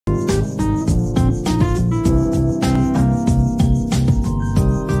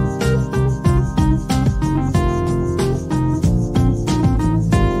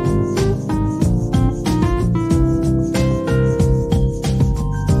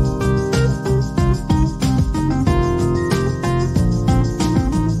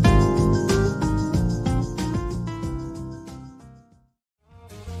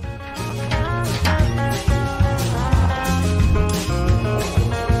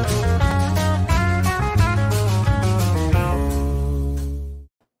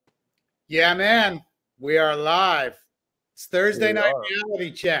Yeah, man, we are live. It's Thursday We night are.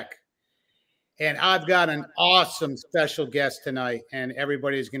 reality check. And I've got an awesome special guest tonight, and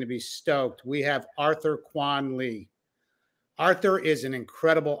everybody's going to be stoked. We have Arthur Kwon Lee. Arthur is an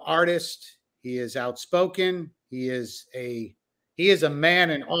incredible artist. He is outspoken. He is a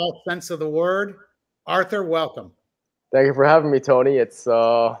man in all sense of the word. Arthur, welcome. Thank you for having me, Tony. It's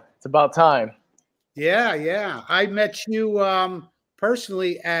about time. Yeah. I met you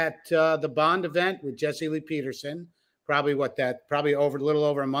personally at the Bond event with Jesse Lee Peterson. Probably a little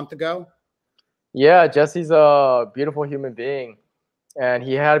over a month ago. Yeah, Jesse's a beautiful human being, and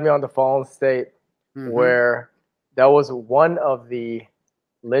he had me on the Fallen State, where that was one of the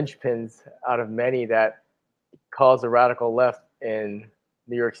linchpins out of many that caused the radical left in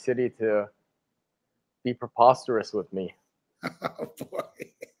New York City to be preposterous with me. Oh boy.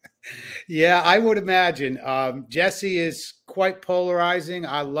 Yeah, I would imagine. Jesse is quite polarizing.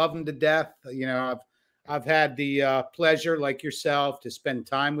 I love him to death. You know, I've had the pleasure, like yourself, to spend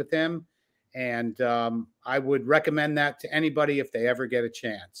time with him, and I would recommend that to anybody if they ever get a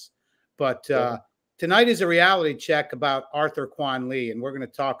chance. But tonight is a reality check about Arthur Kwon Lee, and we're going to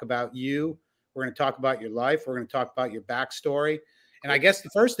talk about you. We're going to talk about your life. We're going to talk about your backstory. And I guess the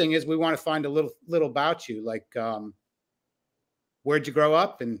first thing is we want to find a little about you, like where'd you grow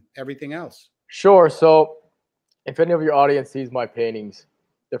up and everything else. Sure. So if any of your audience sees my paintings,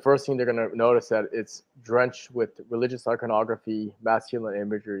 the first thing they're going to notice that it's drenched with religious iconography, masculine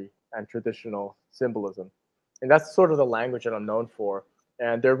imagery, and traditional symbolism. And that's sort of the language that I'm known for.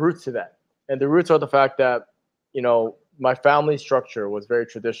 And there are roots to that. And the roots are the fact that, you know, my family structure was very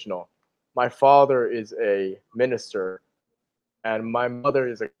traditional. My father is a minister, and my mother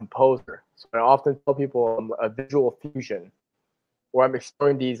is a composer. So I often tell people I'm a visual fusion, where I'm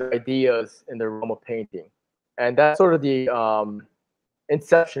exploring these ideas in the realm of painting. And that's sort of the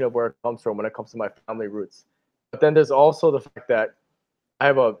inception of where it comes from when it comes to my family roots. But then there's also the fact that I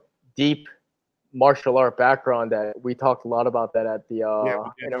have a deep martial art background that we talked a lot about that at the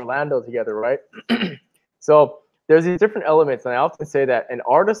in Orlando together, right? So there's these different elements, and I often say that an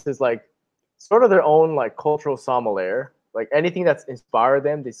artist is like sort of their own like cultural sommelier. Like anything that's inspired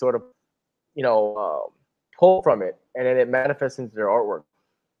them, they sort of, you know, pull from it, and then it manifests into their artwork.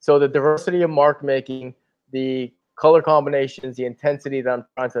 So the diversity of mark making, the color combinations, the intensity that I'm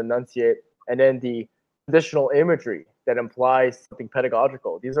trying to enunciate, and then the traditional imagery that implies something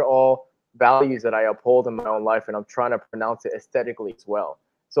pedagogical. These are all values that I uphold in my own life, and I'm trying to pronounce it aesthetically as well.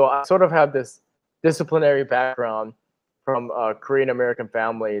 So I sort of have this disciplinary background from a Korean American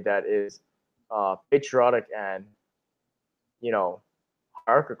family that is patriotic and, you know,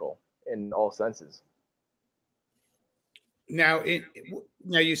 hierarchical in all senses. Now,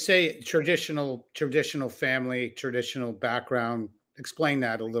 now you say traditional family, traditional background. Explain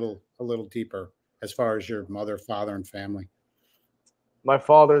that a little deeper as far as your mother, father, and family. My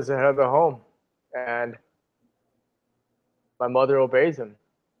father's the head of the home, and my mother obeys him,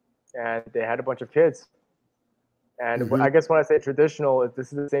 and they had a bunch of kids. And I guess when I say traditional,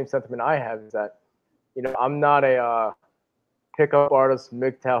 this is the same sentiment I have, is that, you know, I'm not a pickup artist,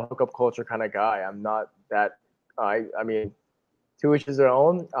 MGTOW, hookup culture kind of guy. I'm not that. I mean, to each his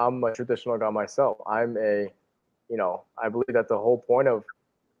own. I'm a traditional guy myself. I'm a, you know, I believe that the whole point of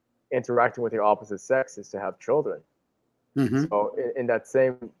interacting with your opposite sex is to have children. So in that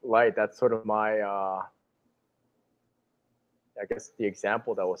same light, that's sort of my, I guess, the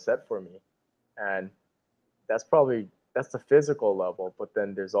example that was set for me. And that's the physical level, but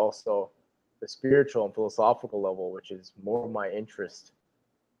then there's also the spiritual and philosophical level, which is more my interest.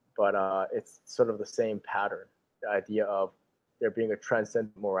 But it's sort of the same pattern, the idea of there being a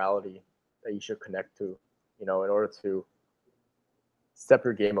transcendent morality that you should connect to, you know, in order to step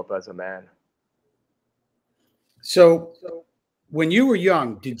your game up as a man. So when you were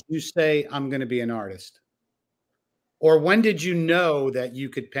young, did you say, I'm going to be an artist? Or when did you know that you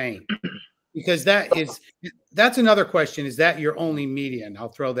could paint? Because that's another question. Is that your only medium? I'll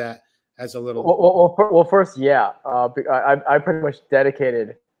throw that as a little. Well, first, yeah. I pretty much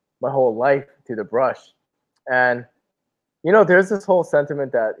dedicated my whole life to the brush. And, you know, there's this whole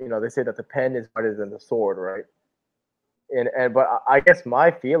sentiment that, you know, they say that the pen is better than the sword, right? But I guess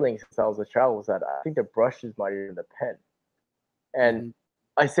my feelings since I was a child was that I think the brush is mightier than the pen. And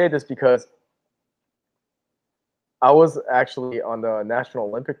I say this because I was actually on the national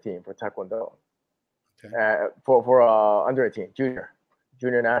Olympic team for Taekwondo, for under 18 junior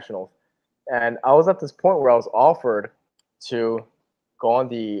nationals, and I was at this point where I was offered to go on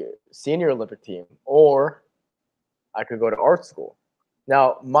the senior Olympic team, or I could go to art school.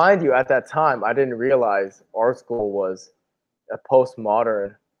 Now, mind you, at that time, I didn't realize art school was a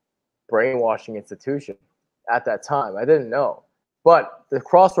postmodern brainwashing institution at that time. I didn't know. But the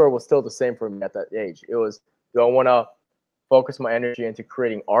crossroad was still the same for me at that age. It was, do I want to focus my energy into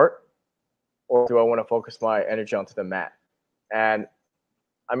creating art, or do I want to focus my energy onto the mat? And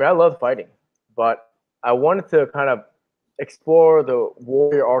I mean, I love fighting, but I wanted to kind of explore the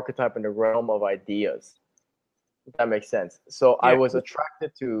warrior archetype in the realm of ideas, if that makes sense. So I was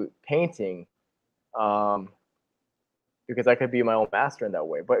attracted to painting because I could be my own master in that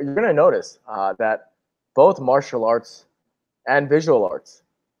way. But you're going to notice that both martial arts and visual arts,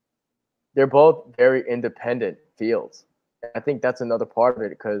 they're both very independent fields. And I think that's another part of it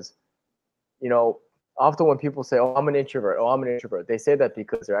because, you know, often when people say, oh, I'm an introvert, oh, I'm an introvert, they say that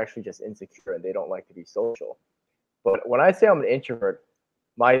because they're actually just insecure and they don't like to be social. But when I say I'm an introvert,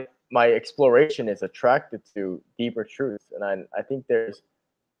 my exploration is attracted to deeper truths. And I think there's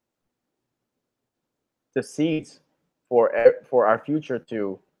the seeds for our future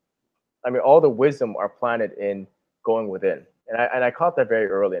to, I mean, all the wisdom are planted in going within. And I caught that very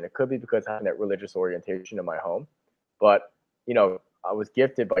early. And it could be because I had that religious orientation in my home. But, you know, I was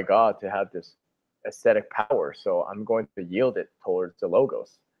gifted by God to have this aesthetic power. So I'm going to yield it towards the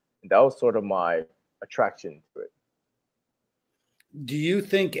logos. And that was sort of my attraction to it. Do you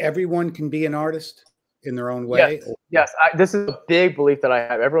think everyone can be an artist in their own way? Yes. This is a big belief that I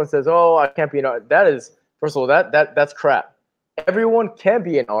have. Everyone says, oh, I can't be an artist. That is, first of all, that's crap. Everyone can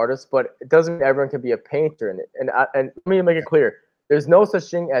be an artist, but it doesn't mean everyone can be a painter. And let me make it clear. There's no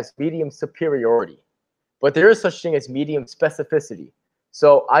such thing as medium superiority, but there is such thing as medium specificity.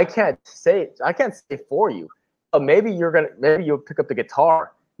 So I can't say for you. Maybe you'll pick up the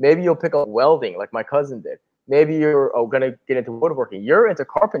guitar. Maybe you'll pick up welding like my cousin did. Maybe you're going to get into woodworking. You're into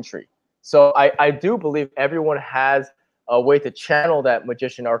carpentry. So I do believe everyone has a way to channel that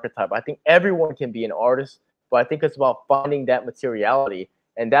magician archetype. I think everyone can be an artist, but I think it's about finding that materiality.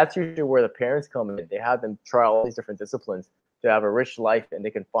 And that's usually where the parents come in. They have them try all these different disciplines to have a rich life, and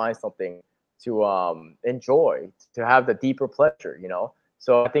they can find something to enjoy, to have the deeper pleasure, you know?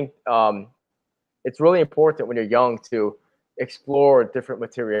 So I think it's really important when you're young to explore different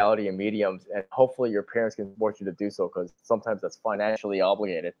materiality and mediums, and hopefully your parents can support you to do so, because sometimes that's financially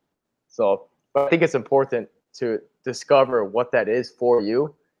obligated. So but I think it's important to discover what that is for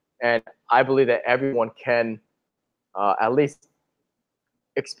you. And I believe that everyone can at least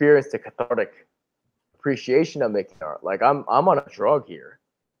experience the cathartic appreciation of making art. Like I'm on a drug here,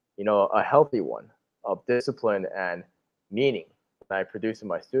 you know, a healthy one of discipline and meaning that I produce in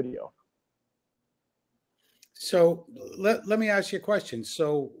my studio. So let me ask you a question.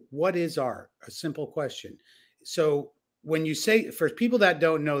 So what is art? A simple question. So when you say, for people that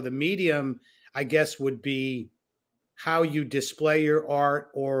don't know, the medium, I guess, would be how you display your art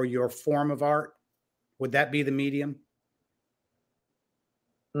or your form of art. Would that be the medium?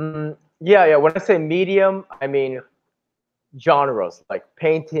 Yeah. When I say medium, I mean genres like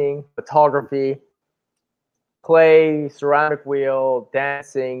painting, photography, clay, ceramic wheel,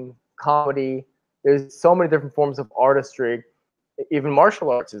 dancing, comedy. There's so many different forms of artistry. Even martial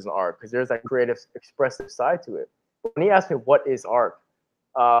arts is an art because there's that creative, expressive side to it. When you ask me what is art,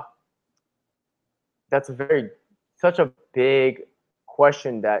 that's such a big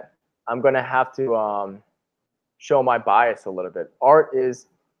question that I'm going to have to show my bias a little bit. Art is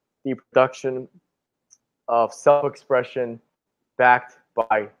the production of self-expression backed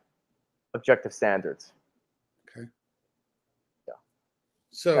by objective standards. Okay. Yeah.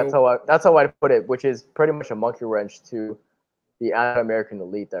 So that's how I put it, which is pretty much a monkey wrench to the anti-American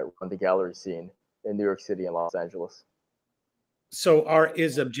elite that run the gallery scene in New York City and Los Angeles. So art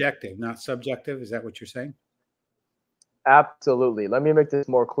is objective, not subjective. Is that what you're saying? Absolutely. Let me make this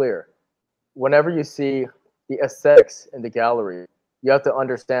more clear. Whenever you see the aesthetics in the gallery, you have to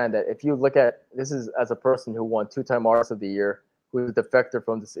understand that if you look at, this is as a person who won 2-time Artist of the Year, who is a defector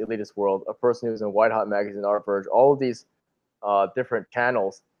from this elitist world, a person who's in White Hot Magazine, Art Verge, all of these different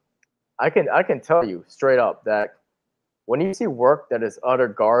channels, I can tell you straight up that when you see work that is utter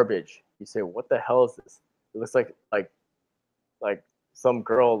garbage, you say, what the hell is this? It looks like some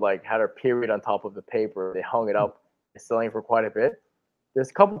girl like had her period on top of the paper. They hung it up, selling for quite a bit.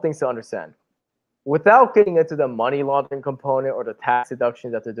 There's a couple things to understand. Without getting into the money laundering component or the tax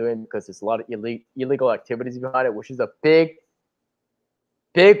deductions that they're doing, because there's a lot of illegal activities behind it, which is a big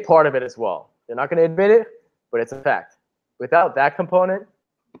part of it as well. They're not going to admit it, but it's a fact. Without that component,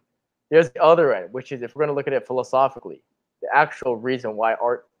 there's the other end, which is, if we're going to look at it philosophically, the actual reason why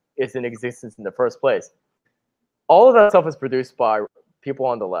art is in existence in the first place. All of that stuff is produced by people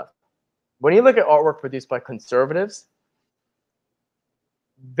on the left. When you look at artwork produced by conservatives,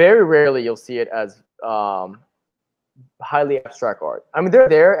 very rarely you'll see it as highly abstract art. I mean, they're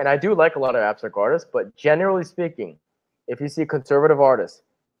there, and I do like a lot of abstract artists, but generally speaking, if you see conservative artists,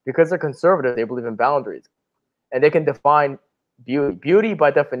 because they're conservative, they believe in boundaries, and they can define beauty. Beauty,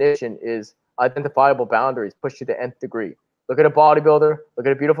 by definition, is identifiable boundaries pushed to the nth degree. Look at a bodybuilder, look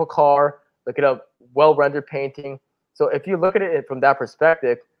at a beautiful car, look at a well-rendered painting. So if you look at it from that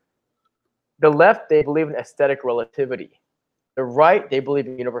perspective, the left, they believe in aesthetic relativity. The right, they believe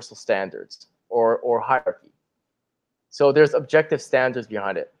in universal standards or hierarchy. So there's objective standards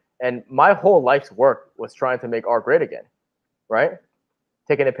behind it. And my whole life's work was trying to make art great again, right?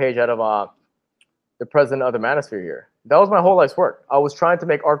 Taking a page out of the president of the manosphere here. That was my whole life's work. I was trying to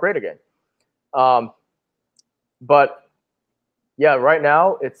make art great again. But yeah, right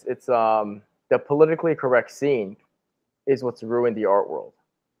now it's the politically correct scene is what's ruined the art world,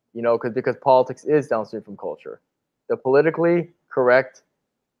 you know, because politics is downstream from culture. The politically correct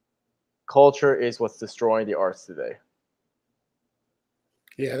culture is what's destroying the arts today.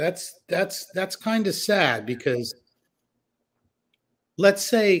 Yeah, that's kind of sad, because let's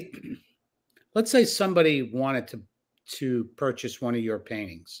say somebody wanted to purchase one of your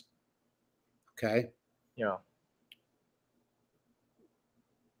paintings. Okay. Yeah.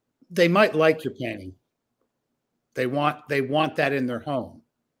 They might like your painting. They want that in their home,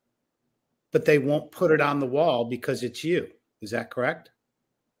 but they won't put it on the wall because it's you. Is that correct?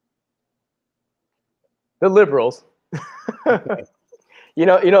 The liberals. Okay. You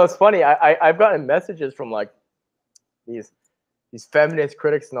know, it's funny. I've gotten messages from like these feminist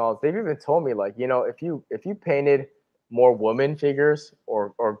critics and all. They've even told me, like, you know, if you painted more woman figures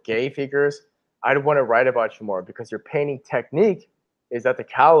or gay figures, I'd want to write about you more, because your painting technique is at the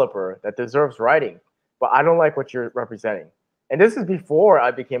caliber that deserves writing. But I don't like what you're representing. And this is before I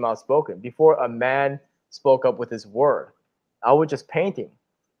became outspoken, before a man spoke up with his word. I was just painting.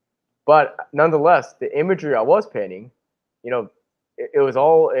 But nonetheless, the imagery I was painting, you know, it was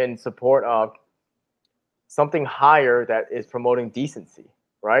all in support of something higher that is promoting decency,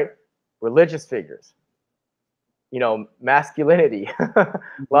 right? Religious figures, you know, masculinity, a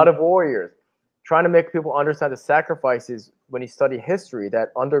lot of warriors, trying to make people understand the sacrifices when you study history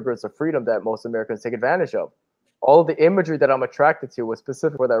that undergirds the freedom that most Americans take advantage of. All of the imagery that I'm attracted to was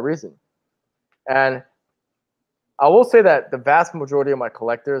specific for that reason. And I will say that the vast majority of my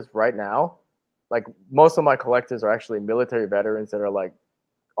collectors right now, like most of my collectors are actually military veterans that are like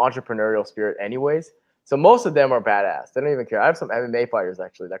entrepreneurial spirit anyways. So most of them are badass. They don't even care. I have some MMA fighters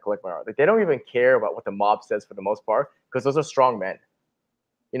actually that collect my art. Like, they don't even care about what the mob says for the most part, because those are strong men.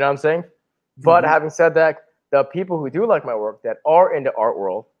 You know what I'm saying? But having said that, the people who do like my work that are in the art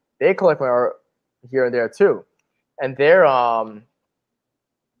world, they collect my art here and there too. And they're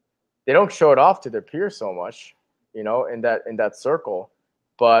they don't show it off to their peers so much, you know, in that circle.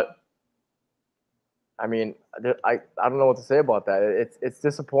 But I mean, I don't know what to say about that. It's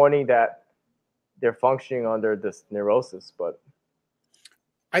disappointing that they're functioning under this neurosis, but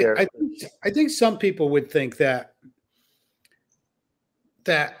I think some people would think that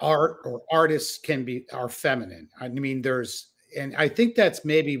art or artists are feminine. I mean, and I think that's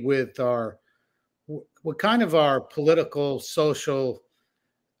maybe with what kind of our political, social,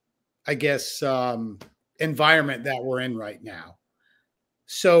 I guess, environment that we're in right now.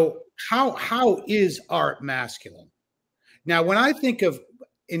 So how is art masculine? Now, when I think of,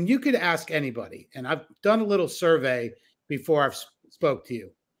 and you could ask anybody, and I've done a little survey before I've spoke to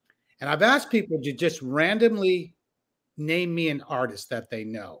you, and I've asked people to just randomly name me an artist that they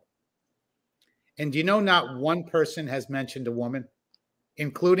know. And do you know not one person has mentioned a woman,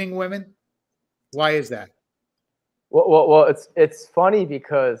 including women? Why is that? Well, it's funny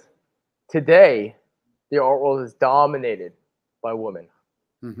because today the art world is dominated by women.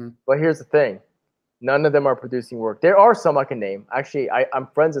 But here's the thing. None of them are producing work. There are some I can name. Actually, I'm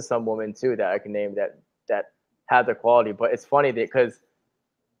friends with some women too that I can name that have the quality. But it's funny because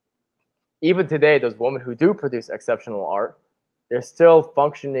even today, those women who do produce exceptional art, they're still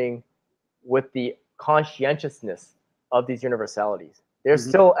functioning with the conscientiousness of these universalities. They're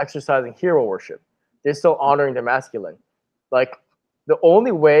still exercising hero worship. They're still honoring the masculine. Like, the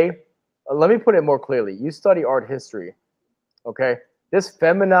only way, let me put it more clearly. You study art history, okay? This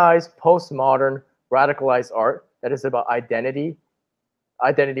feminized, postmodern, radicalized art that is about identity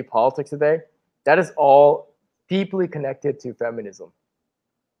politics today, that is all deeply connected to feminism.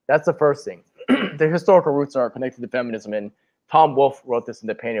 That's the first thing. The historical roots are connected to feminism, and Tom Wolfe wrote this in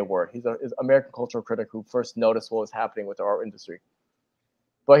The Painted Word. He's an American cultural critic who first noticed what was happening with the art industry.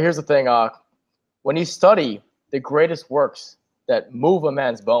 But here's the thing. When you study the greatest works that move a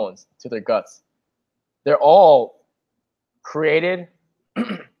man's bones to their guts, they're all created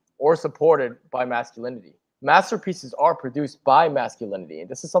or supported by masculinity. masterpieces are produced by masculinity. And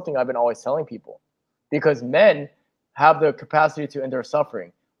this is something I've been always telling people, because men have the capacity to endure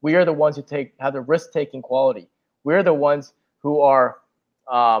suffering. We are the ones who have the risk-taking quality. We're the ones who are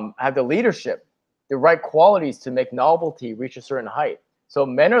have the leadership, the right qualities to make novelty reach a certain height. So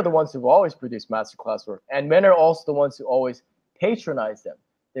men are the ones who always produce masterclass work, and men are also the ones who always patronize them.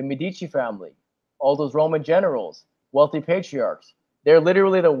 The Medici family, all those Roman generals, wealthy patriarchs, they're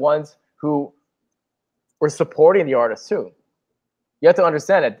literally the ones who were supporting the artists too. You have to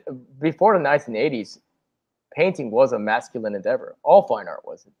understand that before the 1980s, painting was a masculine endeavor. All fine art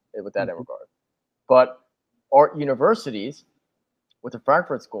was with that regard. But art universities, with the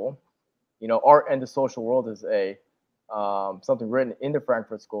Frankfurt School, you know, art and the social world is a something written in the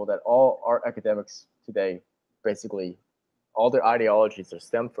Frankfurt School that all art academics today, basically, all their ideologies are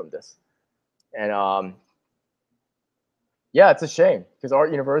stemmed from this. And yeah, it's a shame, because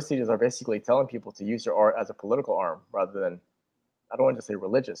art universities are basically telling people to use their art as a political arm rather than, I don't want to say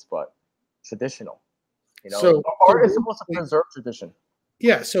religious, but traditional. You know, so art is supposed to preserve tradition.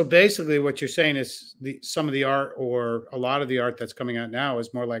 Yeah. So basically what you're saying is some of the art, or a lot of the art that's coming out now,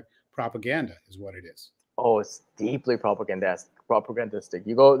 is more like propaganda, is what it is. Oh, it's deeply propagandistic.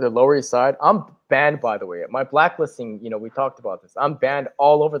 You go to the Lower East Side. I'm banned, by the way. My blacklisting, you know, we talked about this. I'm banned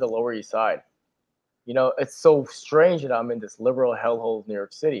all over the Lower East Side. You know, it's so strange that I'm in this liberal hellhole, New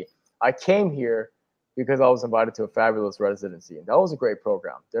York City. I came here because I was invited to a fabulous residency, and that was a great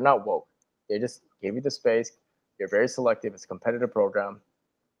program. They're not woke. They just gave you the space. They're very selective. It's a competitive program.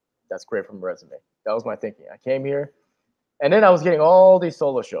 That's great from a resume. That was my thinking. I came here, and then I was getting all these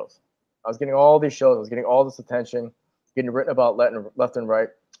solo shows. I was getting all these shows. I was getting all this attention, getting written about left and right,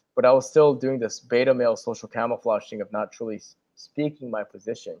 but I was still doing this beta male social camouflage thing of not truly speaking my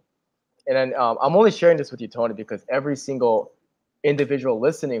position. And then I'm only sharing this with you, Tony, because every single individual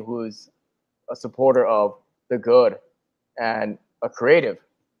listening who's a supporter of the good and a creative,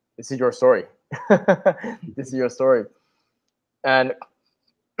 this is your story. This is your story. And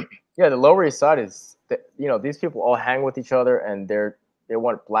yeah, the Lower East Side is, you know, these people all hang with each other, and they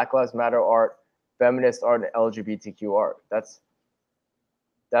want Black Lives Matter art, feminist art, and LGBTQ art. That's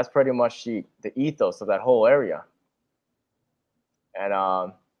pretty much the ethos of that whole area. And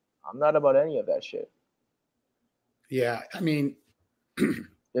I'm not about any of that shit. Yeah, I mean,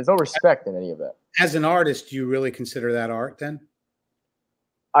 there's no respect in any of that. As an artist, do you really consider that art then?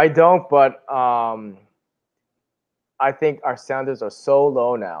 I don't, but I think our standards are so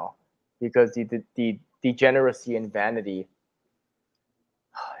low now because the degeneracy and vanity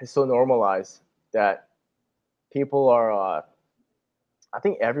is so normalized that people are, I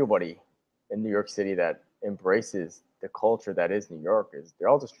think everybody in New York City that embraces the culture that is New York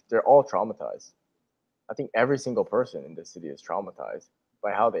they're all traumatized. I think every single person in the city is traumatized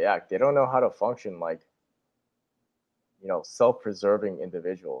by how they act. They don't know how to function like, you know, self-preserving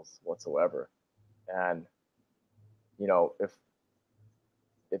individuals whatsoever. And, you know, if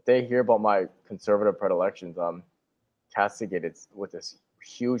they hear about my conservative predilections, I'm castigated with this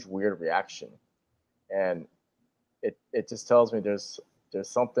huge weird reaction. And it just tells me there's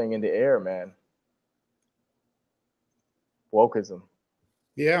something in the air, man. Wokeism.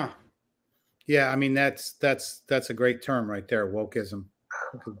 Yeah. Yeah, I mean that's a great term right there, wokeism.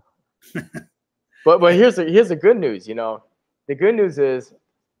 but here's the good news, you know. The good news is,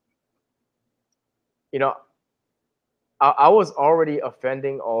 you know, I was already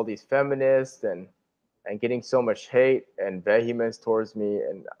offending all these feminists and getting so much hate and vehemence towards me.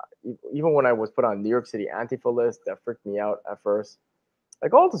 And even when I was put on New York City Antifa list, that freaked me out at first.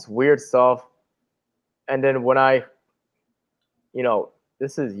 Like all this weird stuff. And then when I, you know,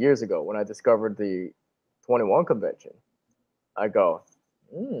 this is years ago when I discovered the 21 convention, I go,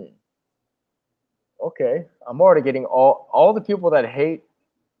 okay, I'm already getting all the people that hate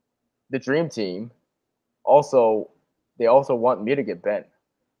the Dream Team. Also, they also want me to get bent.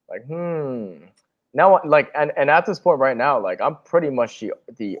 Like, now, like, and at this point right now, like, I'm pretty much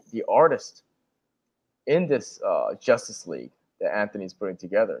the artist in this Justice League that Anthony's putting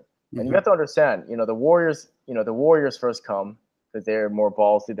together. And you have to understand, you know, the Warriors first come because they're more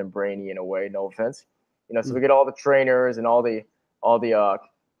ballsy than brainy in a way. No offense, you know. So we get all the trainers and all the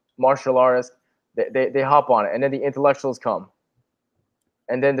martial artists. They hop on it, and then the intellectuals come,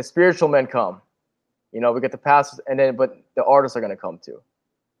 and then the spiritual men come. You know, we get the pastors, and then but the artists are going to come too.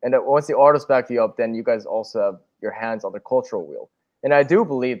 And then once the artists back you up, then you guys also have your hands on the cultural wheel. And I do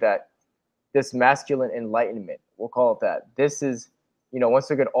believe that this masculine enlightenment, we'll call it that, this is, you know, once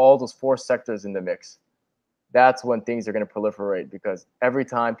we get all those four sectors in the mix, that's when things are going to proliferate, because every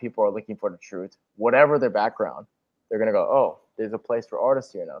time people are looking for the truth, whatever their background, they're going to go, oh, there's a place for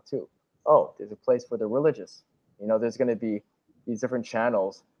artists here now too. oh, there's a place for the religious. You know, there's going to be these different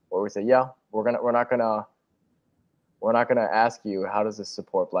channels where we say, yeah, we're not gonna ask you how does this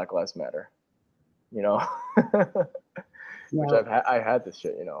support Black Lives Matter, you know, which I had this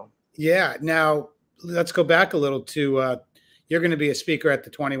shit, you know. Yeah. Now let's go back a little to you're going to be a speaker at the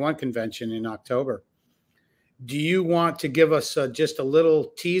 21 convention in October. Do you want to give us just a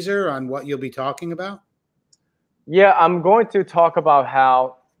little teaser on what you'll be talking about? Yeah, I'm going to talk about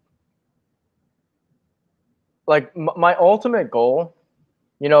how, like, my ultimate goal,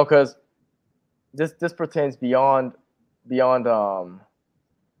 you know, because this pertains beyond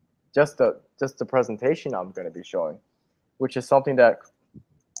just the presentation I'm going to be showing, which is something that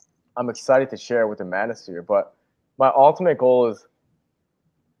I'm excited to share with the manosphere. But my ultimate goal is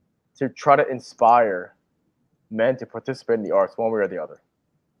to try to inspire men to participate in the arts one way or the other.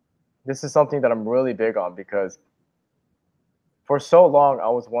 This is something that I'm really big on because for so long I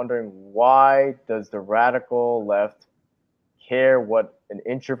was wondering, why does the radical left care what an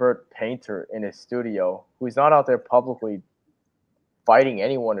introvert painter in his studio, who's not out there publicly fighting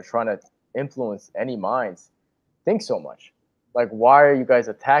anyone or trying to influence any minds, thinks so much? Like, why are you guys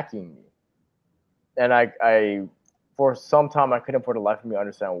attacking me? And I for some time I couldn't for the life of me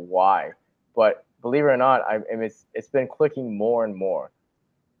understand why. But believe it or not, it's been clicking more and more.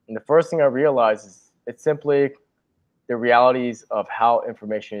 And the first thing I realized is it's simply the realities of how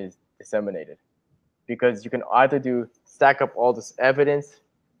information is disseminated. Because you can either stack up all this evidence,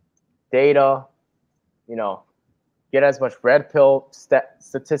 data, you know, get as much red pill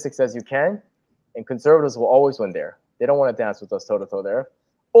statistics as you can, and conservatives will always win there. They don't want to dance with us toe to toe there.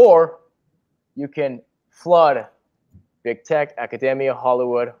 Or you can flood big tech, academia,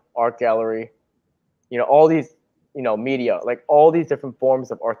 Hollywood, art gallery, you know, all these, you know, media, like all these different forms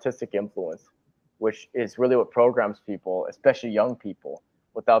of artistic influence, which is really what programs people, especially young people,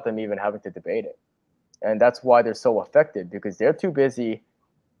 without them even having to debate it. And that's why they're so affected, because they're too busy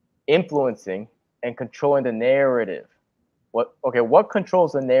influencing and controlling the narrative. What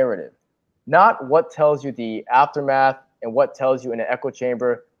controls the narrative? Not what tells you the aftermath and what tells you in an echo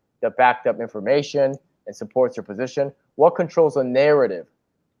chamber the backed up information and supports your position. What controls the narrative?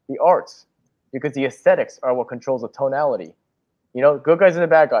 The arts, because the aesthetics are what controls the tonality. You know, good guys and the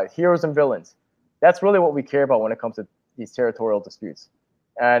bad guys, heroes and villains. That's really what we care about when it comes to these territorial disputes.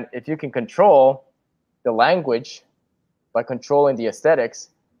 And if you can control the language by controlling the aesthetics,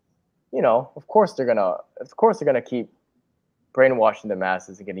 you know, of course they're gonna keep brainwashing the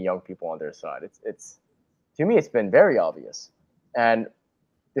masses and getting young people on their side. It's to me, it's been very obvious. And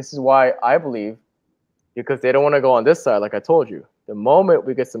this is why I believe, because they don't want to go on this side, like I told you. The moment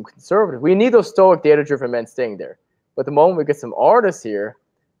we get some conservative, we need those stoic, data-driven men staying there. But the moment we get some artists here,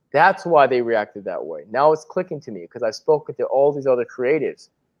 that's why they reacted that way. Now it's clicking to me because I've spoken to all these other creatives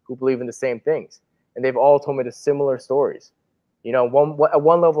who believe in the same things. And they've all told me the similar stories. You know, at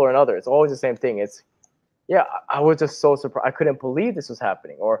one level or another, it's always the same thing. It's, yeah, I was just so surprised. I couldn't believe this was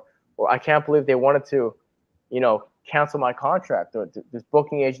happening. Or I can't believe they wanted to, you know, cancel my contract, or this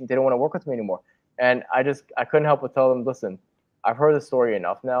booking agent didn't want to work with me anymore. And I couldn't help but tell them, listen, I've heard the story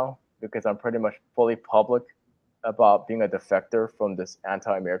enough now, because I'm pretty much fully public about being a defector from this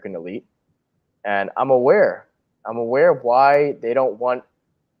anti-American elite. And I'm aware of why they don't want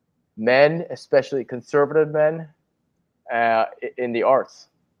men, especially conservative men, in the arts,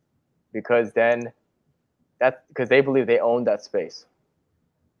 because they believe they own that space.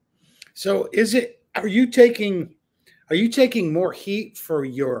 So are you taking more heat for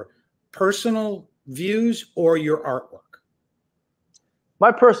your personal views or your artwork?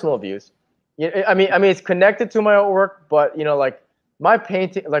 My personal views. I mean, it's connected to my artwork, but you know, like my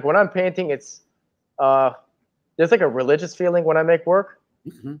painting, like when I'm painting, it's there's like a religious feeling when I make work.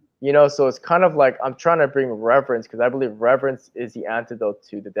 Mm-hmm. You know, so it's kind of like I'm trying to bring reverence, because I believe reverence is the antidote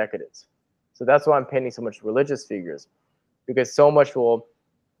to the decadence. So that's why I'm painting so much religious figures, because so much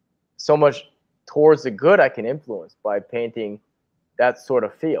towards the good I can influence by painting that sort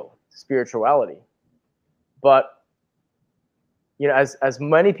of feel, spirituality. But you know, as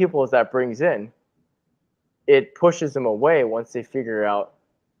many people as that brings in, it pushes them away once they figure out,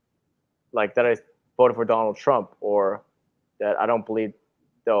 like, that I voted for Donald Trump, or that I don't believe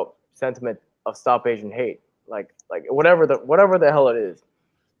the sentiment of Stop Asian Hate, like whatever the hell it is.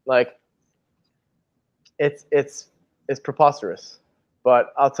 Like, it's preposterous.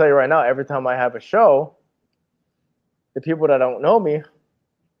 But I'll tell you right now, every time I have a show, the people that don't know me,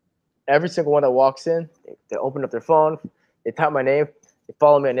 every single one that walks in, they open up their phone, they type my name, they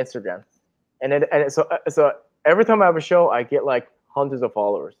follow me on Instagram, so every time I have a show, I get like hundreds of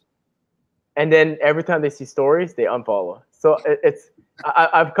followers, and then every time they see stories, they unfollow. So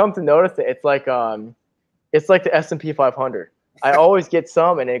I've come to notice that it's like the S&P 500. I always get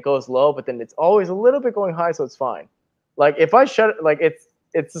some and it goes low, but then it's always a little bit going high, so it's fine. Like if I shut it, like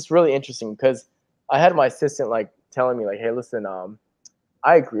it's just really interesting because I had my assistant like telling me like, hey, listen,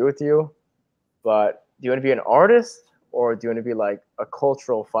 I agree with you, but do you want to be an artist or do you want to be like a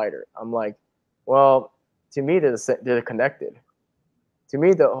cultural fighter? I'm like, well, to me, they're connected. To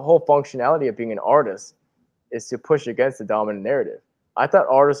me, the whole functionality of being an artist is to push against the dominant narrative. I thought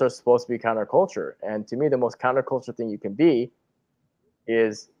artists are supposed to be counterculture. And to me, the most counterculture thing you can be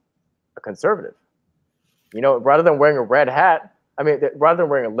is a conservative. You know, rather than wearing a red hat, I mean, rather than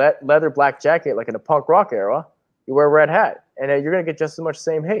wearing a leather black jacket like in the punk rock era, you wear a red hat and then you're going to get just as much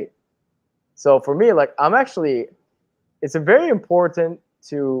same hate. So for me, like it's very important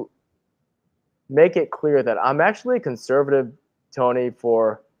to make it clear that I'm actually conservative, Tony,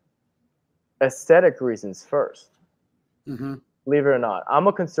 for aesthetic reasons first. Mm-hmm. Believe it or not, I'm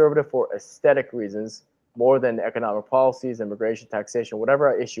a conservative for aesthetic reasons more than economic policies, immigration, taxation, whatever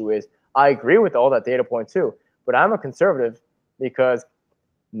our issue is. I agree with all that data point too, but I'm a conservative because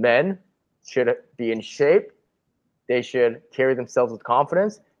men should be in shape, they should carry themselves with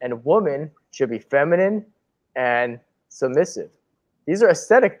confidence, and women should be feminine and submissive. These are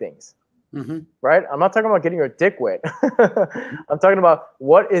aesthetic things. Mm-hmm. Right? I'm not talking about getting your dick wet. I'm talking about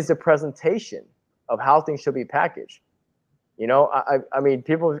what is the presentation of how things should be packaged. You know, I mean,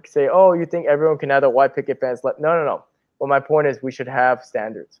 people say, oh, you think everyone can have the white picket fence? No. Well, my point is we should have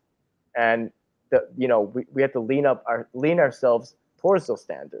standards. And, we have to lean ourselves towards those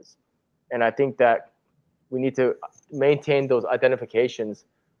standards. And I think that we need to maintain those identifications.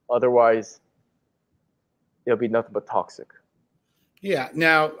 Otherwise, it'll be nothing but toxic. Yeah.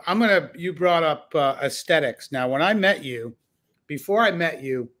 Now you brought up aesthetics. Now, when I met you, before I met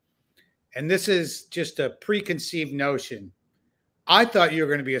you, and this is just a preconceived notion, I thought you were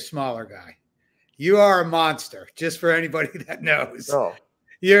going to be a smaller guy. You are a monster, just for anybody that knows. Oh.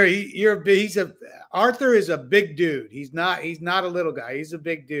 Arthur is a big dude. He's not a little guy. He's a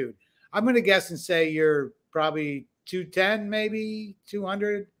big dude. I'm going to guess and say you're probably 210, maybe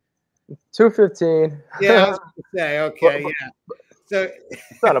 200. 215. Yeah, I was going to say, okay, yeah. So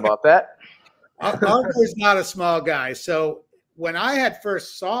it's not about that. Arthur is not a small guy. So when I had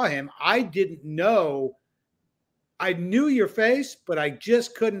first saw him, I didn't know. I knew your face, but I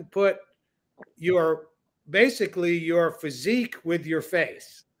just couldn't put your physique with your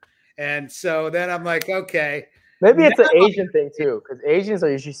face. And so then I'm like, okay. Maybe it's an Asian thing too, because Asians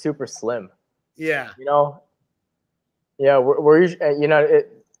are usually super slim. Yeah. You know? Yeah, we're usually,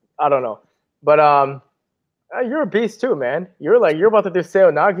 I don't know. But you're a beast too, man. You're about to do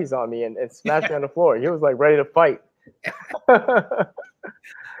Seo Nagis on me and smash me on the floor. He was like ready to fight. That's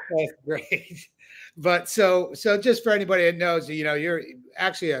great. But so just for anybody that knows, you're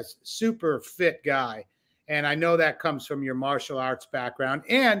actually a super fit guy. And I know that comes from your martial arts background.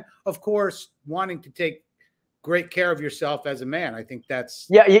 And of course, wanting to take great care of yourself as a man. I think that's.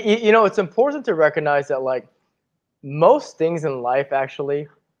 Yeah. It's important to recognize that like most things in life actually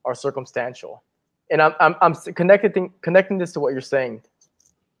are circumstantial. And I'm connecting this to what you're saying.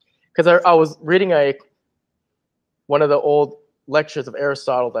 Because I was reading one of the old lectures of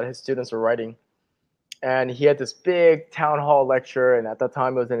Aristotle that his students were writing. And he had this big town hall lecture, and at that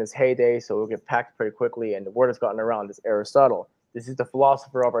time it was in his heyday, so it would get packed pretty quickly, and the word has gotten around, this Aristotle. This is the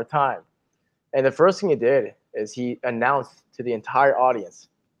philosopher of our time. And the first thing he did is he announced to the entire audience,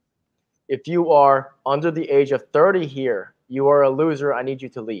 if you are under the age of 30 here, you are a loser, I need you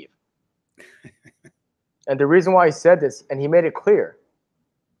to leave. And the reason why he said this, and he made it clear,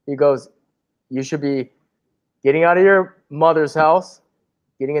 he goes, you should be getting out of your mother's house,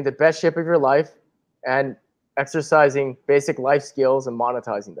 getting in the best shape of your life, and exercising basic life skills and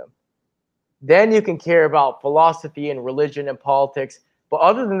monetizing them. Then you can care about philosophy and religion and politics. But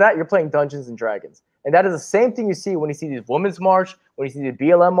other than that, you're playing Dungeons and Dragons. And that is the same thing you see when you see these women's march, when you see the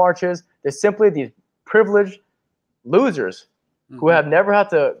BLM marches. They're simply these privileged losers who have never had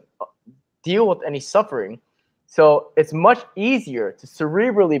to deal with any suffering. So it's much easier to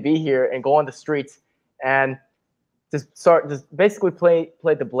cerebrally be here and go on the streets and just basically play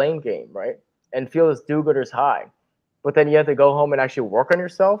the blame game, right? And feel this do-gooder's high. But then you have to go home and actually work on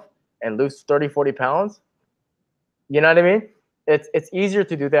yourself and lose 30, 40 pounds. You know what I mean? It's easier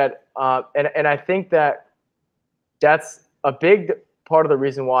to do that. And I think that's a big part of the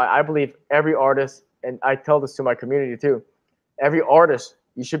reason why I believe every artist, and I tell this to my community too, every artist,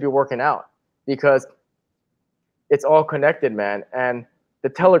 you should be working out because it's all connected, man. And the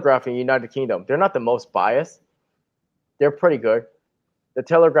Telegraph in the United Kingdom, they're not the most biased. They're pretty good. The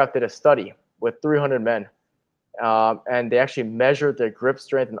Telegraph did a study with 300 men and they actually measured their grip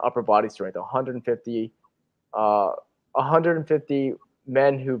strength and upper body strength. 150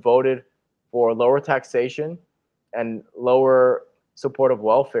 men who voted for lower taxation and lower supportive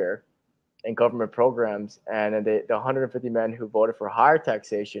welfare and government programs, and the 150 men who voted for higher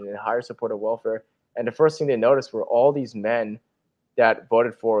taxation and higher supportive welfare. And the first thing they noticed were all these men that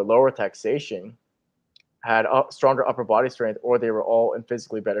voted for lower taxation had stronger upper body strength, or they were all in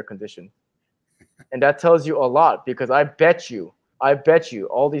physically better condition. And that tells you a lot, because I bet you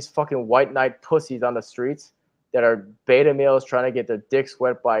all these fucking white knight pussies on the streets that are beta males trying to get their dicks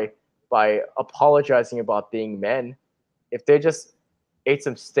wet by apologizing about being men, if they just ate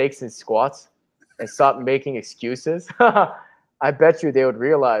some steaks and squats and stopped making excuses, I bet you they would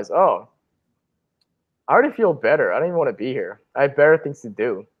realize, oh, I already feel better. I don't even want to be here. I have better things to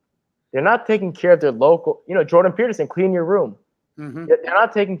do. They're not taking care of their local, Jordan Peterson, clean your room. Mm-hmm. They're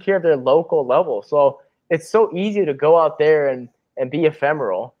not taking care of their local level. So it's so easy to go out there and be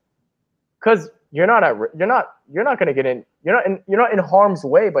ephemeral, because you're not going to get in. You're not in harm's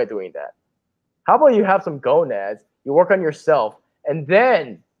way by doing that. How about you have some gonads, you work on yourself, and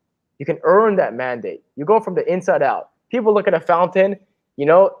then you can earn that mandate. You go from the inside out. People look at a fountain,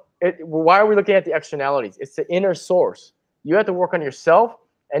 why are we looking at the externalities? It's the inner source. You have to work on yourself,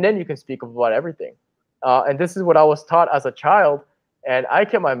 and then you can speak about everything. And this is what I was taught as a child, and I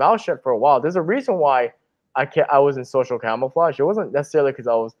kept my mouth shut for a while. There's a reason why I was in social camouflage. It wasn't necessarily because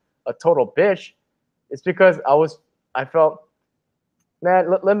I was a total bitch. It's because I felt, man,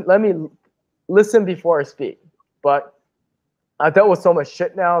 let me listen before I speak. But I dealt with so much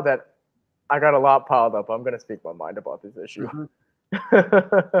shit now that I got a lot piled up. I'm going to speak my mind about this issue. Mm-hmm.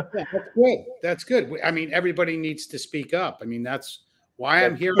 Yeah, that's good. That's good. I mean, everybody needs to speak up. I mean, that's why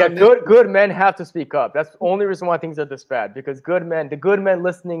I'm here. Yeah, good men have to speak up. That's the only reason why things are this bad, because the good men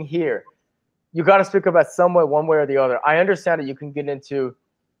listening here, you got to speak up at some way, one way or the other. I understand that you can get into,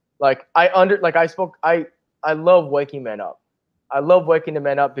 I love waking men up. I love waking the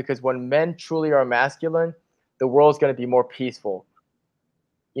men up, because when men truly are masculine, the world's going to be more peaceful.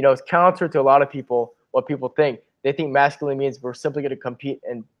 It's counter to a lot of people, what people think. They think masculine means we're simply going to compete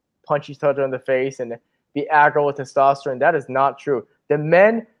and punch each other in the face and be aggro with testosterone. That is not true.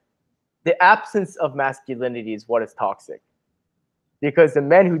 The absence of masculinity is what is toxic. Because the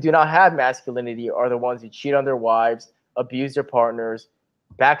men who do not have masculinity are the ones who cheat on their wives, abuse their partners,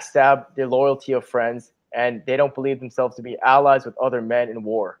 backstab their loyalty of friends, and they don't believe themselves to be allies with other men in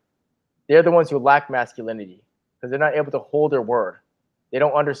war. They're the ones who lack masculinity, because they're not able to hold their word. They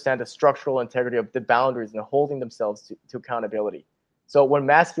don't understand the structural integrity of the boundaries and holding themselves to accountability. So when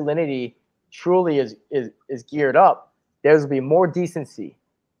masculinity truly is geared up, there will be more decency,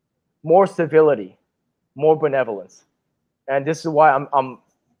 more civility, more benevolence. And this is why I'm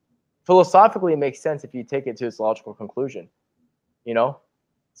philosophically, it makes sense if you take it to its logical conclusion.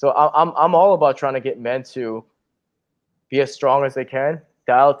 So I'm all about trying to get men to be as strong as they can,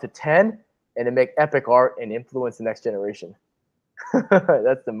 dial it to 10, and then make epic art and influence the next generation.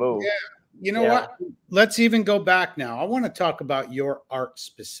 That's the move. Yeah. You know what? Let's even go back now. I want to talk about your art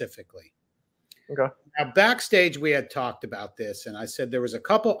specifically. Okay. Now, backstage, we had talked about this, and I said there was a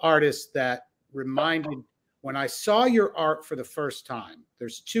couple artists that reminded, when I saw your art for the first time,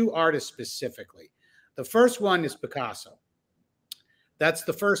 there's two artists specifically. The first one is Picasso. That's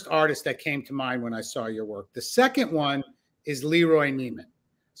the first artist that came to mind when I saw your work. The second one is Leroy Neiman.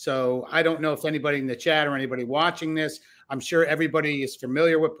 So I don't know if anybody in the chat or anybody watching this, I'm sure everybody is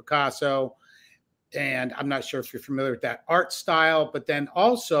familiar with Picasso, and I'm not sure if you're familiar with that art style, but then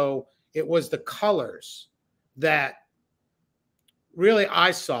also it was the colors that really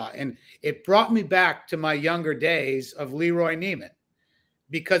I saw, and it brought me back to my younger days of Leroy Neiman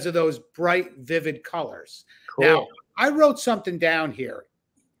because of those bright, vivid colors. Cool. Now, I wrote something down here.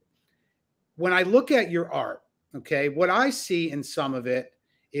 When I look at your art, okay, what I see in some of it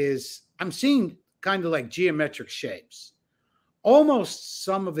is I'm seeing kind of like geometric shapes. Almost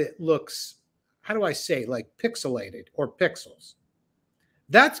some of it looks, how do I say, like pixelated or pixels.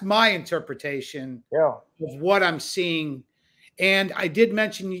 That's my interpretation of what I'm seeing. And I did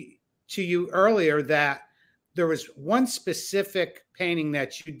mention to you earlier that there was one specific painting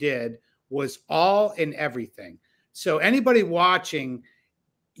that you did was all and everything. So anybody watching,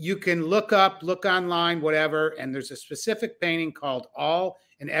 you can look online, whatever, and there's a specific painting called All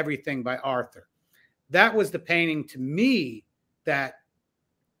and Everything by Arthur. That was the painting to me that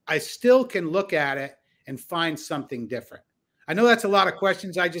I still can look at it and find something different. I know that's a lot of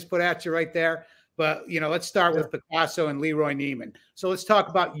questions I just put at you right there, but let's start with Picasso and Leroy Neiman. So let's talk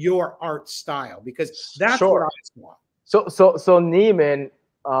about your art style, because that's what I saw. So Neiman,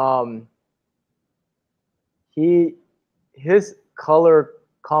 his color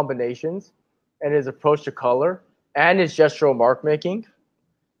combinations and his approach to color and his gestural mark making,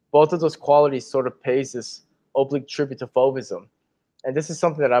 both of those qualities sort of pays this oblique tribute to Fauvism. And this is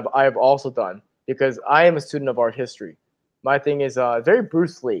something that I've also done because I am a student of art history. My thing is very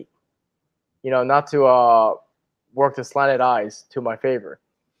Bruce Lee, you know, not to work the slanted eyes to my favor.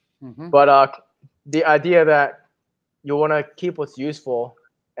 But the idea that you want to keep what's useful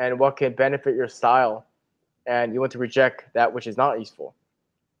and what can benefit your style, and you want to reject that which is not useful.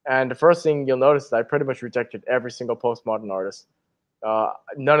 And the first thing you'll notice is I pretty much rejected every single postmodern artist.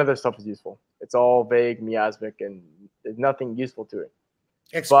 None of their stuff is useful. It's all vague, miasmic, and there's nothing useful to it.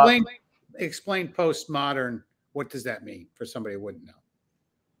 Explain postmodern. What does that mean for somebody who wouldn't know?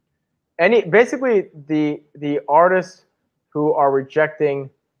 Basically the artists who are rejecting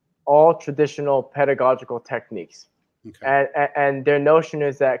all traditional pedagogical techniques. Okay. And their notion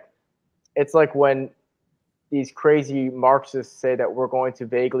is that it's like when these crazy Marxists say that we're going to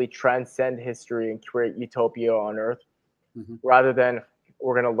vaguely transcend history and create utopia on Earth, rather than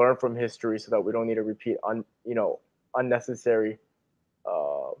we're going to learn from history so that we don't need to repeat unnecessary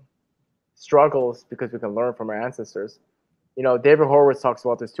struggles because we can learn from our ancestors. You know, David Horowitz talks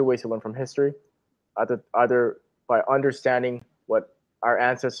about there's two ways to learn from history, either by understanding what our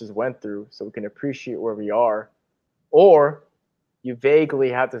ancestors went through so we can appreciate where we are, or you vaguely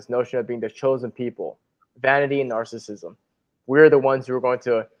have this notion of being the chosen people, vanity and narcissism. We're the ones who are going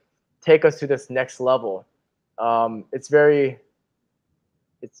to take us to this next level. It's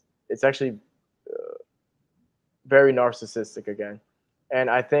actually very narcissistic again. And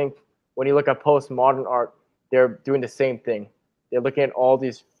I think when you look at postmodern art, they're doing the same thing. They're looking at all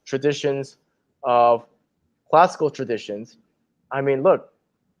these traditions of classical traditions. I mean, look,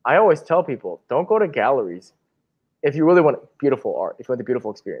 I always tell people, don't go to galleries. If you really want beautiful art, if you want a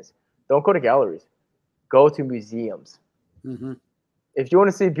beautiful experience, don't go to galleries. Go to museums. If you want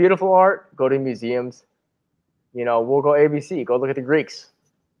to see beautiful art, go to museums. You know, we'll go ABC. Go look at the Greeks.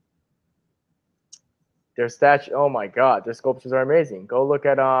 Their statue, oh my God, their sculptures are amazing. Go look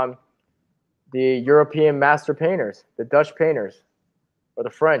at the European master painters, the Dutch painters, or the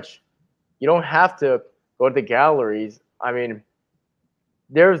French. You don't have to go to the galleries. I mean,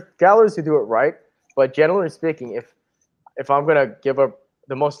 there's galleries who do it right, but generally speaking, if I'm gonna give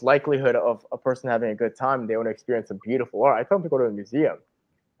the most likelihood of a person having a good time, they want to experience some beautiful art, I tell them to go to a museum,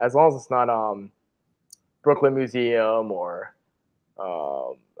 as long as it's not Brooklyn Museum or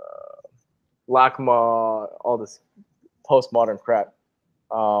LACMA, all this postmodern crap.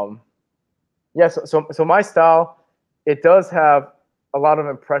 Yeah, so my style, it does have a lot of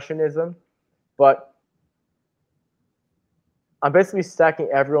impressionism, but I'm basically stacking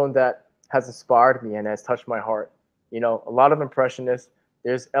everyone that has inspired me and has touched my heart. You know, a lot of impressionists.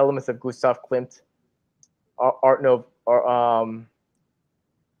 There's elements of Gustav Klimt, Art Nouveau, a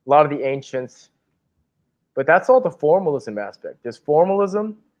lot of the ancients, but that's all the formalism aspect. There's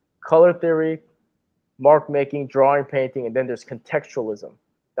formalism, color theory, mark making, drawing, painting, and then there's contextualism.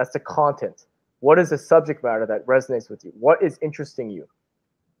 That's the content. What is the subject matter that resonates with you? What is interesting you?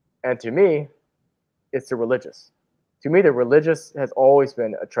 And to me, it's the religious. To me, the religious has always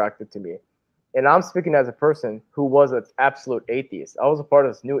been attractive to me. And I'm speaking as a person who was an absolute atheist. I was a part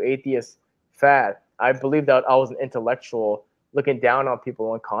of this new atheist fad. I believed that I was an intellectual looking down on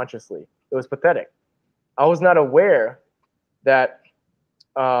people unconsciously. It was pathetic. I was not aware that,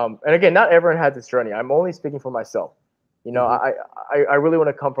 and again, not everyone had this journey. I'm only speaking for myself. You know, I really want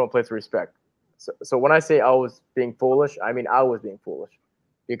to come from a place of respect. So when I say I was being foolish, I mean I was being foolish,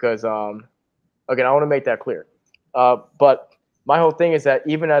 because again, I want to make that clear. But my whole thing is that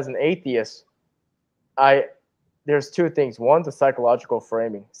even as an atheist, there's two things. One, the psychological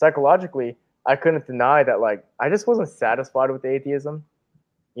framing. Psychologically, I couldn't deny that, like, I just wasn't satisfied with atheism.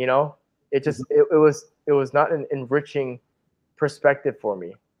 You know, it just it was not an enriching perspective for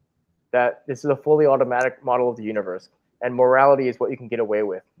me. That this is a fully automatic model of the universe, and morality is what you can get away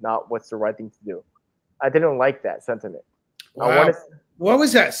with, not what's the right thing to do. I didn't like that sentiment. Wow. What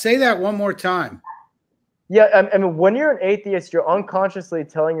was that? Say that one more time. Yeah, I mean, when you're an atheist, you're unconsciously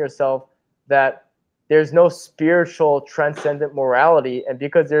telling yourself that there's no spiritual transcendent morality, and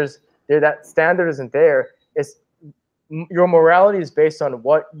because that standard isn't there, your morality is based on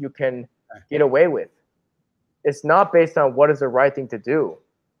what you can get away with. It's not based on what is the right thing to do.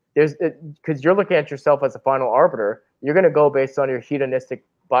 Because you're looking at yourself as a final arbiter, you're going to go based on your hedonistic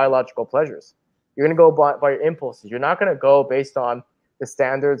biological pleasures. You're going to go by your impulses. You're not going to go based on the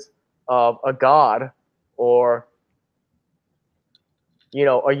standards of a god or, you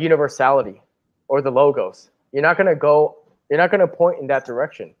know, a universality or the logos. You're not going to point in that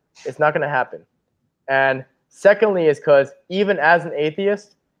direction. It's not going to happen. And Secondly, is because even as an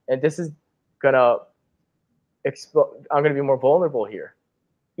atheist, and this is gonna I'm gonna be more vulnerable here.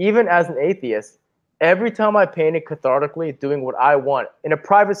 Even as an atheist, every time I painted cathartically, doing what I want in a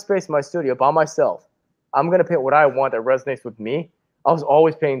private space in my studio by myself, I'm gonna paint what I want that resonates with me. I was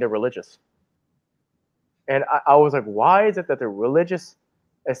always painting the religious. And I was like, why is it that the religious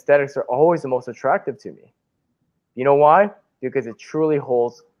aesthetics are always the most attractive to me? You know why? Because it truly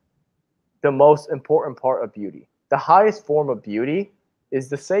holds the most important part of beauty. The highest form of beauty is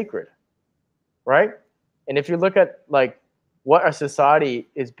the sacred, right? And if you look at like what our society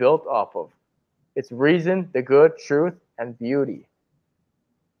is built off of, it's reason, the good, truth, and beauty.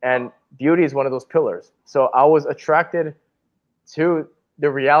 And beauty is one of those pillars. So I was attracted to the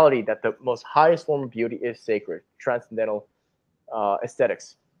reality that the most highest form of beauty is sacred, transcendental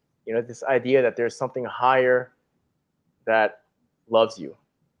aesthetics. You know, this idea that there's something higher that loves you.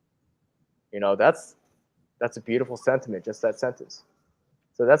 You know, that's a beautiful sentiment, just that sentence.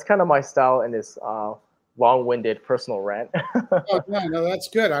 So that's kind of my style in this long-winded personal rant. Oh, no, that's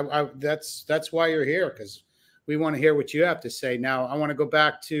good. That's why you're here, because we want to hear what you have to say. Now, I want to go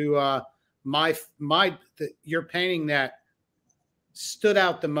back to your painting that stood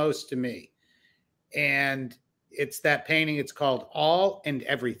out the most to me, and it's that painting. It's called All and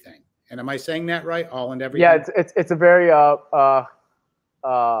Everything. And am I saying that right? All and Everything. Yeah, it's a very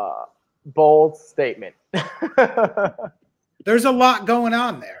bold statement. There's a lot going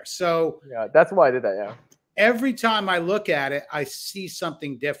on there. So yeah, that's why I did that. Yeah. Every time I look at it, I see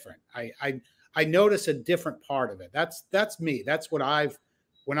something different. I notice a different part of it. That's me. That's what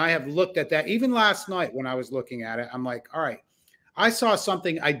when I have looked at that, even last night when I was looking at it, I'm like, all right, I saw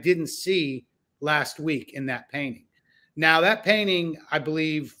something I didn't see last week in that painting. Now that painting, I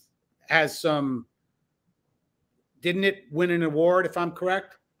believe, has some, didn't it win an award, if I'm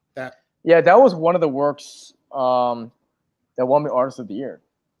correct? Yeah, that was one of the works that won me Artist of the Year.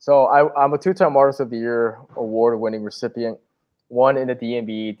 So I'm a two-time Artist of the Year award-winning recipient, one in the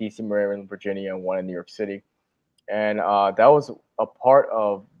DMV, DC, Maryland, Virginia, and one in New York City. And that was a part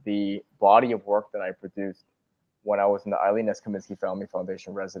of the body of work that I produced when I was in the Eileen S. Kaminsky Family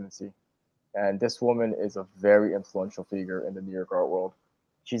Foundation residency. And this woman is a very influential figure in the New York art world.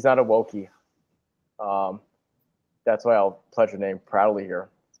 She's not a Wokey. That's why I'll pledge her name proudly here.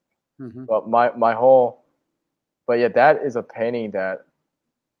 Mm-hmm. But yeah, that is a painting that,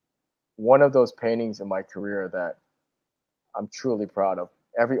 one of those paintings in my career that I'm truly proud of.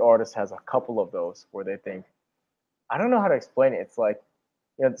 Every artist has a couple of those where they think, I don't know how to explain it. It's like,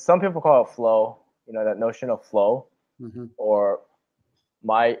 you know, some people call it flow, you know, that notion of flow. Mm-hmm. Or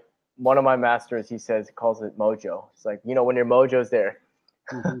one of my masters, he calls it mojo. It's like, you know, when your mojo's there.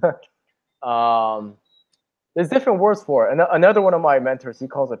 Mm-hmm. There's different words for it. And another one of my mentors, he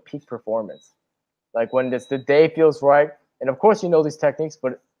calls it peak performance. Like when the day feels right. And of course, you know these techniques,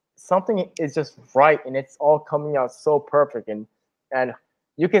 but something is just right and it's all coming out so perfect. And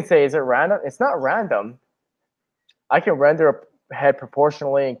you can say, is it random? It's not random. I can render a head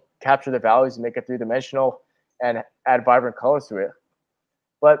proportionally and capture the values and make it three-dimensional and add vibrant colors to it.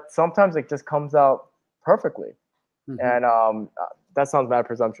 But sometimes it just comes out perfectly. Mm-hmm. And that sounds mad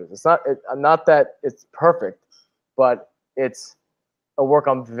presumptuous. It's not that it's perfect, but it's a work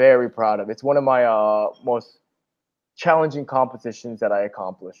I'm very proud of. It's one of my most challenging compositions that I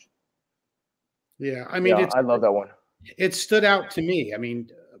accomplished. Yeah, I mean, I love that one. It stood out to me. I mean,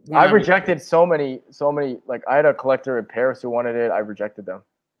 I rejected so many. Like I had a collector in Paris who wanted it. I rejected them.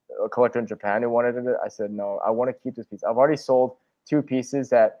 A collector in Japan who wanted it. I said no. I want to keep this piece. I've already sold 2 pieces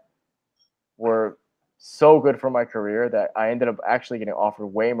that were so good for my career that I ended up actually getting offered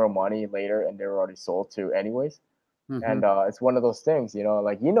way more money later, and they were already sold to anyways. Mm-hmm. And it's one of those things, you know,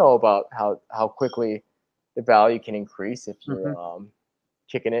 like, you know, about how quickly the value can increase if you're mm-hmm.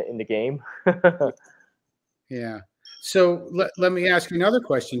 Kicking it in the game. Yeah. So let me ask you another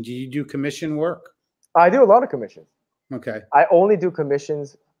question. Do you do commission work? I do a lot of commissions. Okay. I only do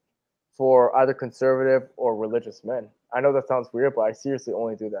commissions for either conservative or religious men. I know that sounds weird, but I seriously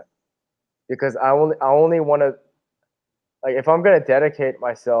only do that because I only want to, like, if I'm going to dedicate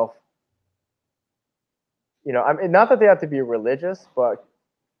myself, you know, I mean, not that they have to be religious, but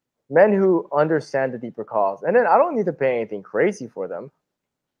men who understand the deeper cause. And then I don't need to pay anything crazy for them.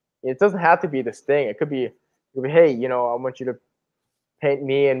 It doesn't have to be this thing. It could be, hey, you know, I want you to paint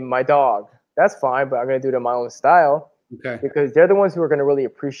me and my dog. That's fine, but I'm going to do it in my own style. Okay. Because they're the ones who are going to really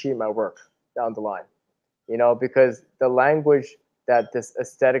appreciate my work down the line. You know, because the language that this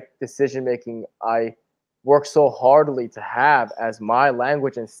aesthetic decision-making I work so hardly to have as my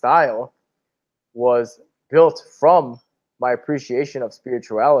language and style was built from my appreciation of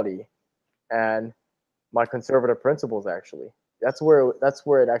spirituality and my conservative principles. Actually, that's where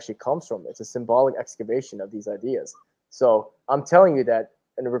it actually comes from. It's a symbolic excavation of these ideas. So I'm telling you that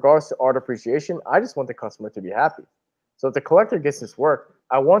in regards to art appreciation, I just want the customer to be happy. So if the collector gets this work,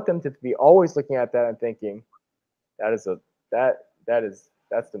 I want them to be always looking at that and thinking, that's the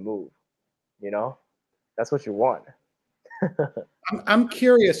move. You know, that's what you want. I'm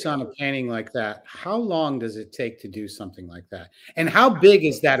curious on a painting like that. How long does it take to do something like that? And how big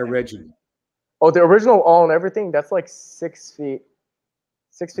is that original? Oh, the original all and everything, that's like 6 feet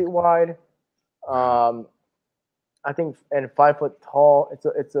wide. Wow. I think, and 5 foot tall.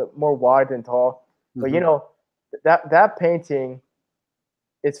 It's a more wide than tall. But you know, that painting,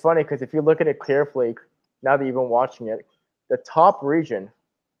 it's funny because if you look at it carefully, now that you've been watching it, the top region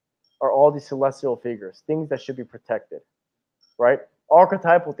are all these celestial figures, things that should be protected, right?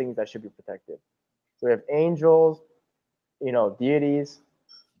 Archetypal things that should be protected. So we have angels, you know, deities,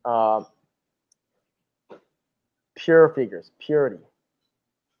 pure figures, purity.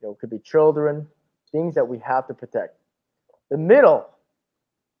 You know, it could be children, things that we have to protect. The middle,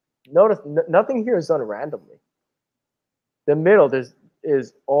 notice nothing here is done randomly. The middle,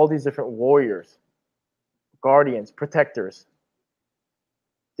 is all these different warriors, guardians, protectors,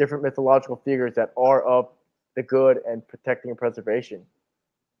 different mythological figures that are of the good and protecting and preservation.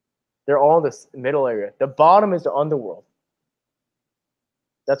 They're all in this middle area. The bottom is the underworld.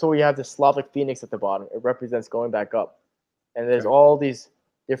 That's where we have the Slavic phoenix at the bottom. It represents going back up. And there's all these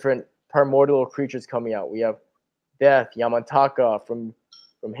different primordial creatures coming out. We have death, Yamantaka from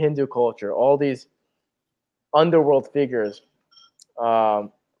Hindu culture, all these underworld figures.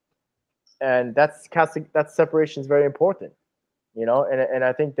 And that separation is very important, you know, and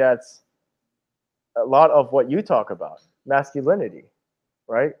I think that's a lot of what you talk about, masculinity,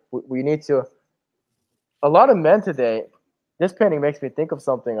 right? We need to, a lot of men today, this painting makes me think of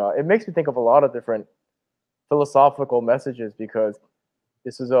something, it makes me think of a lot of different philosophical messages because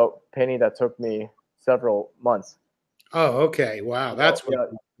this is a painting that took me several months. Oh, okay. Wow. That's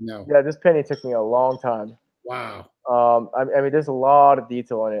what Yeah, this painting took me a long time. Wow. I mean, there's a lot of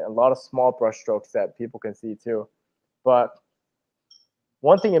detail in it, a lot of small brush strokes that people can see too. But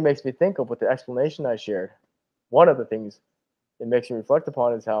one thing it makes me think of with the explanation I shared, one of the things it makes me reflect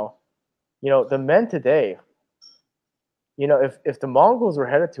upon is how, you know, the men today, you know, if the Mongols were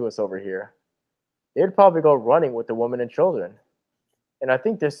headed to us over here, they'd probably go running with the women and children. And I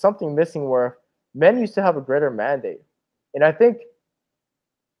think there's something missing where men used to have a greater mandate. And I think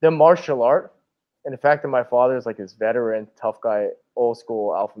the martial art, and the fact that my father is like this veteran, tough guy, old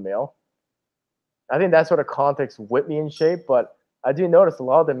school alpha male, I think that sort of context whipped me in shape. But I do notice a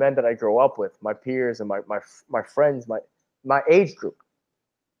lot of the men that I grow up with, my peers and my friends, my age group,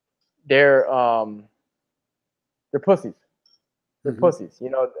 they're pussies. They're pussies.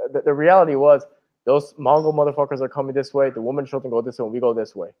 You know, the reality was those Mongol motherfuckers are coming this way. The women and children go this way, and we go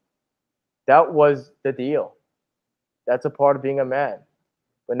this way. That was the deal. That's a part of being a man.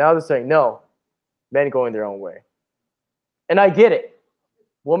 But now they're saying, no, men going their own way. And I get it.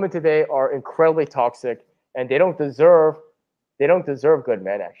 Women today are incredibly toxic, and they don't deserve good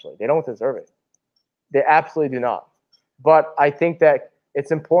men, actually. They don't deserve it. They absolutely do not. But I think that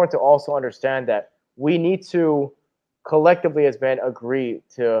it's important to also understand that we need to collectively as men agree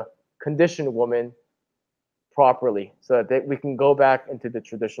to condition women properly so that we can go back into the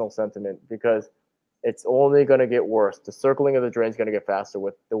traditional sentiment, because it's only going to get worse. The circling of the drain is going to get faster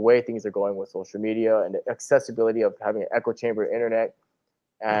with the way things are going with social media and the accessibility of having an echo chamber internet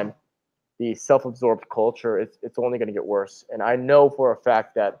and the self-absorbed culture. It's only going to get worse. And I know for a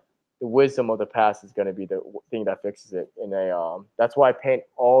fact that the wisdom of the past is going to be the thing that fixes it. That's why I paint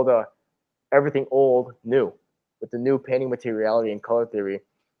everything old new with the new painting materiality and color theory.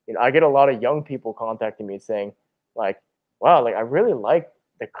 You know, I get a lot of young people contacting me saying, like, wow, like I really like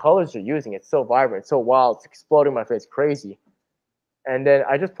the colors you're using. It's so vibrant, it's so wild, it's exploding in my face, crazy. And then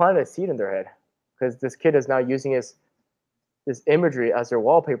I just planted a seed in their head because this kid is now using this imagery as their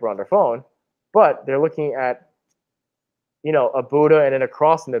wallpaper on their phone, but they're looking at, you know, a Buddha and then a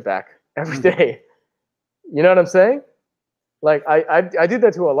cross in the back every day. You know what I'm saying? Like I do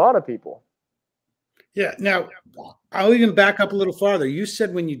that to a lot of people. Yeah. Now, I'll even back up a little farther. You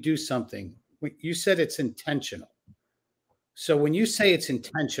said when you do something, you said it's intentional. So when you say it's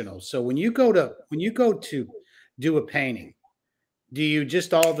intentional, so when you go to do a painting, do you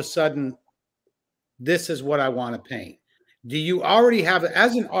just all of a sudden, this is what I want to paint? Do you already have,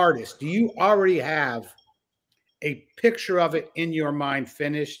 as an artist, do you already have a picture of it in your mind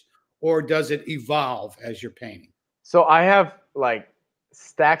finished, or does it evolve as you're painting? So I have like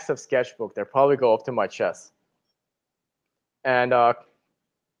stacks of sketchbook that probably go up to my chest. And I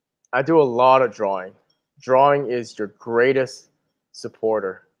do a lot of drawing. drawing is your greatest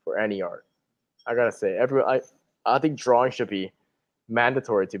supporter for any art. I gotta say, I think drawing should be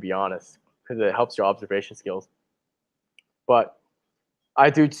mandatory, to be honest, because it helps your observation skills. But I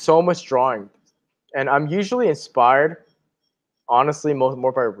do so much drawing, and I'm usually inspired, honestly,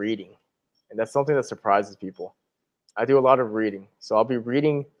 more by reading, and that's something that surprises people. I do a lot of reading, so I'll be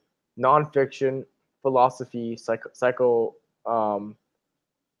reading nonfiction, philosophy, psycho.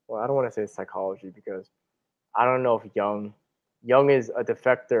 Well, I don't want to say psychology because I don't know if Jung is a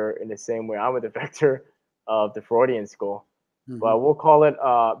defector in the same way I'm a defector of the Freudian school, but we'll call it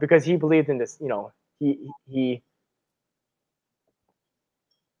because he believed in this. You know, he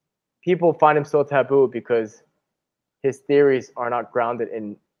people find him so taboo because his theories are not grounded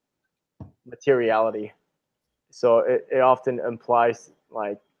in materiality. So it often implies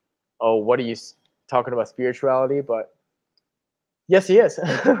like, oh, what are you talking about spirituality? But yes, he is.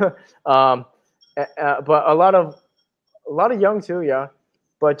 But a lot of young too, yeah.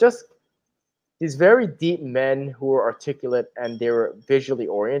 But just these very deep men who are articulate and they were visually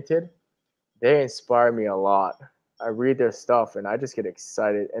oriented, they inspire me a lot. I read their stuff and I just get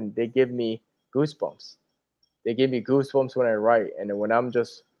excited, and they give me goosebumps. They give me goosebumps when I write, and when I'm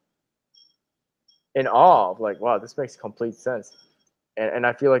just in awe of like, wow, this makes complete sense. And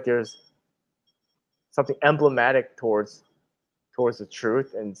I feel like there's something emblematic towards the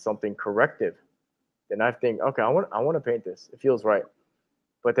truth and something corrective. Then I think, okay, I want to paint this. It feels right.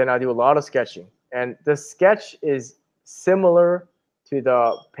 But then I do a lot of sketching, and the sketch is similar to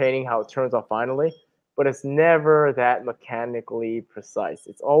the painting, how it turns out finally, but it's never that mechanically precise.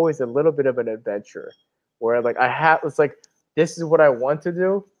 It's always a little bit of an adventure where like it's like, this is what I want to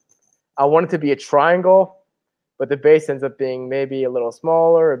do. I want it to be a triangle, but the base ends up being maybe a little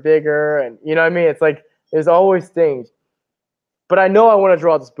smaller or bigger. And you know what I mean? It's like, there's always things, but I know I want to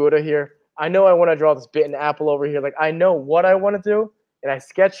draw this Buddha here. I know I want to draw this bitten apple over here. Like, I know what I want to do, and I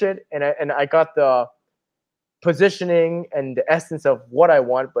sketch it, and I got the positioning and the essence of what I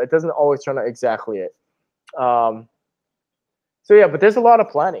want, but it doesn't always turn out exactly it. So yeah, but there's a lot of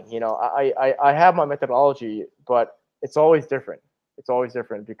planning. You know, I have my methodology, but it's always different. It's always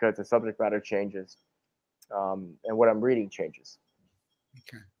different because the subject matter changes, and what I'm reading changes.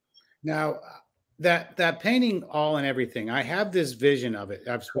 Okay. Now, that painting, All and Everything, I have this vision of it.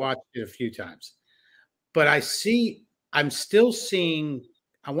 I've watched it a few times, but I'm still seeing,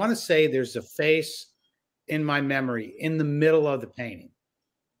 I want to say there's a face in my memory in the middle of the painting.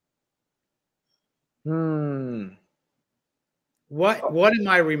 What am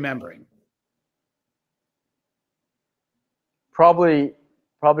I remembering? Probably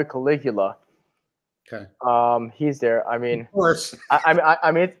Caligula. Okay. He's there. I mean, of course.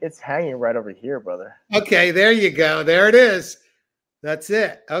 I mean, it's hanging right over here, brother. Okay, there you go. There it is. That's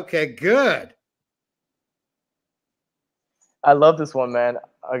it. Okay, good. I love this one, man.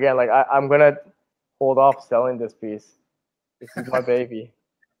 Again, like I'm gonna hold off selling this piece. This is my baby.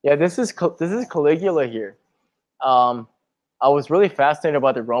 Yeah, this is Caligula here. I was really fascinated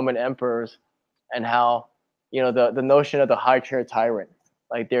about the Roman emperors and how, you know, the notion of the high chair tyrant.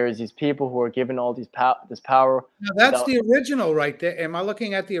 Like, there's these people who are given all this power. Now, that's the original right there. Am I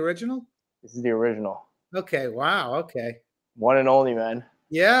looking at the original? This is the original. Okay. Wow. Okay. One and only, man.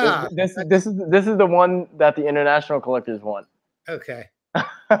 Yeah. This is the one that the international collectors want. Okay.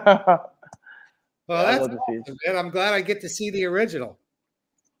 Well, that's awesome, man. I'm glad I get to see the original.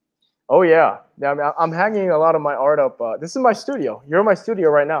 Oh yeah. I mean, I'm hanging a lot of my art up. This is my studio. You're in my studio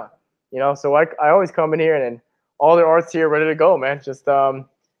right now. You know, so I always come in here and all the art's here ready to go, man. Just look.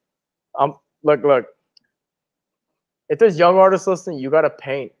 If there's young artists listening, you gotta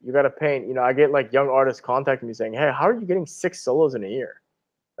paint. You gotta paint. You know, I get like young artists contacting me saying, "Hey, how are you getting 6 solos in a year?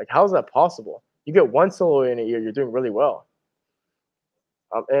 Like, how is that possible? You get 1 solo in a year, you're doing really well."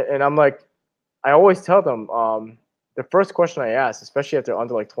 And I'm like, I always tell them, the first question I ask, especially if they're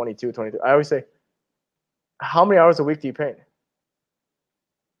under like 22, 23, I always say, "How many hours a week do you paint?"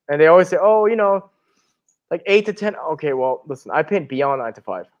 And they always say, "Oh, you know, like 8 to 10. Okay, well, listen, I paint beyond 9 to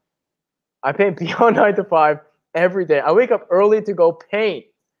 5. I paint beyond 9 to 5 every day. I wake up early to go paint."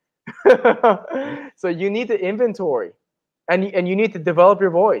 So you need the inventory, and you need to develop your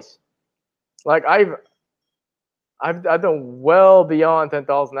voice. Like I've done well beyond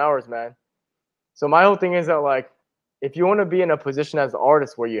 10,000 hours, man. So my whole thing is that, like, if you want to be in a position as an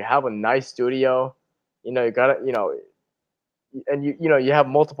artist where you have a nice studio, you know, you gotta, you know, and you know, you have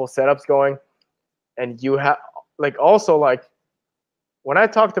multiple setups going, and you have, like, also, like, when I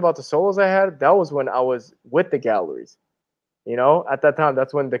talked about the solos I had, that was when I was with the galleries. You know, at that time,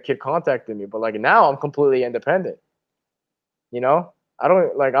 that's when the kid contacted me. But like now, I'm completely independent. You know, I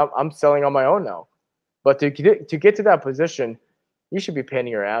don't, like, I'm selling on my own now. But to get to that position, you should be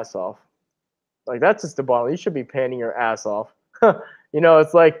painting your ass off. Like, that's just the bottom. You should be painting your ass off. You know,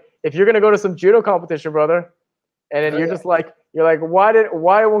 it's like if you're gonna go to some judo competition, brother, and then you're like,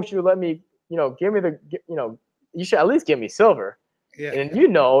 why won't you let me, you know, give me the, you know, you should at least give me silver. Yeah. And you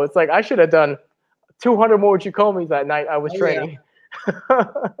know, it's like I should have done 200 more Chikomis that night I was training.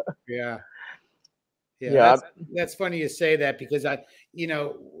 Yeah. Yeah. That's funny you say that, because you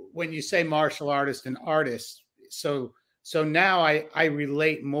know, when you say martial artist and artist, so now I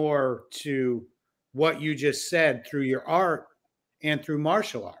relate more to what you just said through your art and through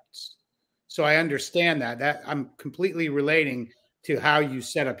martial arts. So I understand that I'm completely relating to how you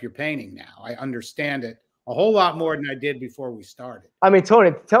set up your painting now. I understand it a whole lot more than I did before we started. I mean,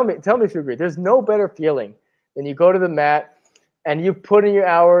 Tony, tell me if you agree. There's no better feeling than you go to the mat and you put in your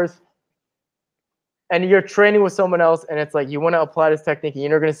hours and you're training with someone else, and it's like you want to apply this technique and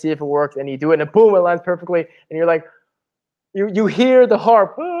you're going to see if it works, and you do it and boom, it lands perfectly, and you're like, you hear the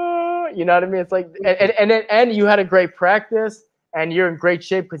harp, you know what I mean? It's like, and you had a great practice and you're in great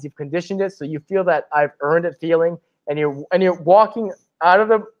shape because you've conditioned it, so you feel that I've earned it feeling, and you're walking out of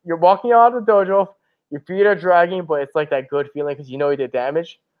the dojo, your feet are dragging, but it's like that good feeling because you know you did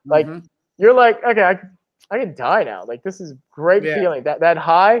damage. Like you're like, okay, I can die now. Like, this is great feeling. That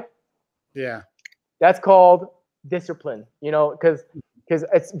high. Yeah. That's called discipline, you know, because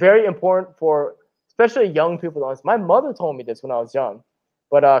it's very important for especially young people. My mother told me this when I was young,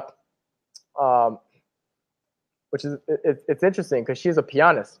 but which is it's interesting because she's a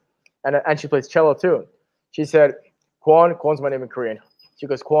pianist and she plays cello too. She said, Kwon's my name in Korean. She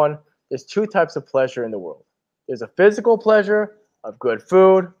goes, Kwon, there's two types of pleasure in the world. There's a physical pleasure of good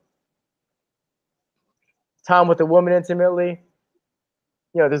food, time with a woman intimately.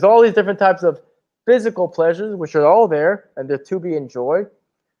 You know, there's all these different types of physical pleasures, which are all there and they're to be enjoyed.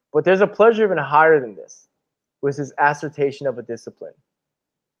 But there's a pleasure even higher than this, which is assertion of a discipline,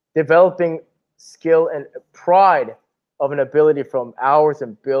 developing skill and pride of an ability from hours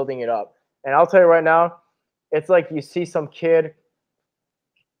and building it up. And I'll tell you right now, it's like you see some kid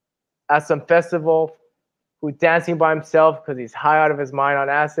at some festival who's dancing by himself because he's high out of his mind on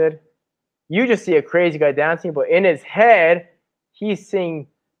acid. You just see a crazy guy dancing, but in his head, he's seeing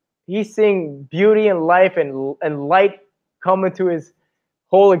beauty and life and light come into his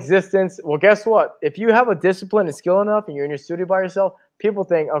whole existence. Well, guess what? If you have a discipline and skill enough and you're in your studio by yourself, people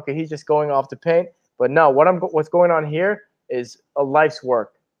think, okay, he's just going off to paint. But no, what's going on here is a life's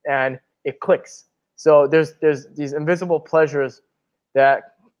work, and it clicks. So there's these invisible pleasures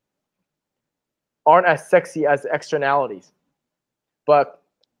that aren't as sexy as externalities, but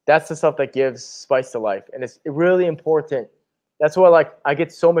that's the stuff that gives spice to life, and it's really important. That's why, like, I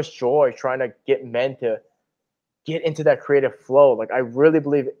get so much joy trying to get men to get into that creative flow. Like, I really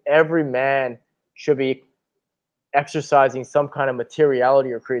believe every man should be exercising some kind of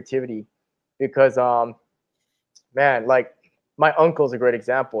materiality or creativity, because man, like, my uncle's a great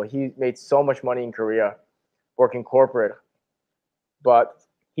example. He made so much money in Korea working corporate, but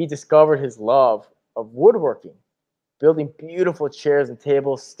he discovered his love of woodworking, building beautiful chairs and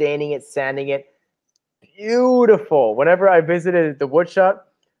tables, staining it, sanding it. Beautiful. Whenever I visited the wood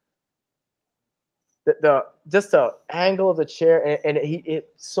shop, just the angle of the chair, and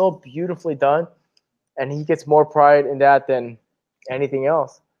it's so beautifully done, and he gets more pride in that than anything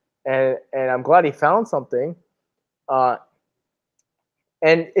else. And I'm glad he found something.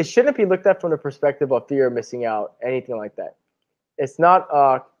 And it shouldn't be looked at from the perspective of fear of missing out, anything like that. It's not,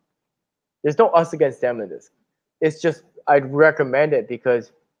 there's no us against them in this. It's just, I'd recommend it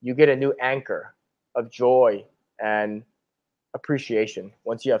because you get a new anchor of joy and appreciation.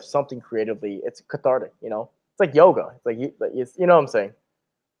 Once you have something creatively, it's cathartic, you know? It's like yoga. It's like, you know what I'm saying?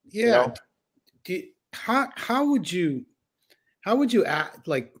 Yeah. You know? How would you act,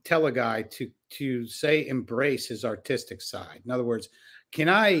 like, tell a guy to say embrace his artistic side? In other words,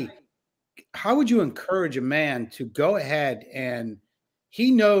 how would you encourage a man to go ahead and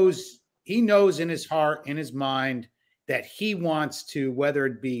he knows in his heart, in his mind, that he wants to, whether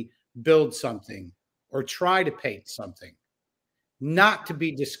it be build something or try to paint something, not to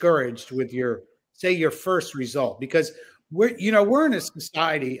be discouraged with your first result, because we're in a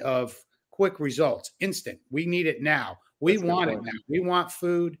society of quick results, instant. We need it now. We want it now. We want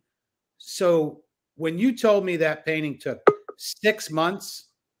food. So when you told me that painting took 6 months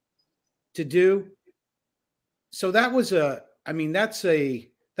to do, so that was that's a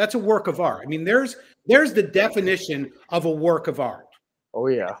work of art. I mean, there's the definition of a work of art. Oh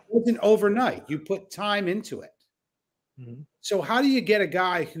yeah. It wasn't overnight. You put time into it. Mm-hmm. So how do you get a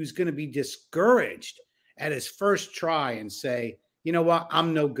guy who's going to be discouraged at his first try and say, you know what,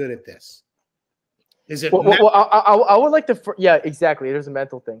 I'm no good at this? Is it? Well, I would like to. Yeah, exactly. There's a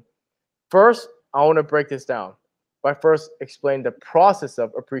mental thing. First, I want to break this down by first explain the process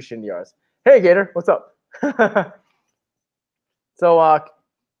of appreciating the artist. Hey, Gator, what's up? So,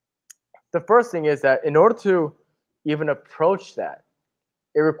 the first thing is that in order to even approach that,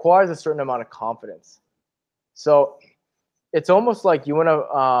 it requires a certain amount of confidence. So, it's almost like you want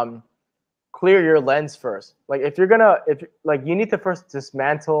to clear your lens first. Like if you need to first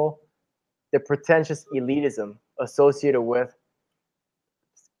dismantle the pretentious elitism associated with,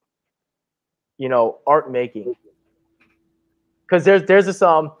 art making. Because there's this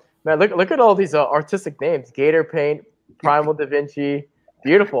man, look at all these artistic names: Gator Paint, Primal Da Vinci,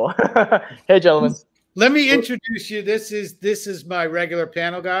 beautiful. Hey, gentlemen. Let me introduce you. This is my regular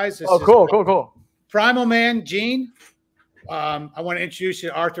panel, guys. This is cool. Primal Man, Gene. I want to introduce you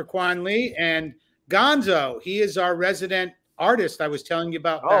to Arthur Kwon Lee and Gonzo. He is our resident artist I was telling you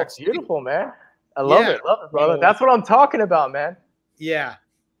about. Oh, beautiful, man. I love it, brother. That's what I'm talking about, man. Yeah.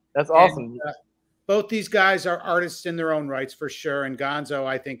 That's awesome. And, both these guys are artists in their own rights for sure. And Gonzo,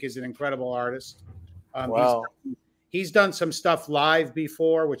 I think, is an incredible artist. Wow. He's done some stuff live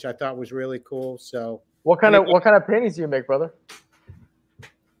before, which I thought was really cool. So what kind of paintings do you make, brother?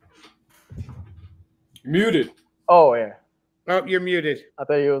 Muted. Oh, yeah. Oh, you're muted. I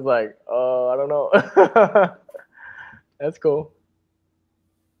thought you was like, I don't know. That's cool.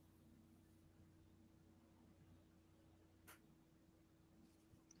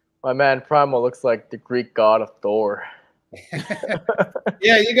 My man Primal looks like the Greek god of Thor.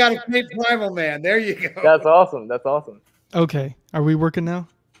 Yeah, you got to paint Primal Man. There you go. That's awesome. That's awesome. Okay. Are we working now?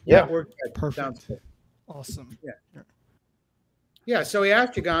 Yeah, we're good. Perfect. Awesome. Yeah. Yeah. So he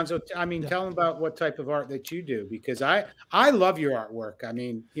asked you, Gonzo. I mean, tell him about what type of art that you do, because I love your artwork. I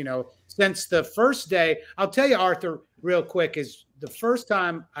mean, since the first day, I'll tell you, Arthur, real quick, is the first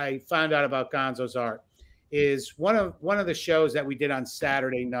time I found out about Gonzo's art is one of the shows that we did on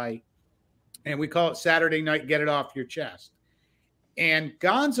Saturday night, and we call it Saturday Night Get It Off Your Chest. And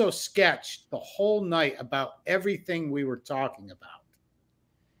Gonzo sketched the whole night about everything we were talking about,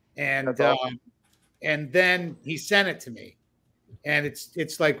 and awesome. And then he sent it to me, and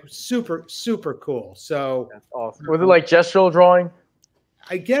it's like super cool. So that's awesome. Was it like gestural drawing?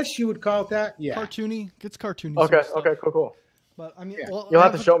 I guess you would call it that. Yeah, cartoony. It's cartoony. Okay, cool. But I mean, yeah. well, you'll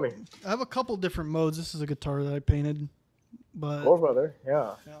have to show me. I have a couple different modes. This is a guitar that I painted, but cool, brother.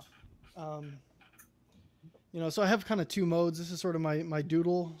 Yeah. So I have kind of two modes. This is sort of my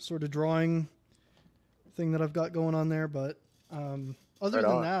doodle sort of drawing thing that I've got going on there. But other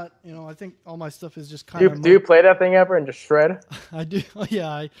than that, I think all my stuff is just kind of. Do you play that thing ever and just shred? I do.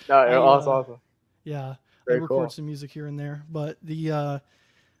 Yeah. Awesome. Yeah. Very I record some music here and there, but I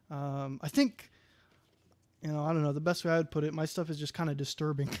think. I don't know. The best way I would put it, my stuff is just kind of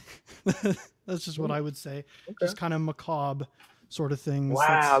disturbing. That's just what I would say. Okay. Just kind of macabre sort of things.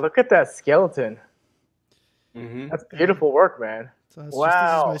 Wow, look at that skeleton. Mm-hmm. That's beautiful work, man. So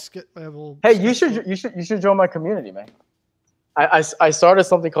wow. Hey, you should join my community, man. I started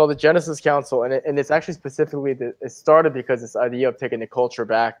something called the Genesis Council, and it's actually specifically it started because this idea of taking the culture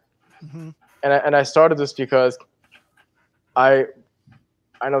back. Mm-hmm. And I started this because I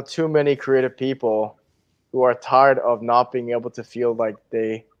know too many creative people who are tired of not being able to feel like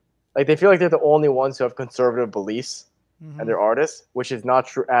they feel like they're the only ones who have conservative beliefs, mm-hmm. and they're artists, which is not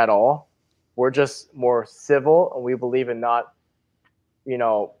true at all. We're just more civil, and we believe in not,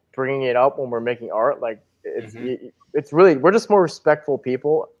 bringing it up when we're making art. Like it's really, we're just more respectful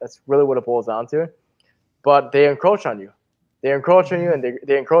people. That's really what it boils down to. But they encroach on you. They encroach on you, and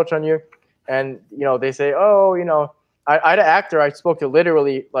they encroach on you, and they say, I had an actor I spoke to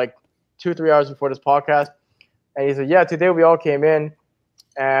literally like 2-3 hours before this podcast. And he said, yeah, today we all came in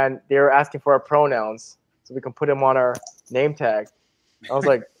and they were asking for our pronouns so we can put them on our name tag. I was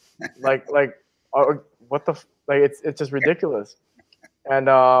like, what the, it's just ridiculous. And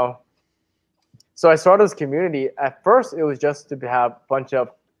so I started this community. At first, it was just to have a bunch of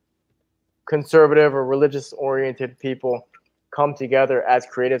conservative or religious oriented people come together as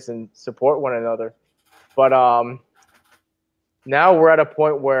creatives and support one another. But now we're at a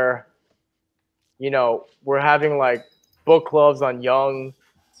point where, we're having like book clubs on Jung.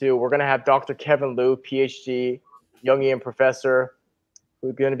 We're going to have Dr. Kevin Liu, PhD, Jungian professor,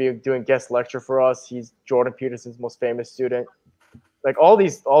 who's going to be doing guest lecture for us. He's Jordan Peterson's most famous student. Like all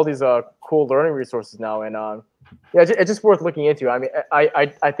these cool learning resources now. And it's just worth looking into. I mean,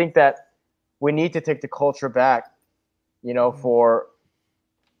 I think that we need to take the culture back, for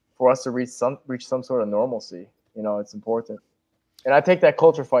us to reach some sort of normalcy. It's important. And I take that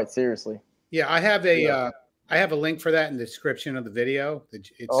culture fight seriously. Yeah, I have a link for that in the description of the video.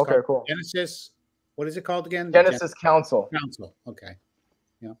 It's okay, called cool. Genesis. what is it called again? Genesis Council. Council. Okay.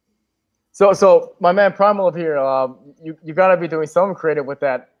 Yeah. So my man Primal of here, you gotta be doing something creative with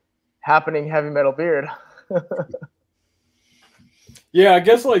that happening heavy metal beard. Yeah, I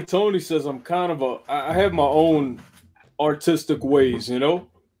guess like Tony says, I'm kind of I have my own artistic ways, you know.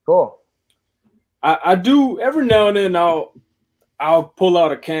 Cool. I do every now and then. I'll pull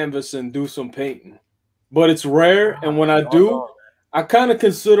out a canvas and do some painting, but it's rare. And when I do, I kind of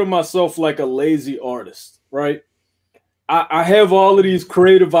consider myself like a lazy artist, right? I have all of these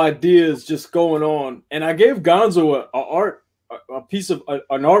creative ideas just going on, and I gave Gonzo a piece of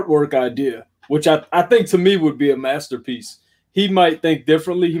an artwork idea, which I think to me would be a masterpiece. He might think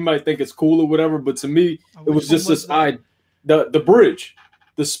differently. He might think it's cool or whatever, but to me, it was just this the bridge.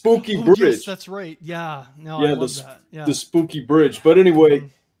 The spooky bridge. Yes, that's right. Yeah. No, yeah, I love that. Yeah. The spooky bridge. But anyway,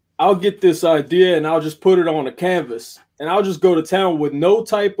 I'll get this idea and I'll just put it on a canvas and I'll just go to town with no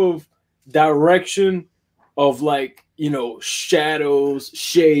type of direction of like, you know, shadows,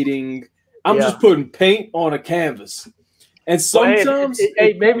 shading. I'm just putting paint on a canvas. And sometimes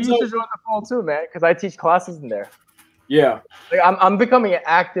maybe you should join the fall too, man, because I teach classes in there. Yeah. Like, I'm becoming an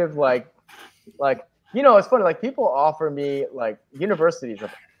active, like you know, it's funny. Like people offer me, like universities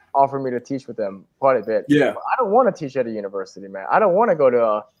offer me to teach with them quite a bit. Yeah. But I don't want to teach at a university, man. I don't want to go to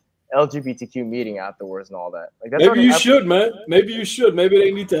a LGBTQ meeting afterwards and all that. Like that's maybe you should, man. Maybe you should. Maybe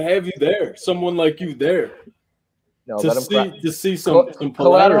they need to have you there. Someone like you there. No, to see some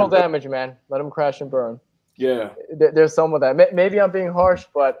collateral damage, man. Let them crash and burn. Yeah. There's some of that. Maybe I'm being harsh,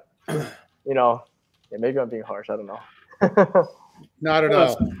 but you know, maybe I'm being harsh. I don't know. Not at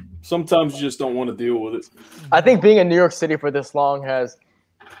all. Sometimes you just don't want to deal with it. I think being in New York City for this long has,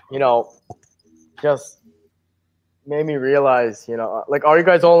 you know, just made me realize, you know, like, are you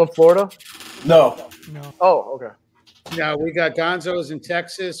guys all in Florida? No. Oh, okay. No, we got Gonzo's in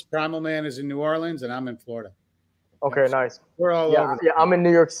Texas, Primal Man is in New Orleans, and I'm in Florida. Okay, nice. We're all over. Yeah, I'm in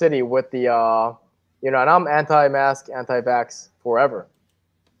New York City with the, you know, and I'm anti-mask, anti-vax forever.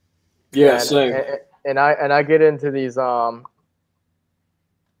 Yeah, same. And I get into these,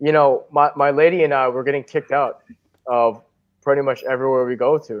 you know, my lady and I were getting kicked out of pretty much everywhere we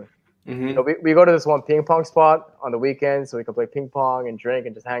go to. Mm-hmm. You know, we go to this one ping pong spot on the weekends so we can play ping pong and drink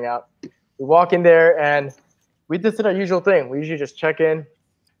and just hang out. We walk in there and we just did our usual thing. We usually just check in,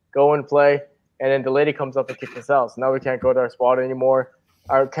 go and play, and then the lady comes up and kicks us out. So now we can't go to our spot anymore.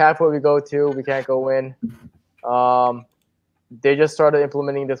 Our cafe we go to, we can't go in. They just started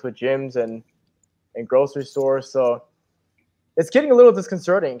implementing this with gyms and grocery stores. So it's getting a little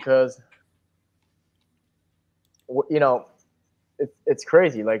disconcerting because, you know, it's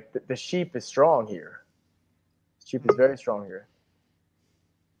crazy. Like the sheep is strong here. The sheep is very strong here.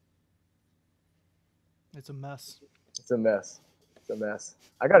 It's a mess. It's a mess. It's a mess.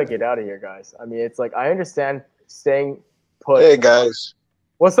 I got to get out of here, guys. I mean, it's like, I understand staying put. Hey, guys.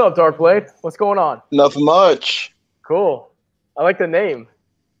 What's up, Dark Blade? What's going on? Nothing much. Cool. I like the name.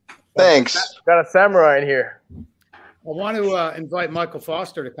 Thanks. Got a samurai in here. I want to invite Michael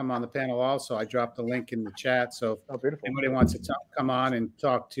Foster to come on the panel also. I dropped the link in the chat. So if anybody wants to come on and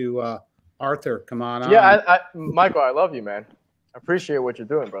talk to Arthur, come on. Yeah, Michael, I love you, man. I appreciate what you're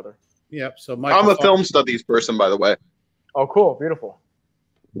doing, brother. Yep. So Michael I'm a film studies person, by the way. Oh, cool. Beautiful.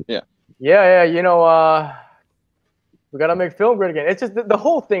 Yeah. Yeah. You know, we got to make film great again. It's just the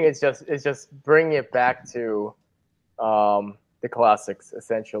whole thing is just bringing it back to the classics,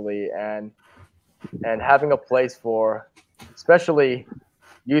 essentially, and having a place for, especially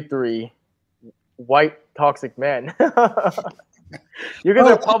you three white toxic men. You guys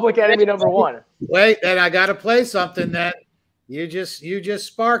are public enemy number one. Wait, and I got to play something that you just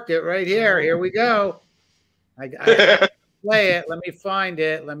sparked it right here. Here we go. I play it. Let me find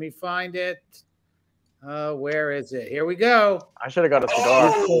it. Where is it? Here we go. I should have got a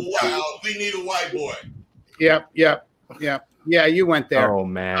cigar. Oh, wow. We need a white boy. Yep. Yeah, you went there. Oh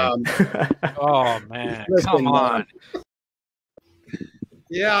man. Oh man. Listen, Come on.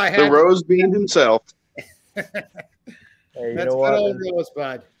 Yeah, I had The rose bean himself. Hey, you That's know good what? old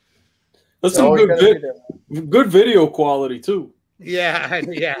Rosebud. That's some good video quality too. Yeah,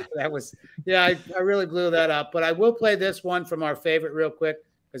 that was I really blew that up. But I will play this one from our favorite real quick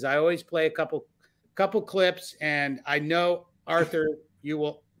because I always play a couple clips, and I know Arthur, you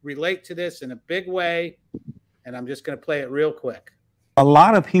will relate to this in a big way, and I'm just going to play it real quick. A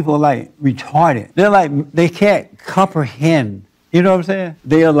lot of people are like retarded. They're like they can't comprehend. You know what I'm saying?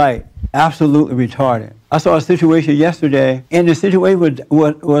 They are like absolutely retarded. I saw a situation yesterday, and the situation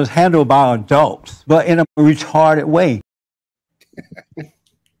was handled by adults, but in a retarded way.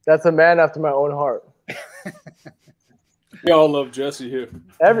 That's a man after my own heart. We all love Jesse here.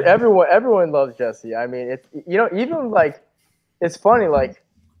 Everyone loves Jesse. I mean, it's even like it's funny, like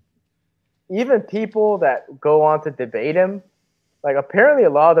even people that go on to debate him, like apparently a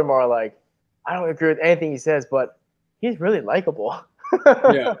lot of them are like, I don't agree with anything he says, but he's really likable.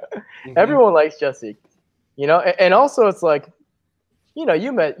 Yeah. Everyone likes Jesse, and also it's like,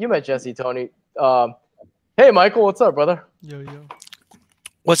 you met Jesse, Tony. Hey Michael, what's up, brother? Yo.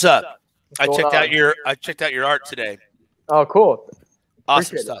 What's up? I checked out your your art today. Oh, cool.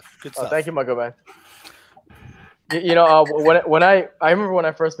 Awesome Appreciate stuff. it. Good stuff. Thank you, Michael, man. When I remember when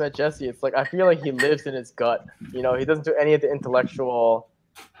I first met Jesse, it's like I feel like he lives in his gut. He doesn't do any of the intellectual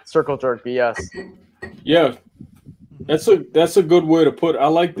circle jerk BS. Yeah, that's a good way to put it. I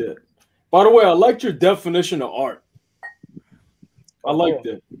like that. By the way, I liked your definition of art. I like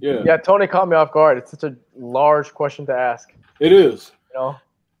that. Yeah. Yeah, Tony caught me off guard. It's such a large question to ask. It is.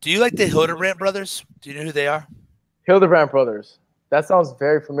 Do you like the Hildebrand brothers? Do you know who they are? Hildebrand brothers. That sounds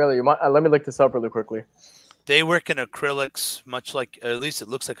very familiar. Let me look this up really quickly. They work in acrylics, much like, at least it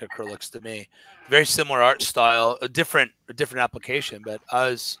looks like acrylics to me. Very similar art style, a different application. But I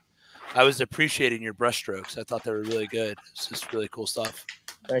was appreciating your brushstrokes. I thought they were really good. It's just really cool stuff.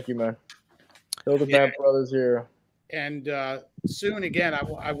 Thank you, man. Hildebrand brothers here. And soon again,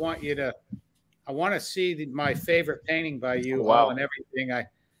 I want to see my favorite painting by you. Wow. All and everything.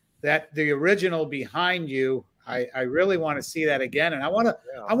 The original behind you. I really want to see that again, and I want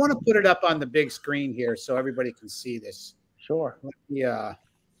to put it up on the big screen here so everybody can see this. Sure. Let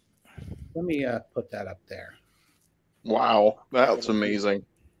me put that up there. Wow, that's amazing.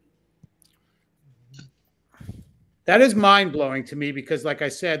 That is mind-blowing to me because, like I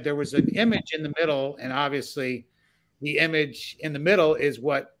said, there was an image in the middle, and obviously the image in the middle is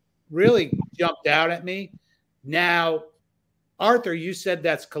what really jumped out at me. Now, Arthur, you said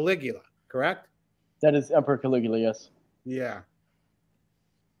that's Caligula, correct? That is Emperor Caligula, yes. Yeah.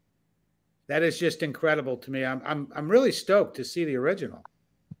 That is just incredible to me. I'm really stoked to see the original.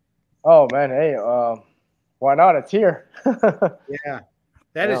 Oh man, hey, why not? It's here. Yeah.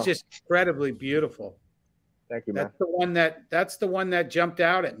 That is just incredibly beautiful. Thank you, man. That's the one that jumped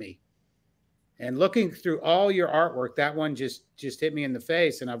out at me. And looking through all your artwork, that one just hit me in the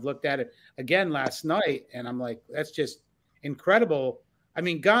face. And I've looked at it again last night, and I'm like, that's just incredible. I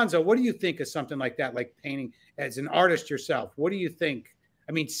mean, Gonzo, what do you think of something like that, like painting as an artist yourself? What do you think?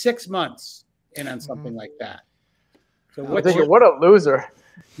 I mean, 6 months in on something like that. So what a loser.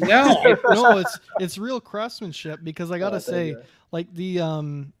 No, no, it's real craftsmanship because I gotta say, like the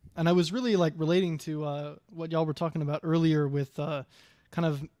and I was really like relating to what y'all were talking about earlier with kind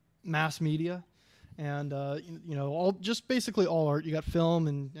of mass media and basically all art. You got film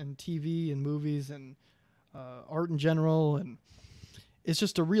and TV and movies and art in general, and it's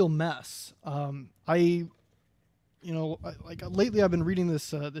just a real mess. Lately I've been reading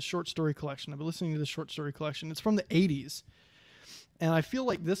this short story collection. I've been listening to this short story collection. It's from the 80s. And I feel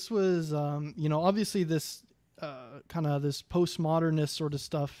like this was, obviously this kind of this postmodernist sort of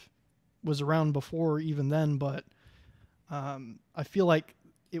stuff was around before even then, but I feel like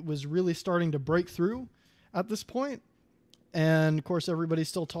it was really starting to break through at this point. And of course, everybody's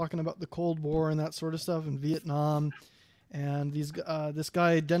still talking about the Cold War and that sort of stuff in Vietnam. And this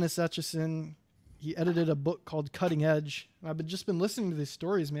guy, Dennis Etchison, he edited a book called Cutting Edge. I've just been listening to these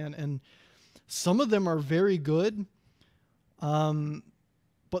stories, man, and some of them are very good.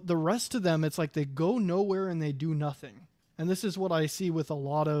 But the rest of them, it's like they go nowhere and they do nothing. And this is what I see with a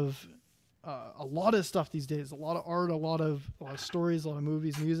lot of stuff these days. A lot of art, a lot of stories, a lot of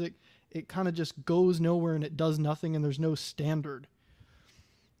movies, music. It kind of just goes nowhere and it does nothing, and there's no standard.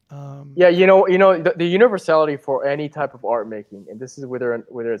 The universality for any type of art making, and this is whether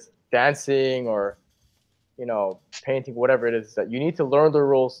it's dancing or, painting, whatever it is, that you need to learn the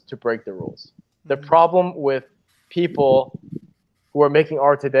rules to break the rules. The problem with people who are making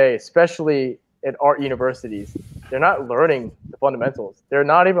art today, especially at art universities, they're not learning the fundamentals. They're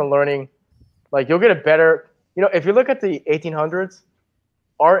not even learning, like, you'll get a better, if you look at the 1800s,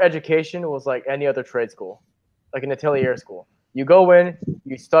 art education was like any other trade school, like an atelier school. You go in,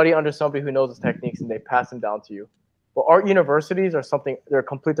 you study under somebody who knows the techniques, and they pass them down to you. But art universities are they're a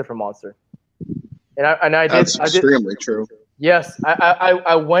complete different monster. That's extremely true. Yes,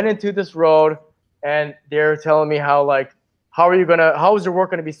 I went into this road, and they're telling me how is your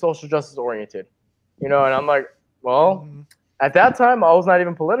work gonna be social justice oriented, and I'm like, well, at that time I was not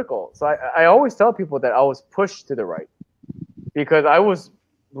even political, so I always tell people that I was pushed to the right because I was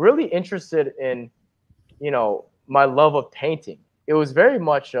really interested in, my love of painting. It was very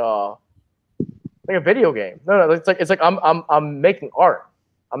much like a video game. No, it's like I'm making art.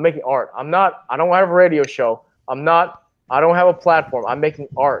 I'm making art. I don't have a radio show. I'm not I don't have a platform. I'm making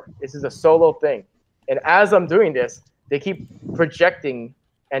art. This is a solo thing. And as I'm doing this, they keep projecting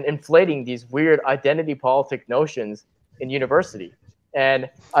and inflating these weird identity politic notions in university. And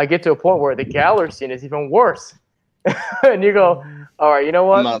I get to a point where the gallery scene is even worse. And you go, all right, you know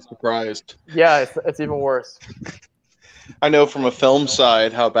what? I'm not surprised. Yeah, it's even worse. I know from a film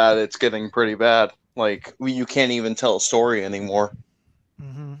side how bad it's getting pretty bad. Like, you can't even tell a story anymore.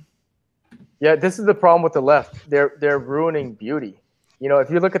 Mm-hmm. Yeah, this is the problem with the left. They're ruining beauty. You know, if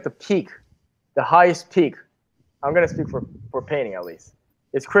you look at the peak, the highest peak, I'm going to speak for painting at least,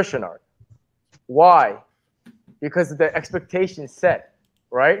 it's Christian art. Why? Because of the expectations set,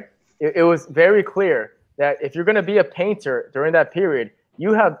 right? It was very clear that if you're going to be a painter during that period,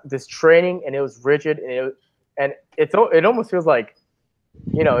 you have this training, and it was rigid, and it almost feels like,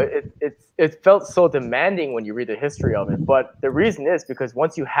 you know, it felt so demanding when you read the history of it. But the reason is because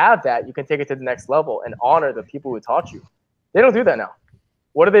once you have that, you can take it to the next level and honor the people who taught you. They don't do that now.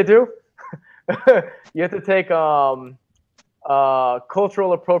 What do? You have to take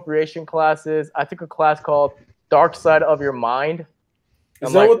cultural appropriation classes. I took a class called Dark Side of Your Mind.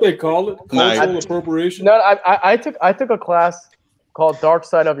 Is that what they call it? Cultural appropriation? No, I took a class called Dark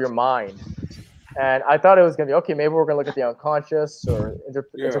Side of Your Mind. And I thought it was going to be, okay, maybe we're going to look at the unconscious or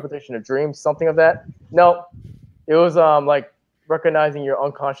interpretation of dreams, something of that. No, it was like recognizing your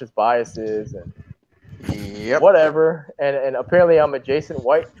unconscious biases and whatever. And apparently I'm adjacent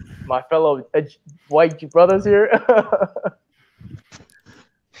my fellow white brothers here.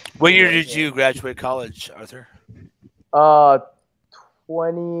 What year did you graduate college, Arthur?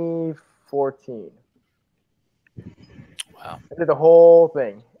 2014. Wow. I did the whole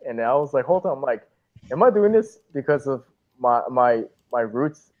thing. And I was like, hold on, I'm like, am I doing this because of my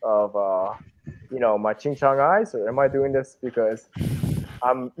roots of you know, my Ching Chong eyes, or am I doing this because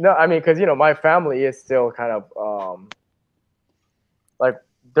because you know, my family is still kind of like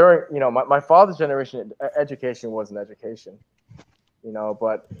during, you know, my father's generation, education wasn't education, you know,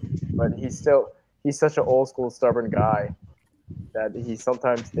 but he's such an old school stubborn guy that he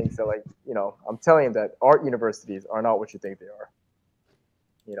sometimes thinks that, like, you know, I'm telling him that art universities are not what you think they are.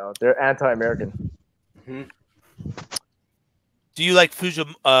 You know, they're anti-American. Mm-hmm. Do you like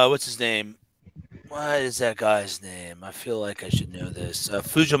what's his name? What is that guy's name? I feel like I should know this.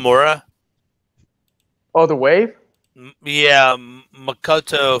 Fujimura? Oh, the wave? Yeah,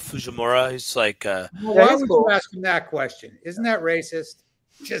 Makoto Fujimura. He's like... why would you ask him that question? Isn't that racist?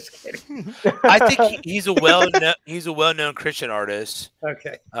 Just kidding. I think he's a well-known Christian artist.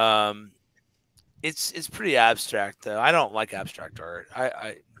 Okay. It's pretty abstract though. I don't like abstract art.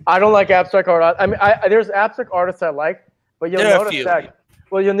 I don't like abstract art. I mean, there's abstract artists I like, but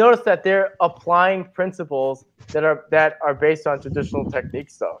you'll notice that they're applying principles that are based on traditional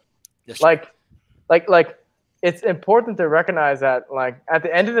techniques though. Yes. Like it's important to recognize that, like, at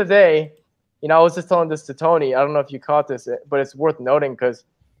the end of the day, you know, I was just telling this to Tony. I don't know if you caught this, but it's worth noting because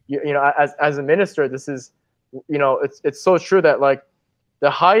you know, as a minister, this is, you know, it's so true that, like, the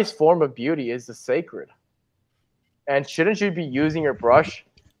highest form of beauty is the sacred. And shouldn't you be using your brush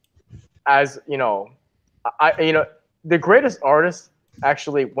as, you know, the greatest artists,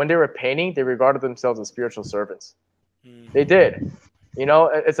 actually, when they were painting, they regarded themselves as spiritual servants. They did. You know,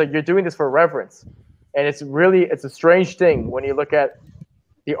 it's like you're doing this for reverence. And it's a strange thing when you look at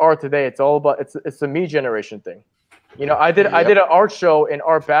the art today. It's all about, it's a me generation thing. You know, I did an art show in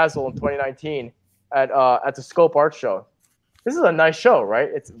Art Basel in 2019 at the Scope Art Show. This is a nice show, right?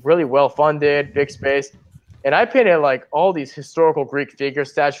 It's really well funded, big space. And I painted like all these historical Greek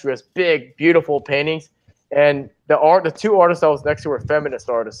figures, statues, big, beautiful paintings. And the two artists I was next to were feminist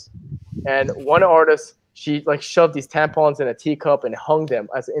artists. And one artist, she like shoved these tampons in a teacup and hung them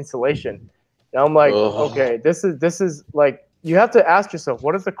as insulation. And I'm like, okay, this is like, you have to ask yourself,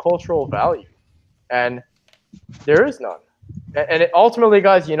 what is the cultural value? And there is none. And ultimately,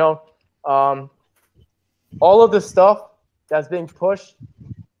 guys, you know, all of this stuff that's being pushed,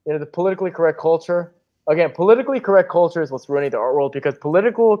 you know, the politically correct culture. Again, politically correct culture is what's ruining the art world, because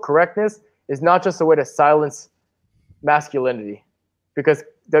political correctness is not just a way to silence masculinity, because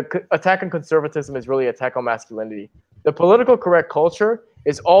the attack on conservatism is really an attack on masculinity. The political correct culture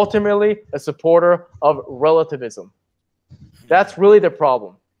is ultimately a supporter of relativism. That's really the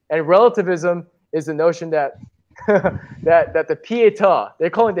problem. And relativism is the notion that that the Pietà, they're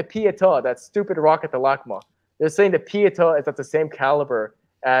calling the Pietà, that stupid rocket, the LACMA. They're saying the Pietà is at the same caliber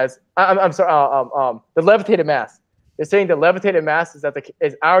as the levitated mass. They're saying the levitated mass is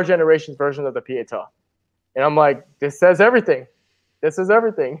our generation's version of the Pietà. And I'm like, this says everything. This is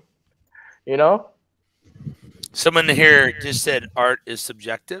everything. You know? Someone here just said art is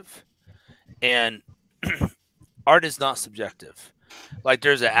subjective. And art is not subjective. Like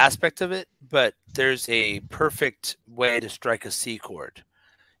there's an aspect of it, but there's a perfect way to strike a C chord.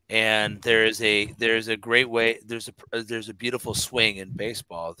 And there's a great way, there's a beautiful swing in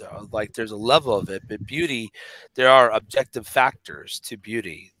baseball. Like there's a level of it, but beauty, there are objective factors to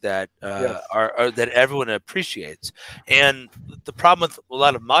beauty that are that everyone appreciates. And the problem with a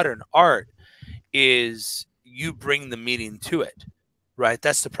lot of modern art is you bring the meaning to it, right?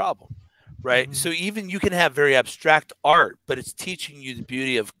 That's the problem, right? So even you can have very abstract art, but it's teaching you the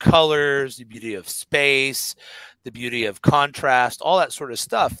beauty of colors, the beauty of space, the beauty of contrast, all that sort of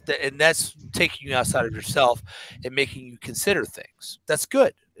stuff. And that's taking you outside of yourself and making you consider things. That's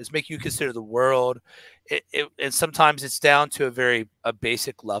good. It's making you consider the world. And sometimes it's down to a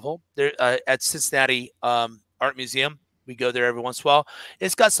basic level. There at Cincinnati Art Museum, we go there every once in a while.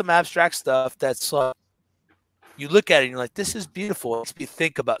 It's got some abstract stuff that's like, you look at it and you're like, this is beautiful. It makes me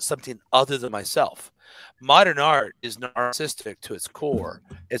think about something other than myself. Modern art is narcissistic to its core.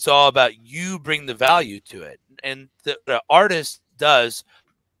 It's all about you bring the value to it. And the artist does,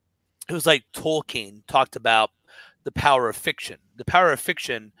 it was like Tolkien talked about the power of fiction. The power of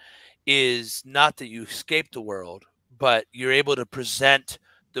fiction is not that you escape the world, but you're able to present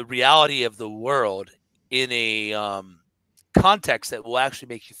the reality of the world in a context that will actually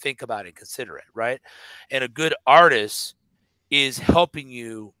make you think about it and consider it, right? And a good artist is helping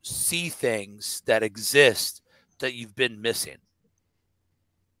you see things that exist that you've been missing.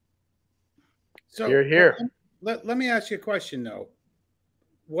 So here. Let me ask you a question though.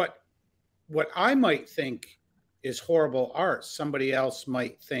 What I might think is horrible art, somebody else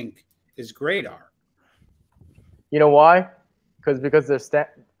might think is great art. You know why? Because those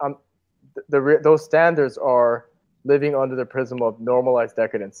standards are living under the prism of normalized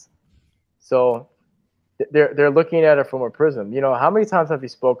decadence. So they're looking at it from a prism. You know, how many times have you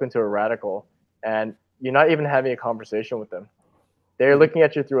spoken to a radical and you're not even having a conversation with them? They're looking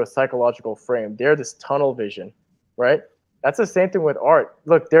at you through a psychological frame. They're this tunnel vision, right? That's the same thing with art.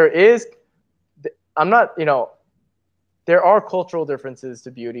 Look, there are cultural differences to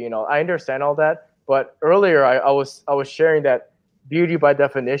beauty. You know, I understand all that. But earlier I was sharing that beauty by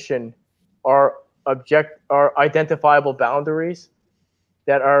definition are identifiable boundaries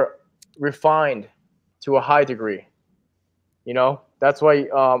that are refined to a high degree. You know, that's why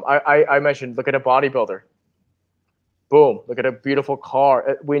I mentioned, look at a bodybuilder. Boom, look at a beautiful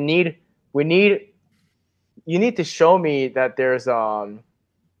car. You need to show me that there's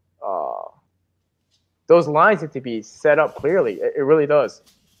those lines need to be set up clearly. It really does.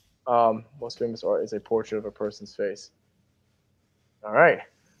 Most famous art is a portrait of a person's face. All right.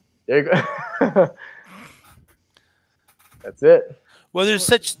 There you go. That's it. Well, there's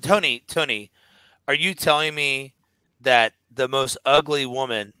such Tony, are you telling me that the most ugly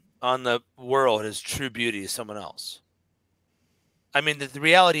woman on the world is true beauty to someone else? I mean, the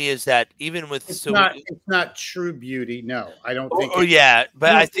reality is that even with it's not true beauty. No, I don't think. Oh yeah,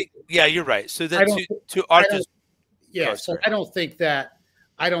 but I think you're right. So that to Arthur's, so I don't think that.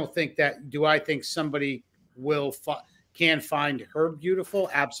 Do I think somebody can find her beautiful?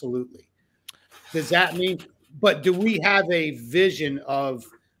 Absolutely. Does that mean? But do we have a vision of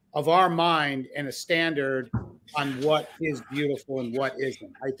our mind and a standard on what is beautiful and what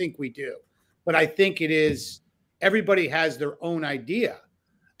isn't? I think we do. But I think it is. Everybody has their own idea.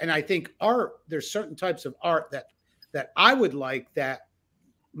 And I think art, there's certain types of art that I would like that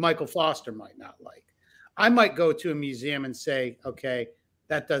Michael Foster might not like. I might go to a museum and say, okay,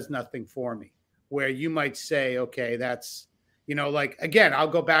 that does nothing for me. Where you might say, okay, that's, you know, like, again, I'll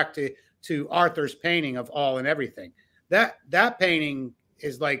go back to Arthur's painting of All and Everything. That painting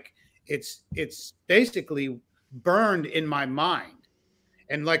is like, it's basically burned in my mind.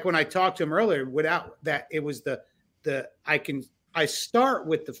 And like when I talked to him earlier, without that, it was I start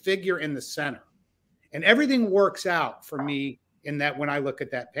with the figure in the center, and everything works out for me in that when I look at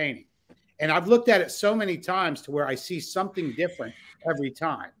that painting. And I've looked at it so many times to where I see something different every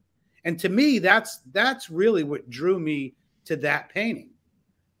time. And to me, that's really what drew me to that painting.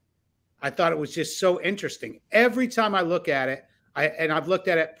 I thought it was just so interesting. Every time I look at it, I've looked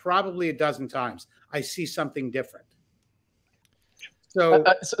at it probably a dozen times, I see something different. So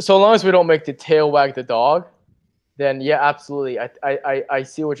long as we don't make the tail wag the dog, then yeah, absolutely. I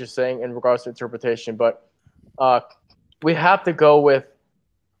see what you're saying in regards to interpretation, but we have to go with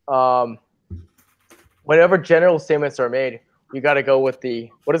whatever general statements are made. You got to go with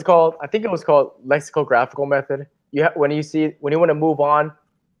what is called, I think it was called lexicographical method. When you want to move on,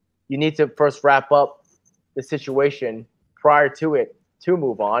 you need to first wrap up the situation prior to it to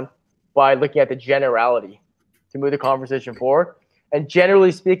move on by looking at the generality to move the conversation forward. And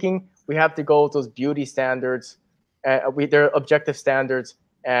generally speaking, we have to go with those beauty standards and they're objective standards.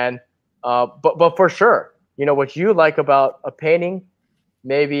 And but for sure, you know, what you like about a painting,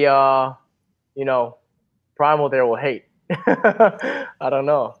 maybe you know, Primal there will hate. I don't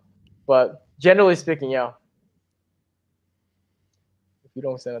know, but generally speaking, yeah. If you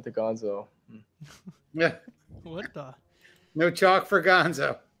don't send it to Gonzo, Yeah. What the? No chalk for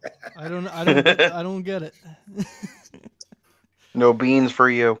Gonzo. I don't get it. No beans for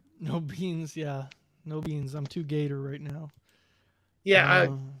you. No beans, yeah. No beans. I'm too gator right now. Yeah,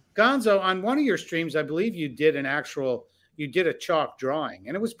 Gonzo, on one of your streams, I believe you did a chalk drawing,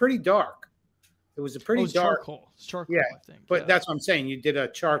 and it was pretty dark. It was a pretty dark. Charcoal. It's charcoal, Yeah, I think. but that's what I'm saying. You did a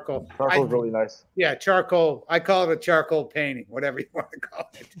charcoal. charcoal's really nice. Yeah, charcoal. I call it a charcoal painting, whatever you want to call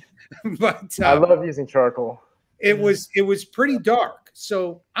it. But I love using charcoal. it was pretty dark.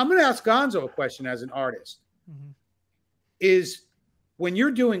 So I'm going to ask Gonzo a question as an artist. Mhm. Is when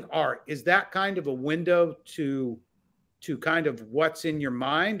you're doing art, is that kind of a window to kind of what's in your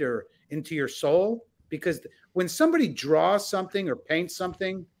mind or into your soul? Because when somebody draws something or paints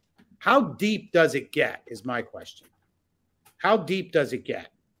something, how deep does it get is my question. How deep does it get?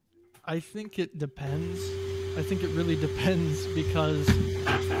 I think it depends. I think it really depends because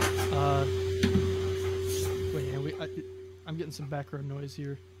wait, I'm getting some background noise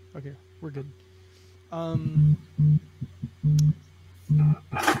here. Okay, we're good. I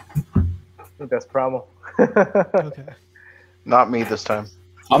think that's Primal. Okay. Not me this time.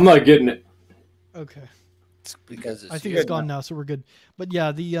 I'm not getting it. Okay. It's because it's I think it's gone now, so we're good. But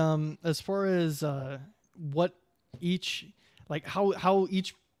yeah, the as far as what each like how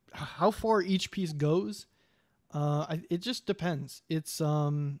far each piece goes, it just depends. It's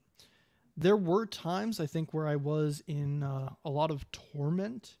there were times I think where I was in a lot of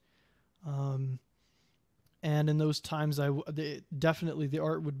torment, and in those times definitely the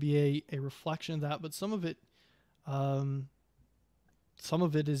art would be a reflection of that. But some of it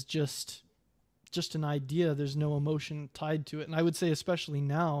is just an idea. There's no emotion tied to it. And I would say, especially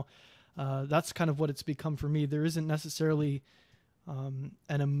now, that's kind of what it's become for me. There isn't necessarily an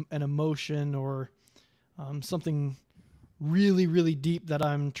emotion or something really, really deep that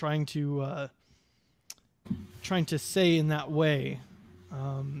I'm trying to say in that way.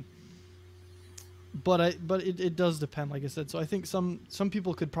 But it does depend, like I said. So I think some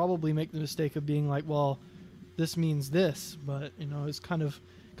people could probably make the mistake of being like, well, this means this, but you know, it's kind of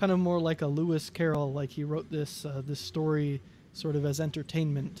more like a Lewis Carroll, like he wrote this story sort of as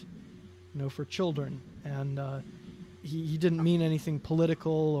entertainment, you know, for children, and he didn't mean anything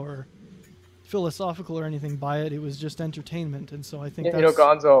political or philosophical or anything by it. It was just entertainment, and so I think you know,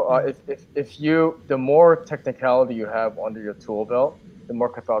 Gonzo, if the more technicality you have under your tool belt, the more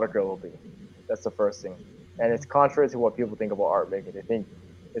cathartic it will be. That's the first thing, and it's contrary to what people think about art making. They think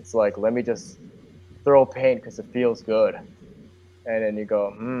it's like, let me just throw paint because it feels good. And then you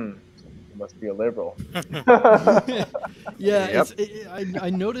go, you must be a liberal. Yeah, Yep. I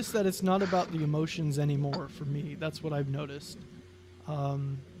noticed that it's not about the emotions anymore for me. That's what I've noticed.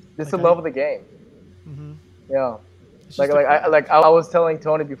 It's the love of the game. Mm-hmm. Yeah. I was telling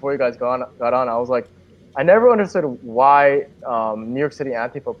Tony before you guys got on, I was like, I never understood why New York City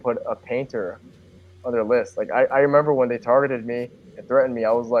Antifa put a painter on their list. Like I remember when they targeted me and threatened me,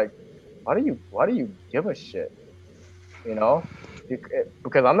 I was like, why do you give a shit? You know?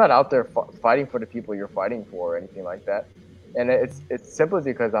 Because I'm not out there fighting for the people you're fighting for or anything like that. And it's simply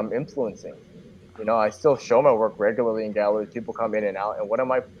because I'm influencing. You know, I still show my work regularly in galleries. People come in and out. And what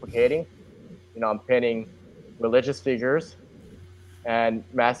am I painting? You know, I'm painting religious figures and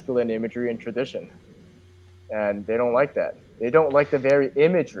masculine imagery and tradition. And they don't like that. They don't like the very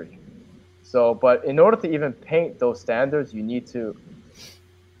imagery. So, but in order to even paint those standards, you need to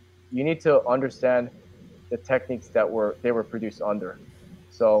understand the techniques that they were produced under.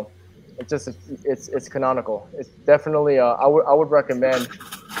 So it's canonical. It's definitely I would recommend,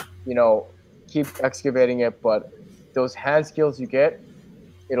 you know, keep excavating it, but those hand skills you get,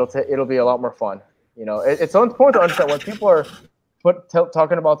 it'll be a lot more fun. You know, it's important to understand when people are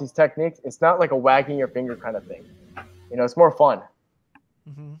talking about these techniques, it's not like a wagging your finger kind of thing. You know, it's more fun.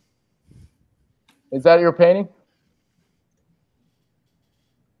 Mm-hmm. Is that your painting?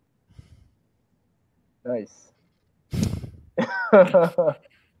 Nice. Fuck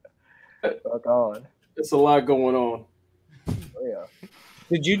on. It's a lot going on. Oh, yeah.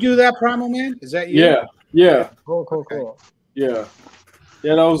 Did you do that, Primal Man? Is that you? Yeah. Cool. Yeah,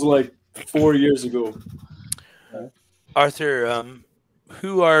 that was like 4 years ago. Arthur,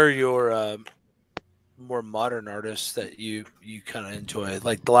 who are your more modern artists that you kind of enjoy,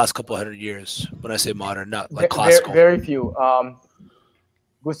 like the last couple 100 years? When I say modern, not like classical. Very few.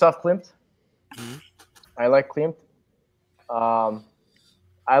 Gustav Klimt. Mm-hmm. I like Klimt.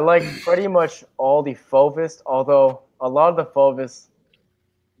 I like pretty much all the Fauvists, although a lot of the Fauvists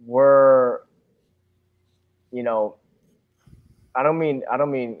were, you know, I don't mean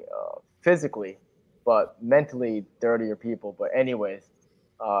physically, but mentally dirtier people. But anyways,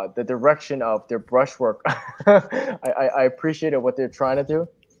 the direction of their brushwork, I appreciated what they're trying to do,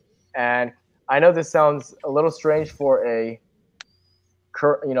 and I know this sounds a little strange for a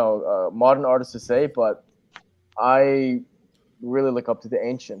modern artist to say, but I really look up to the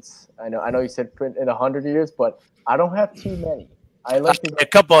ancients. I know you said print in 100 years, but I don't have too many. I like to a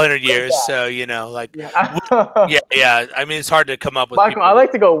couple hundred years, back. so like yeah. yeah. I mean, it's hard to come up with. Michael, I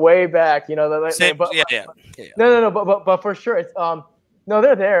like to go way back. You know, Same, but, yeah. No, but for sure, it's no,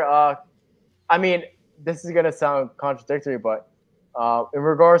 they're there. I mean, this is gonna sound contradictory, but in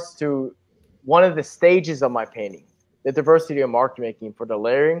regards to one of the stages of my painting, the diversity of mark making for the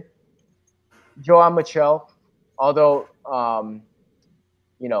layering, Joanne Mitchell, although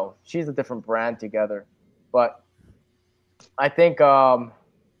she's a different brand together, but I think I'm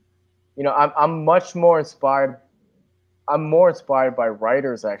much more inspired. I'm more inspired by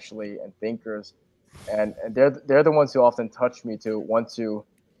writers actually and thinkers, and they're the ones who often touch me to want to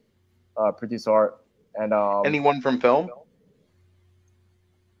produce art. And anyone from film?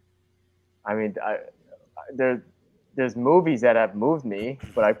 I mean, there's movies that have moved me,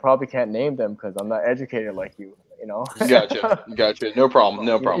 but I probably can't name them because I'm not educated like you. You know. Gotcha. No problem.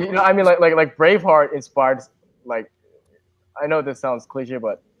 I mean, like Braveheart inspired. Like, I know this sounds cliche,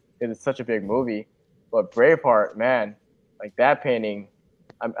 but it is such a big movie. But Braveheart, man, like that painting,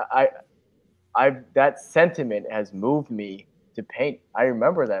 that sentiment has moved me to paint. I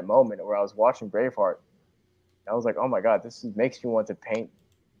remember that moment where I was watching Braveheart. I was like, oh my god, makes me want to paint.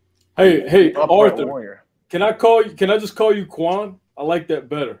 Hey, Arthur, warrior. Can I just call you Kwon? I like that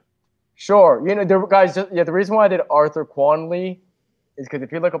better. Sure. The reason why I did Arthur Kwon Lee is because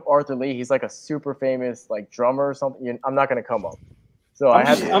if you look up Arthur Lee, he's like a super famous like drummer or something. I'm not gonna come up. So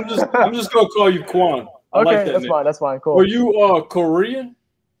I'm just gonna call you Kwon. Okay, that's fine. Cool. Were you Korean?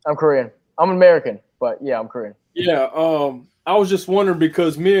 I'm Korean. I'm American, but yeah, I'm Korean. Yeah. I was just wondering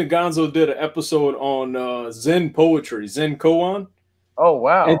because me and Gonzo did an episode on Zen poetry, Zen koan. Oh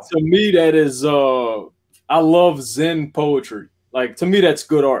wow! And to me, that is I love Zen poetry. Like to me, that's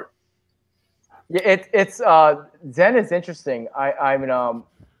good art. Yeah, it's Zen is interesting.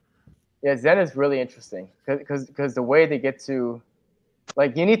 Zen is really interesting because the way they get to,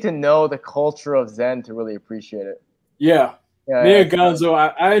 like, you need to know the culture of Zen to really appreciate it. Yeah. Me and Gonzo,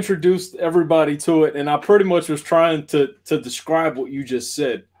 I introduced everybody to it, and I pretty much was trying to describe what you just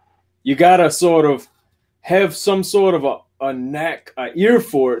said. You gotta sort of have some sort of a knack, an ear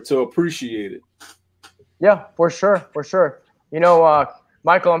for it to appreciate it. Yeah, for sure.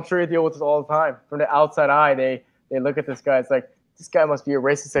 Michael, I'm sure you deal with this all the time. From the outside eye, they look at this guy. It's like, this guy must be a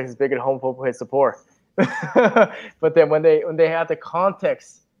racist, sexist, bigot, homophobe, hate support. But then when they have the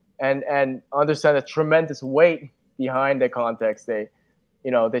context and understand the tremendous weight behind the context, they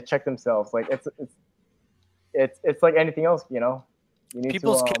check themselves. Like it's like anything else, you know. You need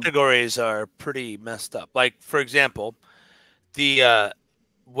People's categories are pretty messed up. Like, for example,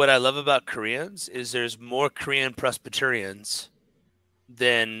 what I love about Koreans is there's more Korean Presbyterians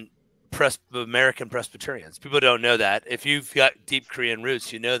than American Presbyterians. People don't know that. If you've got deep Korean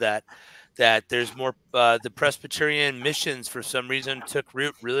roots, you know that there's more. The Presbyterian missions, for some reason, took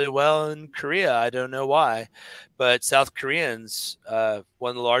root really well in Korea. I don't know why, but South Koreans, one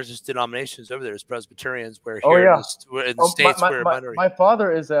of the largest denominations over there is Presbyterians. Where here in the States, we're a minority. My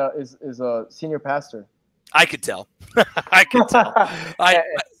father is a senior pastor. I could tell. I could tell.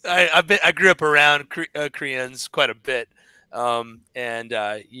 I grew up around Koreans quite a bit. And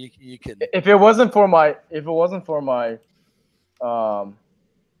you can. If it wasn't for my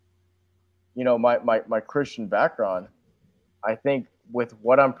my Christian background, I think with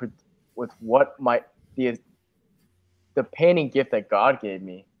the painting gift that God gave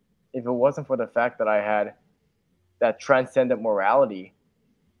me, if it wasn't for the fact that I had that transcendent morality,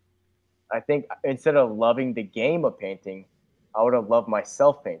 I think instead of loving the game of painting, I would have loved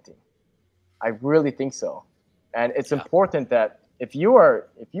myself painting. I really think so. And it's important that if you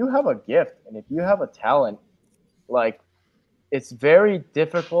have a gift and if you have a talent, like, it's very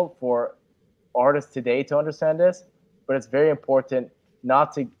difficult for artists today to understand this, but it's very important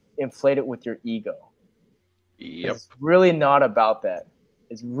not to inflate it with your ego. Yep. It's really not about that.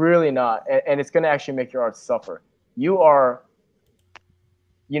 It's really not. And it's going to actually make your art suffer. You are,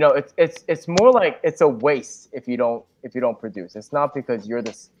 it's more like it's a waste if you don't produce. It's not because you're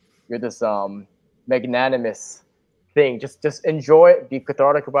this magnanimous thing. Just enjoy it, be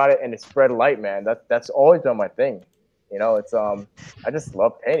cathartic about it, and spread light, man. That's always been my thing. You know, it's I just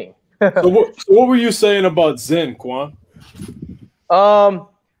love painting. So what were you saying about Zen, Kwon?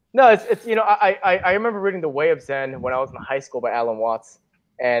 No, it's you know, I remember reading The Way of Zen when I was in high school by Alan Watts,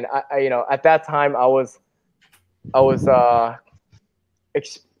 and I you know, at that time I was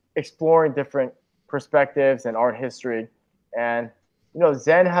exploring different perspectives and art history, and you know,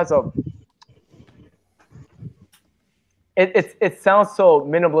 Zen has a it sounds so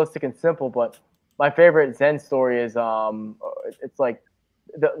minimalistic and simple, but my favorite Zen story is it's like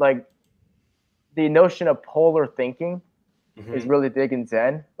the notion of polar thinking is really big in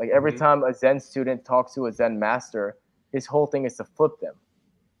Zen. Like every time a Zen student talks to a Zen master, his whole thing is to flip them.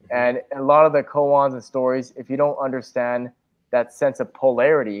 And a lot of the koans and stories, if you don't understand that sense of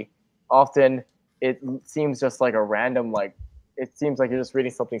polarity, often it seems just like a random, like it seems like you're just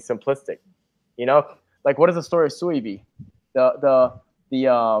reading something simplistic. You know, like what is the story of Suibi? The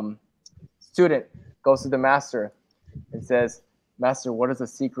student goes to the master and says, "Master, what is the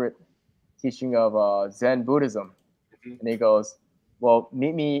secret teaching of Zen Buddhism?" And he goes, "Well,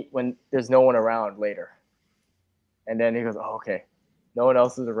 meet me when there's no one around later." And then he goes, "Oh, okay." No one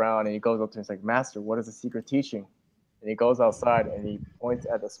else is around, and he goes up to him and he's like, "Master, what is the secret teaching?" And he goes outside and he points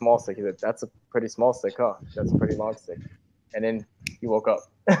at the small stick. He said, "That's a pretty small stick, huh? That's a pretty long stick." And then he woke up.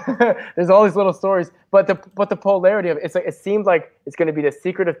 There's all these little stories, but the polarity of it, it's like it seems like it's going to be the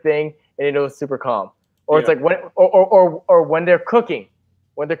secretive thing, and it was super calm. Or it's like when or when they're cooking,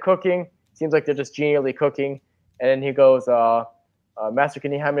 it seems like they're just genially cooking. And then he goes, "Master,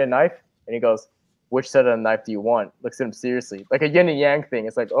 can you hand me a knife?" And he goes, "Which side of the knife do you want?" Looks at him seriously, like a yin and yang thing.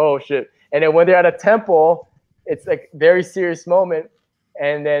 It's like, oh shit. And then when they're at a temple, it's like very serious moment.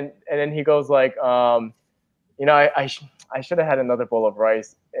 And then he goes like, you know, I should have had another bowl of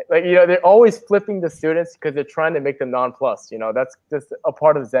rice. Like, you know, they're always flipping the students because they're trying to make them nonplussed. You know, that's just a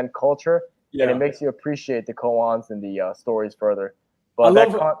part of Zen culture, and it makes you appreciate the koans and the stories further. But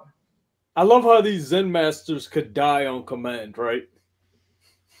I love how these Zen masters could die on command, right?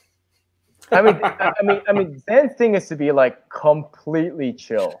 I mean, Zen's thing is to be like completely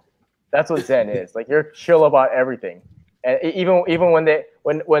chill. That's what Zen is. Like you're chill about everything. And even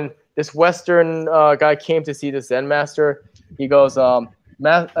when this Western guy came to see the Zen master, he goes, you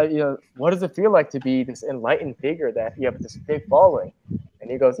know, what does it feel like to be this enlightened figure that you have this big following?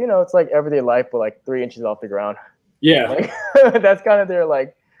 And he goes, you know, it's like everyday life, but like 3 inches off the ground. Yeah, like, that's kind of their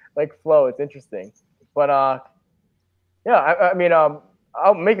like flow. It's interesting, but yeah, I mean,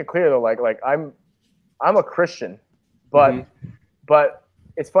 I'll make it clear though, like I'm a Christian, but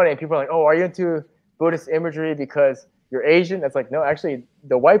it's funny, and people are like, "Oh, are you into Buddhist imagery because you're Asian?" That's like, no, actually,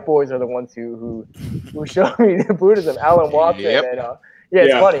 the white boys are the ones who showed me the Buddhism. Alan Watson, and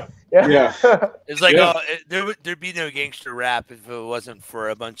it's funny. Yeah. It's like there'd be no gangster rap if it wasn't for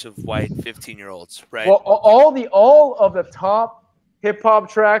a bunch of white 15-year-olds, right? Well, all of the top hip hop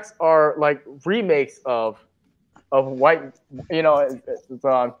tracks are like remakes of white, you know,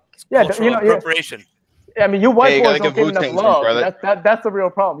 cultural appropriation. I mean, you white boys don't get enough love. That's the real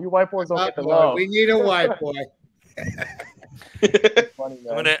problem. You white boys don't get the love. We need a white boy.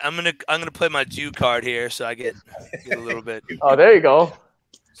 Funny, I'm gonna play my Jew card here, so I get a little bit. Oh, there you go.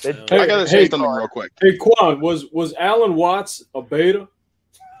 So, I gotta say something real quick. Hey, Kwon, was Alan Watts a beta?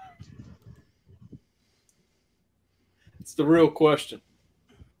 It's the real question.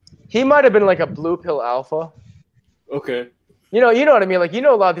 He might have been like a blue pill alpha. Okay. You know what I mean? Like, you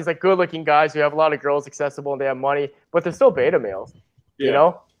know, a lot of these like good looking guys who have a lot of girls accessible and they have money, but they're still beta males. Yeah. You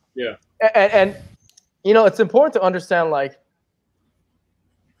know? Yeah. And you know, it's important to understand, like,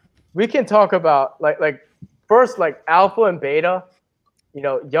 we can talk about like first, like alpha and beta, you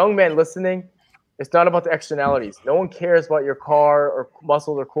know, young men listening, it's not about the externalities. No one cares about your car or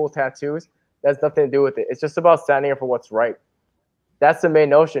muscles or cool tattoos. That has nothing to do with it. It's just about standing up for what's right. That's the main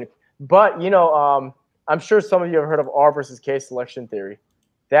notion. But, you know, I'm sure some of you have heard of R versus K selection theory.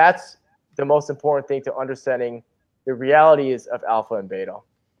 That's the most important thing to understanding the realities of alpha and beta.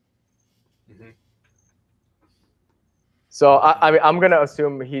 So I mean, I'm gonna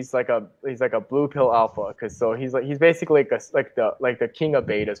assume he's like a blue pill alpha, because he's basically like the king of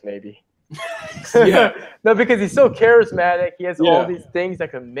betas maybe. Yeah. No, because he's so charismatic. He has all these things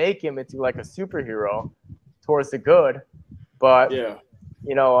that can make him into like a superhero towards the good. But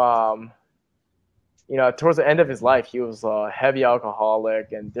you know, towards the end of his life, he was a heavy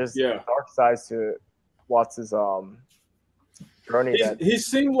alcoholic, and there's dark sides to Watts's journey. He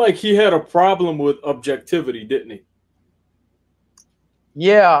seemed like he had a problem with objectivity, didn't he?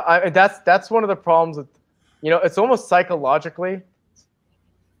 Yeah, that's one of the problems with, you know, it's almost psychologically.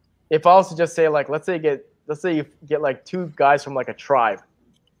 If I was to just say, like, let's say you get like two guys from like a tribe,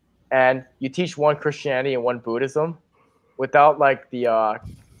 and you teach one Christianity and one Buddhism, without like the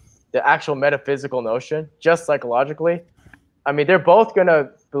actual metaphysical notion, just psychologically, I mean, they're both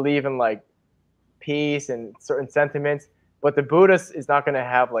gonna believe in like peace and certain sentiments, but the Buddhist is not gonna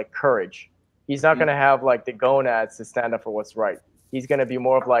have like courage. He's not gonna have like the gonads to stand up for what's right. He's gonna be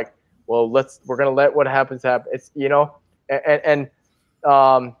more of like, well, we're gonna let what happens happen. It's, you know, and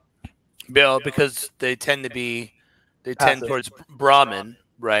Bill, because they tend passive. towards Brahmin,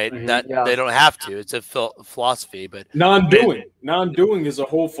 right? That Yeah. they don't have to. It's a philosophy, but non-doing is a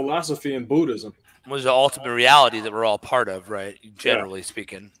whole philosophy in Buddhism. Was the ultimate reality that we're all part of, right? Generally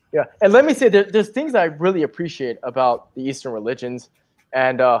speaking. Yeah, and let me say there's things I really appreciate about the Eastern religions,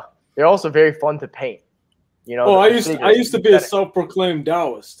 and they're also very fun to paint. You know. Oh, I used to be a self-proclaimed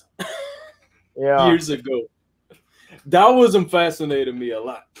Taoist. Yeah. Years ago. Taoism fascinated me a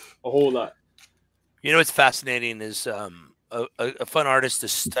whole lot. You know what's fascinating is a fun artist to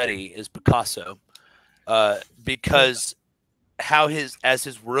study is Picasso, because as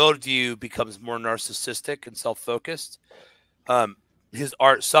his worldview becomes more narcissistic and self-focused, his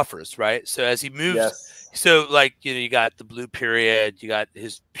art suffers, right? So as he moves, so like, you know, you got the blue period, you got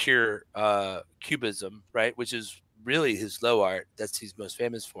his pure cubism, right, which is really his low art that's he's most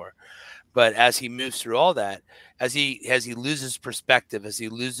famous for. But as he moves through all that, as he loses perspective, as he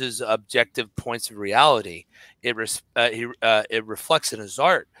loses objective points of reality, it reflects in his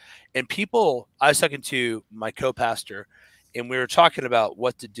art. And people, I was talking to my co-pastor, and we were talking about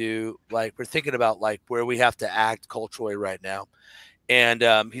what to do. Like, we're thinking about like where we have to act culturally right now.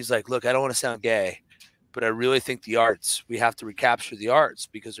 And he's like, look, I don't want to sound gay, but I really think the arts, we have to recapture the arts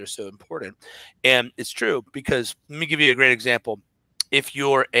because they're so important. And it's true, because let me give you a great example. If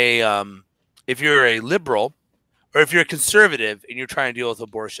you're a liberal, or if you're a conservative and you're trying to deal with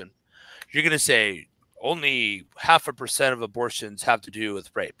abortion, you're going to say only 0.5% of abortions have to do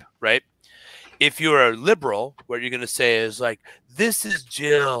with rape, right? If you're a liberal, what you're going to say is like, this is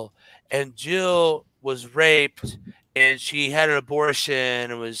Jill, and Jill was raped and she had an abortion.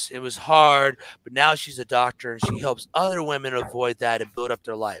 It was hard, but now she's a doctor and she helps other women avoid that and build up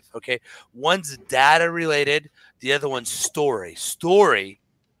their life. Okay. One's data related. The other one's story. Story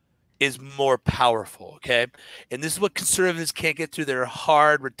is more powerful. Okay. And this is what conservatives can't get through their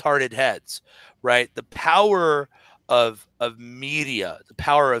hard, retarded heads, right? The power of media, the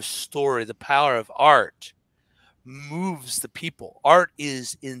power of story, the power of art moves the people. Art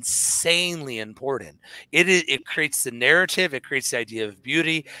is insanely important. It creates the narrative, it creates the idea of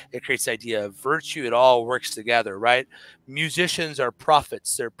beauty, it creates the idea of virtue. It all works together, right? Musicians are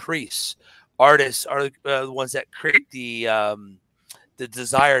prophets, they're priests. Artists are the ones that create the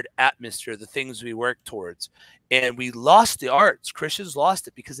desired atmosphere, the things we work towards. And we lost the arts. Christians lost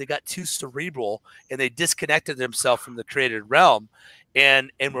it because they got too cerebral and they disconnected themselves from the created realm.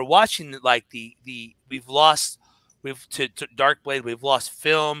 And we're watching like we've lost to Dark Blade, we've lost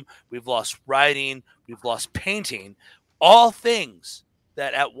film, we've lost writing, we've lost painting, all things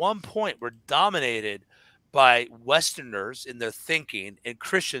that at one point were dominated by Westerners in their thinking, and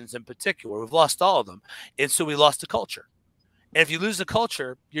Christians in particular. We've lost all of them. And so we lost the culture. And if you lose the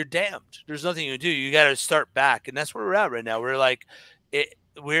culture, you're damned. There's nothing you can do. You got to start back. And that's where we're at right now. We're like,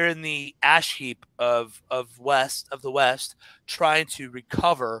 we're in the ash heap of the West, trying to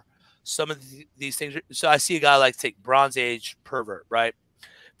recover some of these things. So I see a guy like take Bronze Age pervert, right?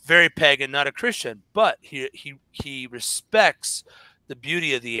 Very pagan, not a Christian, but he respects the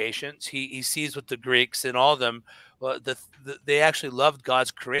beauty of the ancients. He sees what the Greeks and all of them, they actually loved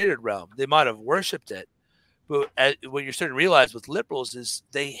God's created realm. They might have worshipped it. But what you're starting to realize with liberals is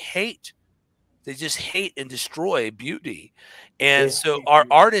they just hate and destroy beauty. And so our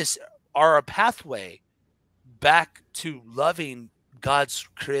artists are a pathway back to loving God's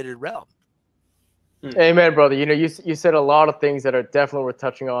created realm. Amen, brother. You know, you said a lot of things that are definitely worth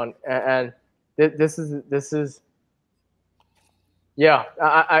touching on. And this is, yeah,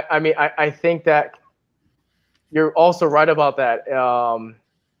 I mean, I think that you're also right about that.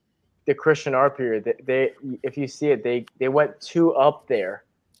 The Christian art period, they if you see it, they went too up there,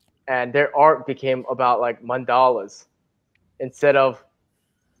 and their art became about like mandalas instead of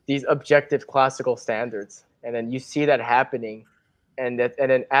these objective classical standards. And then you see that happening, and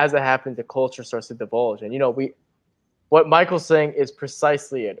then as it happens, the culture starts to divulge. And you know, what Michael's saying is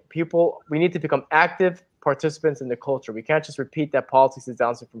precisely it. We need to become active participants in the culture. We can't just repeat that politics is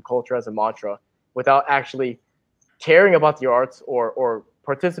downstream from culture as a mantra without actually caring about the arts or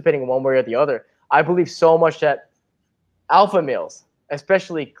participating in one way or the other. I believe so much that alpha males,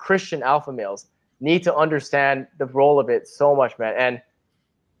 especially Christian alpha males, need to understand the role of it so much, man. And,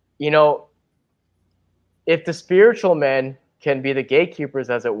 you know, if the spiritual men can be the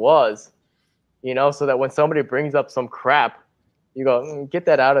gatekeepers as it was, you know, so that when somebody brings up some crap, you go, get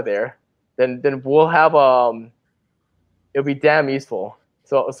that out of there. Then we'll have it'll be damn useful.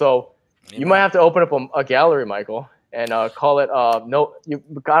 So you might have to open up a gallery, Michael, and call it I don't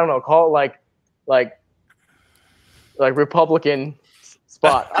know, call it like Republican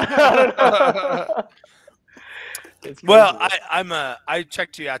spot. Well, I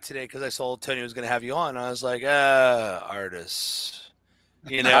checked you out today because I saw Tony was going to have you on. I was like, artists,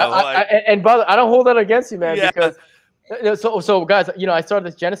 you know. And brother, I don't hold that against you, man, because so guys, you know, I started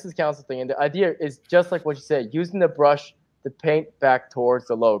this Genesis Council thing, and the idea is just like what you said, using the brush to paint back towards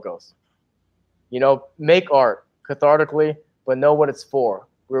the logos. You know, make art cathartically, but know what it's for.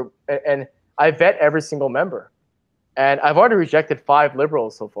 And I vet every single member, and I've already rejected 5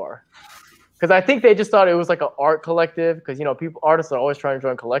 liberals so far. Because I think they just thought it was like an art collective. Because, you know, artists are always trying to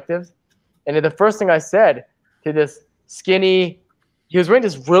join collectives. And then the first thing I said to this skinny, he was wearing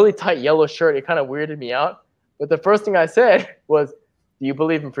this really tight yellow shirt. It kind of weirded me out. But the first thing I said was, do you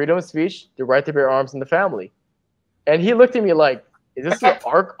believe in freedom of speech, the right to bear arms in the family? And he looked at me like, is this an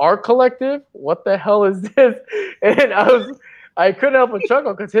art collective? What the hell is this? And I couldn't help but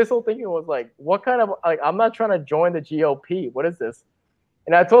chuckle because his whole thinking was like, what kind of, like, I'm not trying to join the GOP. What is this?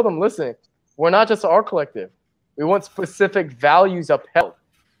 And I told him, listen, we're not just an art collective. We want specific values upheld.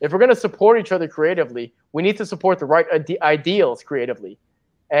 If we're going to support each other creatively, we need to support the right ideals creatively.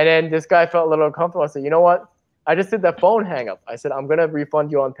 And then this guy felt a little uncomfortable. I said, you know what? I just did that phone hang up. I said, I'm going to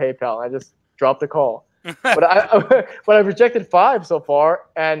refund you on PayPal. I just dropped the call. but I've rejected 5 so far.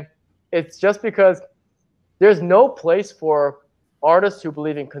 And it's just because there's no place for artists who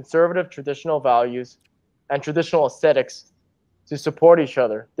believe in conservative traditional values and traditional aesthetics to support each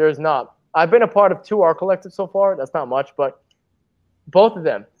other. There's not. I've been a part of 2 art collectives so far. That's not much, but both of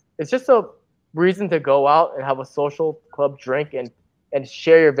them, it's just a reason to go out and have a social club drink and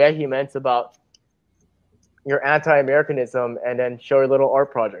share your vehemence about your anti-Americanism and then show your little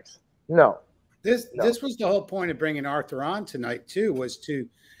art projects. No. This was the whole point of bringing Arthur on tonight too, was to,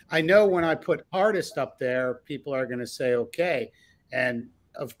 I know when I put artist up there, people are going to say, okay. And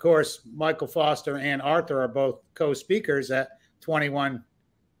of course, Michael Foster and Arthur are both co-speakers at 21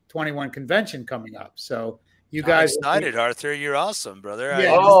 convention coming up. So you guys, I'm excited, Arthur. You're awesome, brother.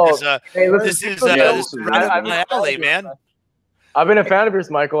 Yeah. This is right up my alley, man. I've been a fan of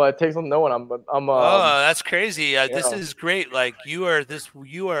yours, Michael. It takes some knowing. That's crazy. This is great. Like you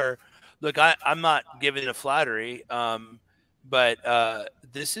are. Look, I'm not giving a flattery, but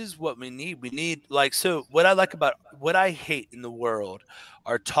this is what we need. We need, like, so what I hate in the world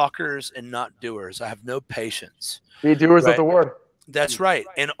are talkers and not doers. I have no patience. Be doers of the word. That's right.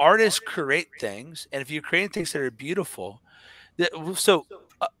 And artists create things, and if you're creating things that are beautiful,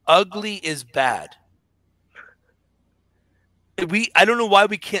 ugly is bad. I don't know why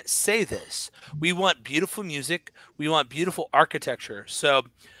we can't say this. We want beautiful music. We want beautiful architecture. So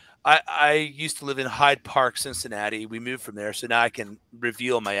I used to live in Hyde Park, Cincinnati. We moved from there, so now I can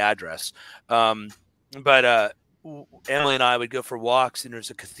reveal my address. But Emily and I would go for walks, and there's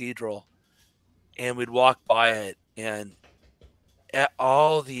a cathedral, and we'd walk by it, and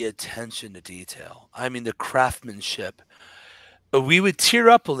all the attention to detail. I mean, the craftsmanship. But we would tear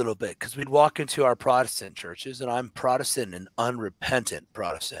up a little bit because we'd walk into our Protestant churches, and I'm Protestant and unrepentant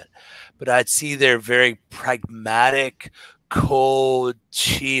Protestant. But I'd see their very pragmatic, cold,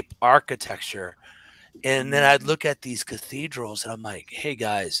 cheap architecture. And then I'd look at these cathedrals, and I'm like, hey,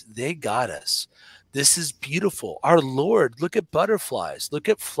 guys, they got us. This is beautiful. Our Lord, look at butterflies, look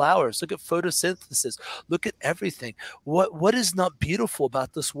at flowers, look at photosynthesis, look at everything. What is not beautiful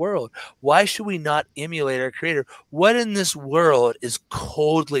about this world? Why should we not emulate our Creator? What in this world is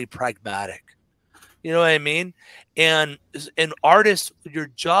coldly pragmatic? You know what I mean? And artists, your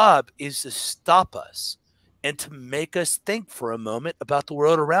job is to stop us and to make us think for a moment about the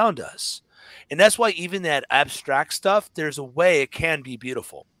world around us. And that's why even that abstract stuff, there's a way it can be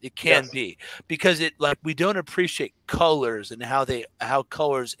beautiful. It can be, because we don't appreciate colors and how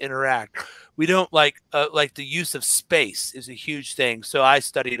colors interact. We don't like the use of space is a huge thing. So I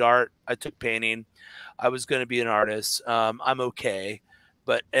studied art. I took painting. I was going to be an artist. I'm okay.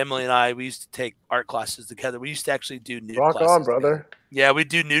 But Emily and I, we used to take art classes together. We used to actually do nude classes. Rock on, brother. Together. Yeah, we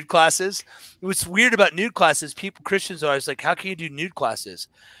do nude classes. What's weird about nude classes, Christians are always like, how can you do nude classes?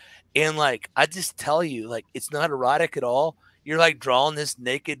 And like, I just tell you, like, it's not erotic at all. You're like drawing this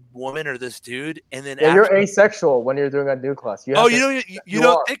naked woman or this dude, and then you're asexual when you're doing a nude class. You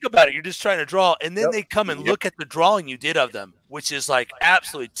don't think about it. You're just trying to draw, and then they come and look at the drawing you did of them, which is like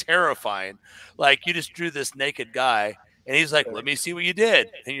absolutely terrifying. Like, you just drew this naked guy, and he's like, "Let me see what you did,"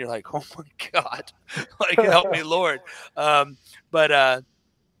 and you're like, "Oh my God, like help me, Lord." But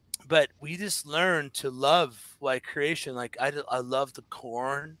but we just learned to love like creation. Like I love the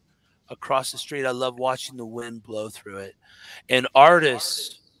corn across the street. I love watching the wind blow through it. And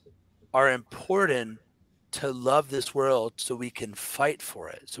artists are important to love this world so we can fight for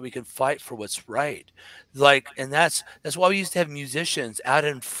it, so we can fight for what's right. Like, and that's why we used to have musicians out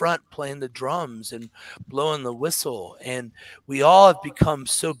in front playing the drums and blowing the whistle. And we all have become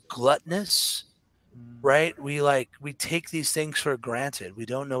so gluttonous, right? We take these things for granted. We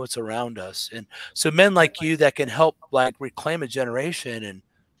don't know what's around us. And so men like you that can help like reclaim a generation and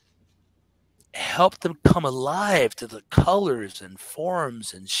help them come alive to the colors and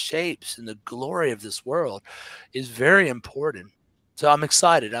forms and shapes and the glory of this world is very important. So I'm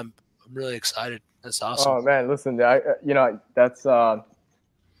excited. I'm really excited. That's awesome. Oh man, listen, that's I'm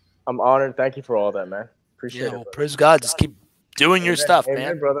honored. Thank you for all that, man. Appreciate it. Well, praise God. Just keep doing your stuff, Amen,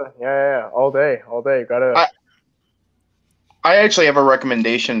 man. brother. Yeah. All day. Gotta. I actually have a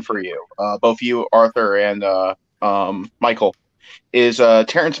recommendation for you, both you, Arthur, and Michael. Is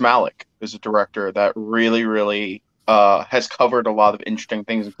Terrence Malick is a director that really has covered a lot of interesting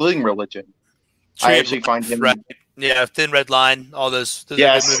things, including religion. I actually find him, Thin Red Line, all those good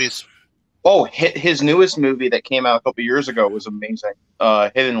movies. Oh, his newest movie that came out a couple years ago was amazing.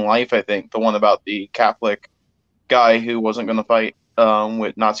 Hidden Life, I think, the one about the Catholic guy who wasn't going to fight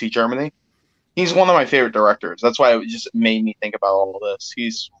with Nazi Germany. He's one of my favorite directors. That's why it just made me think about all of this.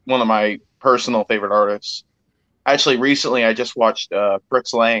 He's one of my personal favorite artists. Actually, recently I just watched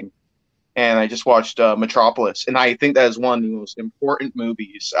Fritz Lang, and I just watched Metropolis, and I think that is one of the most important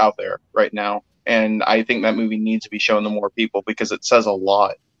movies out there right now. And I think that movie needs to be shown to more people because it says a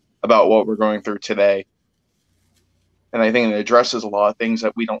lot about what we're going through today. And I think it addresses a lot of things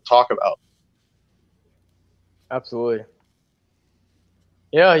that we don't talk about. Absolutely.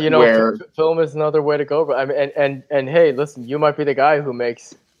 Yeah, film is another way to go. I mean, and hey, listen, you might be the guy who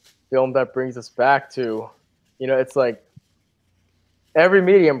makes film that brings us back to, it's like every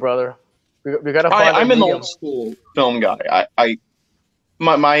medium, brother. We gotta find. I'm an old school film guy.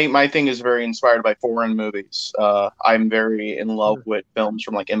 My thing is very inspired by foreign movies. I'm very in love with films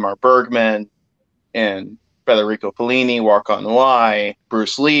from like Ingmar Bergman and Federico Fellini, Arthurkwonlee,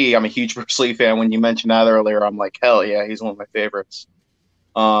 Bruce Lee. I'm a huge Bruce Lee fan. When you mentioned that earlier, I'm like, hell yeah, he's one of my favorites.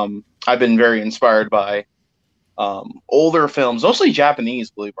 I've been very inspired by older films, mostly Japanese,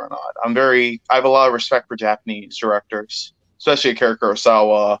 believe it or not. I have a lot of respect for Japanese directors, especially Akira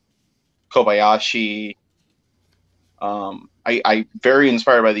Kurosawa, Kobayashi. I'm very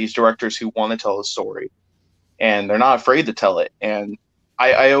inspired by these directors who want to tell a story, and they're not afraid to tell it. And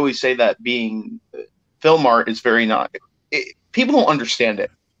I always say that being film art is very people don't understand it.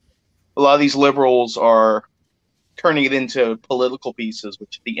 A lot of these liberals are turning it into political pieces,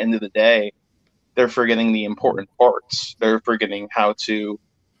 which at the end of the day, they're forgetting the important parts. They're forgetting how to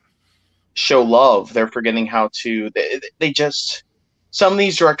show love. They're forgetting how to, some of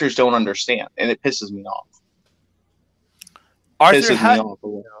these directors don't understand, and it pisses me off. Arthur,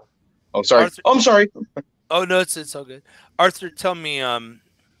 Oh, sorry. Arthur, I'm sorry. Oh, no, it's all good. Arthur, tell me,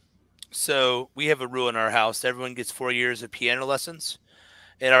 so we have a rule in our house. Everyone gets 4 years of piano lessons.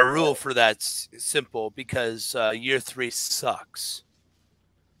 And our rule for that's simple because year 3 sucks,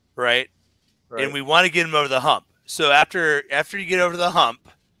 right? And we want to get them over the hump. So after you get over the hump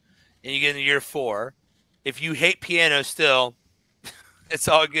and you get into year 4, if you hate piano still, it's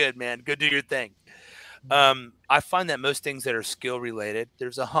all good, man. Go do your thing. I find that most things that are skill related,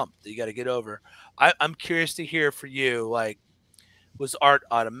 there's a hump that you got to get over. I'm curious to hear for you, like, was art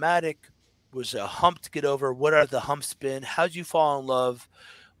automatic? Was a hump to get over? What are the humps been? How'd you fall in love?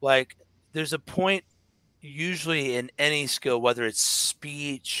 Like, there's a point usually in any skill, whether it's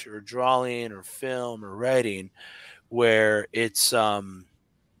speech or drawing or film or writing, where it's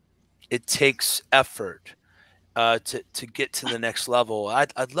it takes effort to get to the next level.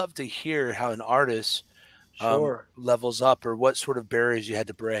 I'd love to hear how an artist levels up, or what sort of barriers you had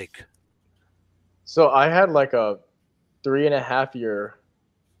to break. So I had like a 3.5 year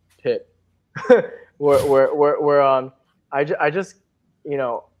pit where I just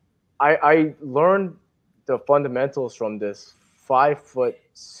I learned the fundamentals from this 5 foot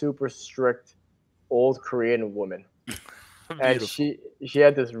super strict old Korean woman. And she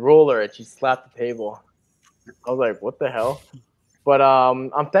had this ruler and she slapped the table. I was like, what the hell? But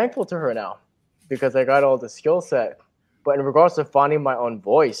I'm thankful to her now because I got all the skill set. But in regards to finding my own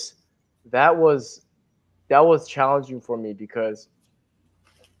voice, that was challenging for me because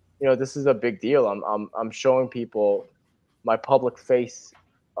this is a big deal. I'm showing people my public face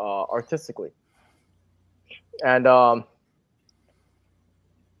artistically. And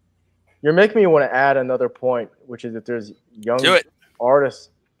you're making me want to add another point, which is that there's young artists.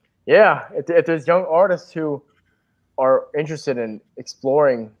 Yeah, if there's young artists who are interested in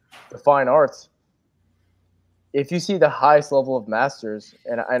exploring the fine arts, if you see the highest level of masters,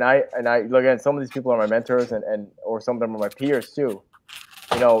 and I look at some of these people are my mentors and or some of them are my peers too.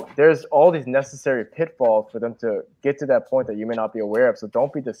 You know, there's all these necessary pitfalls for them to get to that point that you may not be aware of. So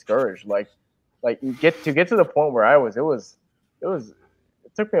don't be discouraged. Like you get to the point where I was.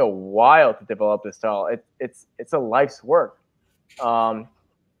 It took me a while to develop this style. It's a life's work.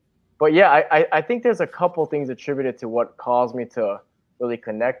 But yeah, I think there's a couple things attributed to what caused me to really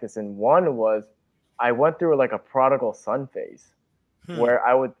connect this. And one was I went through like a prodigal son phase where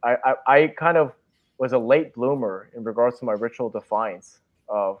I kind of was a late bloomer in regards to my ritual defiance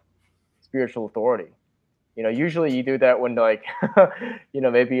of spiritual authority. You know, usually you do that when like, you know,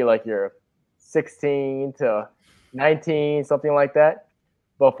 maybe like you're 16 to 19, something like that.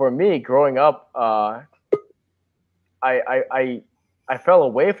 But for me, growing up, I fell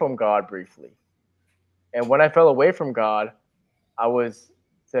away from God briefly, and when I fell away from God, I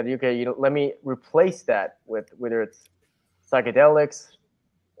said, okay, you know, let me replace that with whether it's psychedelics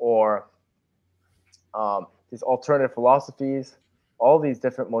or these alternative philosophies, all these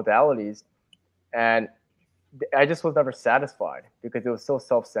different modalities, and I just was never satisfied because it was so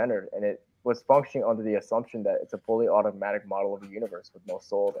self-centered and it was functioning under the assumption that it's a fully automatic model of the universe with no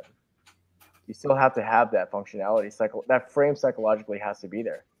soul. And you still have to have that functionality. That frame psychologically has to be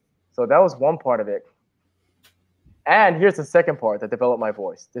there. So that was one part of it. And here's the second part that developed my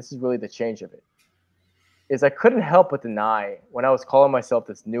voice. This is really the change of it. Is I couldn't help but deny when I was calling myself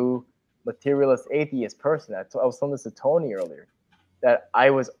this new materialist atheist person. I was telling this to Tony earlier, that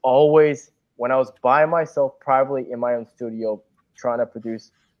I was always, when I was by myself privately in my own studio trying to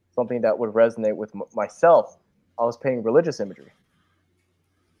produce something that would resonate with myself, I was painting religious imagery.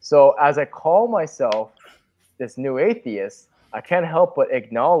 So as I call myself this new atheist, I can't help but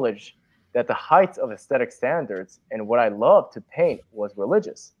acknowledge that the heights of aesthetic standards and what I loved to paint was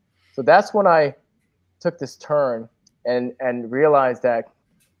religious. So that's when I took this turn and realized that,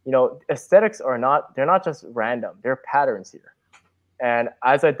 you know, aesthetics they're not just random, they're patterns here. And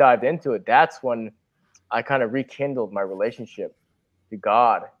as I dived into it, that's when I kind of rekindled my relationship to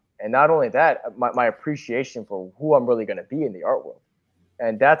God. And not only that, my appreciation for who I'm really going to be in the art world.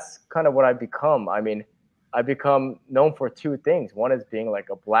 And that's kind of what I've become. I mean, I've become known for two things. One is being like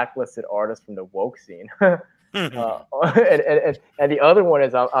a blacklisted artist from the woke scene. And the other one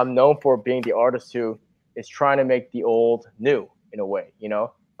is I'm known for being the artist who is trying to make the old new in a way, you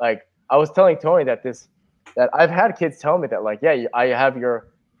know? Like I was telling Tony that I've had kids tell me that, like, yeah, I have your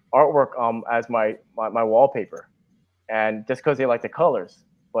artwork as my wallpaper. And just because they like the colors,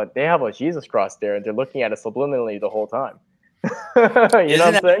 but they have a Jesus cross there and they're looking at it subliminally the whole time. You know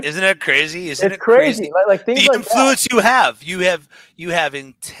what I'm saying? Isn't that crazy? Isn't it's crazy. Like things the like influence that. you have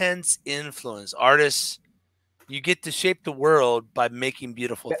intense influence. Artists, you get to shape the world by making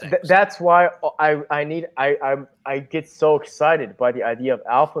beautiful things. That's why I get so excited by the idea of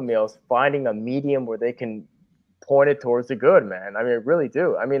alpha males finding a medium where they can point it towards the good, man. I mean, I really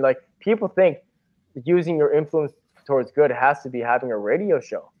do. I mean, like people think using your influence towards good has to be having a radio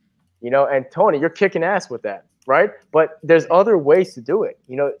show, you know, and Tony, you're kicking ass with that, right? But there's other ways to do it.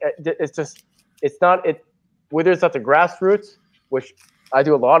 You know, whether it's at the grassroots, which I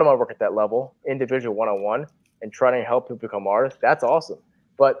do a lot of my work at that level, individual one-on-one, and trying to help people become artists. That's awesome.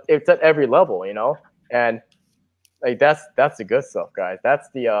 But it's at every level, you know, and like that's the good stuff, guys. That's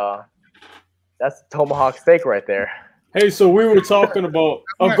the tomahawk steak right there. Hey, so we were talking about.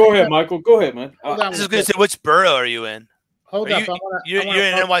 Oh, go ahead, Michael. Go ahead, man. I was going to say, which borough are you in? Hold up. You're in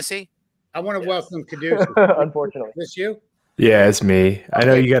NYC? I want to welcome Caduceus. Unfortunately. Is this you? Yeah, it's me. I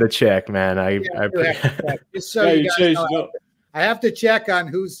know you got to check, man. Just so you guys know, I have to check on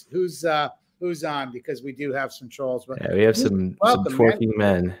who's on because we do have some trolls. But yeah, we have some twerking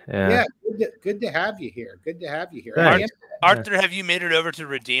men. Yeah, good to have you here. Good to have you here. Arthur, have you made it over to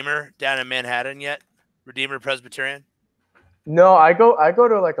Redeemer down in Manhattan yet? Redeemer Presbyterian? No, I go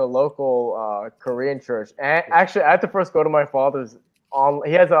to like a local Korean church. And actually, I had to first go to my father's.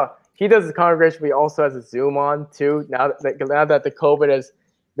 He does his congregation, but he also has a Zoom on too. Now that the COVID has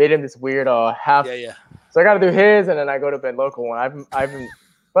made him this weird half. Yeah. So I got to do his, and then I go to the local one.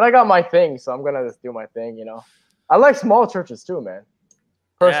 But I got my thing, so I'm gonna just do my thing. You know, I like small churches too, man.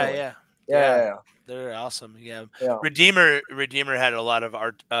 Personally. Yeah. They're awesome. Yeah. Redeemer had a lot of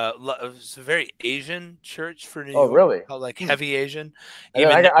art. It's a very Asian church for New York. Oh, really? Like heavy Asian.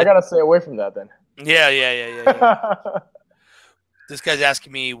 I gotta stay away from that then. Yeah. This guy's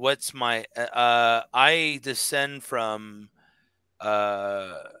asking me what's my. I descend from.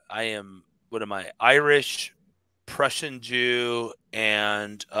 What am I? Irish, Prussian Jew,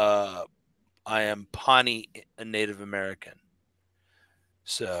 and I am Pawnee, a Native American.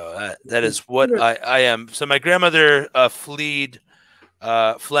 So that is what I am. So my grandmother fled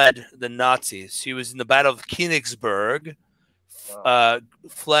the Nazis. She was in the Battle of Königsberg,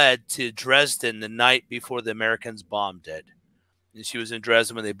 fled to Dresden the night before the Americans bombed it. And she was in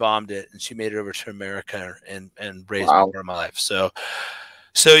Dresden when they bombed it, and she made it over to America and raised me for my life.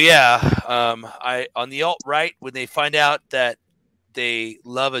 So yeah, I on the alt-right, when they find out that they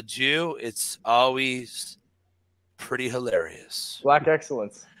love a Jew, it's always pretty hilarious. Black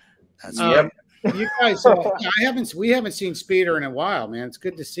excellence. That's you guys, we haven't seen Speeder in a while, man. It's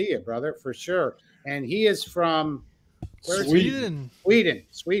good to see you, brother, for sure. And he is from Sweden.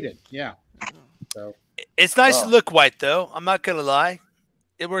 Sweden. Yeah. So it's nice to look white, though. I'm not gonna lie.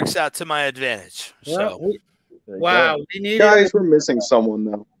 It works out to my advantage. Wow, guys, we're missing someone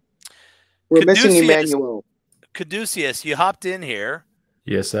though. We're missing Emmanuel. Caduceus, you hopped in here.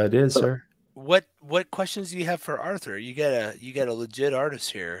 Yes, I did, sir. What questions do you have for Arthur? You got a legit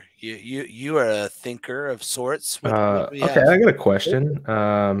artist here. You are a thinker of sorts. Okay, I got a question.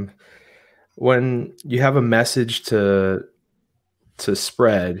 When you have a message to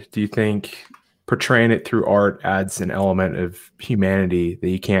spread, do you think portraying it through art adds an element of humanity that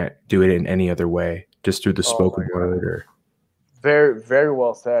you can't do it in any other way, just through the spoken word? Or very, very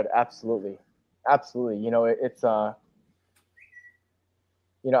well said. Absolutely. You know, it's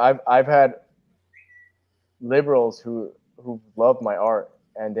you know, I've had liberals who love my art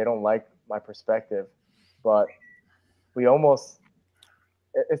and they don't like my perspective, but we almost,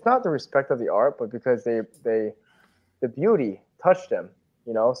 it's not the respect of the art, but because the beauty touched them,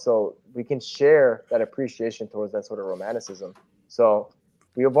 you know, so we can share that appreciation towards that sort of romanticism. So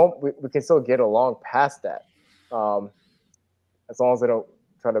we can still get along past that, as long as they don't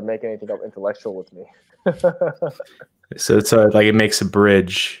try to make anything up intellectual with me. So it's like it makes a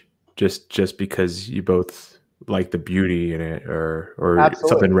bridge just because you both like the beauty in it, or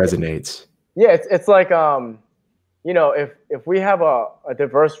something resonates. Yeah, it's like you know, if we have a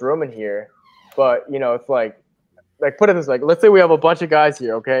diverse room in here, but you know, it's like put it this way, like, let's say we have a bunch of guys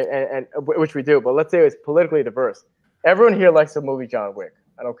here, okay, and which we do, but let's say it's politically diverse. Everyone here likes the movie John Wick.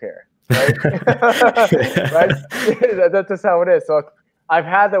 I don't care, right? Right? That's just how it is. So I've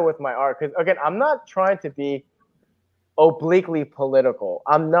had that with my art, because again, I'm not trying to be obliquely political.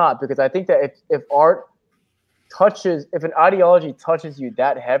 I'm not, because I think that if art touches, if an ideology touches you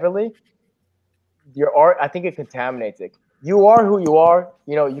that heavily, your art, I think it contaminates it. You are who you are.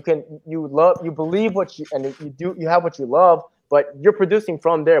 You know, you believe what you, and you have what you love, but you're producing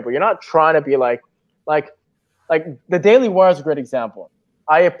from there. But you're not trying to be like the Daily Wire is a great example.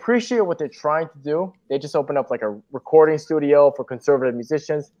 I appreciate what they're trying to do. They just opened up like a recording studio for conservative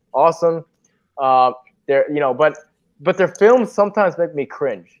musicians. Awesome. They're, you know, but their films sometimes make me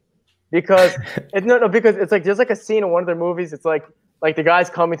cringe, because because it's like there's like a scene in one of their movies. It's like the guy's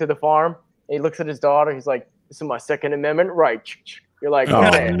coming to the farm and he looks at his daughter. He's like, "This is my Second Amendment right." You're like, "Oh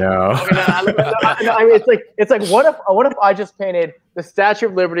no!" I mean, it's like what if I just painted the Statue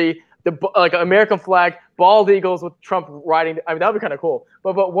of Liberty, the like American flag, bald eagles with Trump riding? I mean, that'd be kind of cool.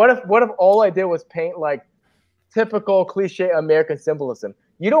 But what if all I did was paint like typical cliche American symbolism?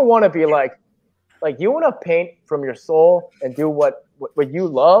 You don't want to be like you want to paint from your soul and do what you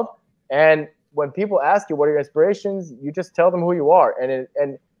love. And when people ask you what are your inspirations, you just tell them who you are.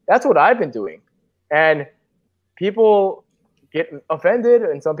 And that's what I've been doing. And people get offended,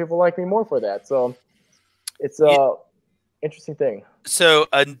 and some people like me more for that. So it's a interesting thing. So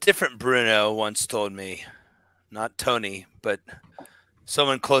a different Bruno once told me, not Tony, but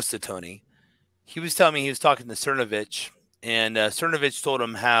someone close to Tony. He was telling me he was talking to Cernovich, and Cernovich told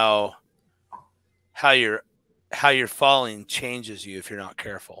him how your following changes you if you're not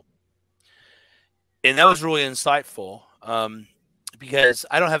careful. And that was really insightful, because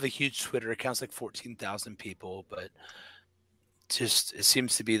I don't have a huge Twitter account. It's like 14,000 people, but just it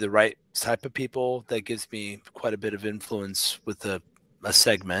seems to be the right type of people that gives me quite a bit of influence with a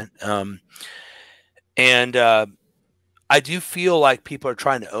segment. And I do feel like people are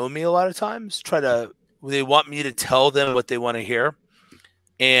trying to own me a lot of times, they want me to tell them what they want to hear.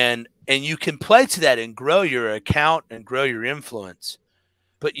 And you can play to that and grow your account and grow your influence,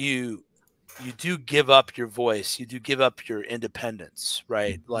 but you do give up your voice. You do give up your independence,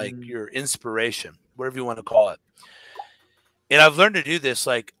 right? Like your inspiration, whatever you want to call it. And I've learned to do this.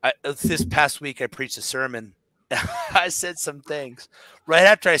 Like this past week, I preached a sermon. I said some things. Right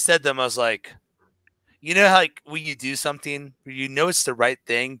after I said them, I was like, you know, how, like when you do something, you know it's the right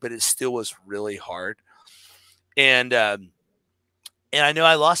thing, but it still was really hard. And And I know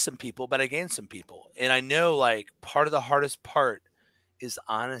I lost some people, but I gained some people. And I know like part of the hardest part is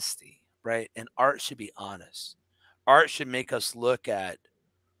honesty, right? And art should be honest. Art should make us look at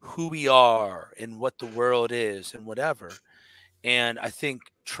who we are and what the world is and whatever. And I think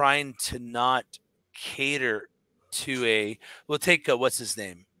trying to not cater to we'll take what's his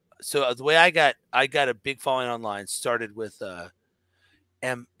name. So the way I got a big following online started with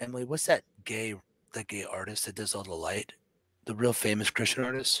Emily. What's that gay artist that does all the light? The real famous Christian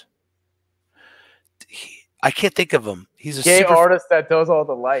artist. I can't think of him. He's a gay artist that does all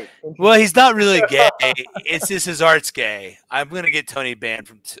the light. Well, he's not really gay. It's just his art's gay. I'm gonna get Tony banned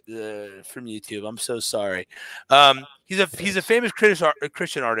from YouTube. I'm so sorry. He's a famous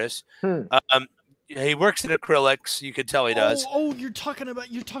Christian artist. He works in acrylics. You could tell he does. Oh, you're talking about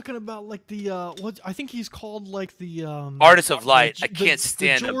like the what I think he's called like the artist of light. I can't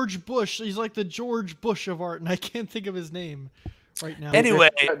stand him. George Bush. He's like the George Bush of art, and I can't think of his name right now. Anyway,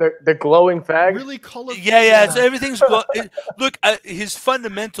 the glowing fag. Really colorful. Yeah. So everything's look. His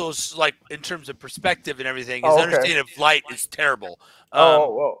fundamentals, like in terms of perspective and everything, his understanding of light is terrible.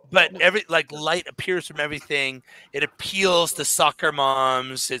 But light appears from everything. It appeals to soccer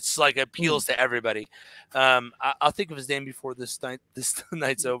moms. It's like appeals to everybody. I'll think of his name before this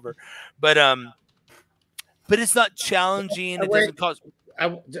night's over. But it's not challenging. It doesn't cause.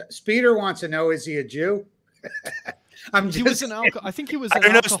 Speeder wants to know: is he a Jew? He was an alcohol. I think he was. I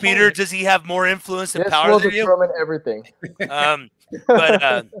don't know, Speeder. Does he have more influence and power than you? Determine everything.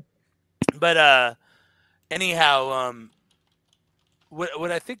 But anyhow,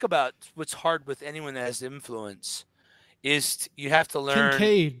 what I think about what's hard with anyone that has influence is you have to learn.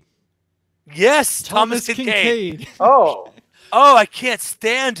 Kincaid. Yes, Thomas Kincaid. Oh, I can't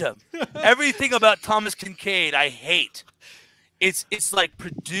stand him. Everything about Thomas Kincaid I hate. It's like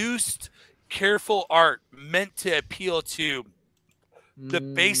produced, careful art meant to appeal to the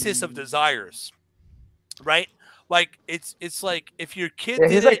basis of desires, right? Like it's like if your kid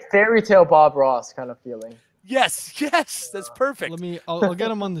he's like fairy tale Bob Ross kind of feeling. Yes, that's perfect. I'll get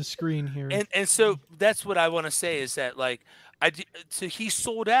him on the screen here. And so that's what I want to say is that like so he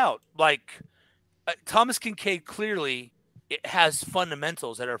sold out. Like Thomas Kincaid clearly it has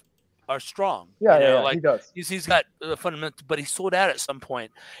fundamentals that are strong. Yeah, like he does. He's got fundamentals, but he sold out at some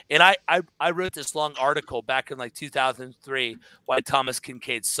point. And I wrote this long article back in like 2003 why Thomas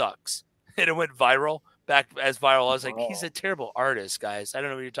Kincaid sucks, and it went viral. Back as viral, I was like, he's a terrible artist, guys. I don't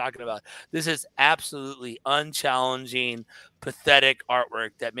know what you're talking about. This is absolutely unchallenging, pathetic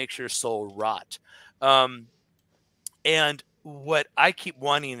artwork that makes your soul rot. And what I keep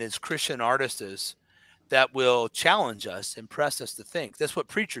wanting is Christian artists that will challenge us and press us to think. That's what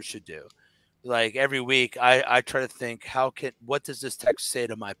preachers should do. Like every week, I try to think, what does this text say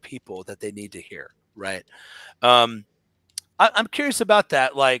to my people that they need to hear, right? I'm curious about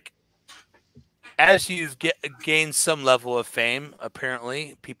that. Like, as you've gained some level of fame,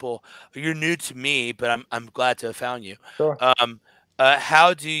 apparently, you're new to me, but I'm glad to have found you. Sure.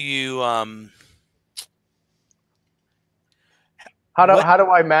 How do you how do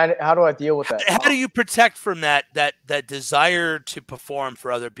I deal with that? How do you protect from that desire to perform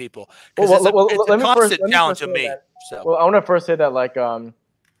for other people? Because it's a constant challenge to me. So. Well, I want to first say that like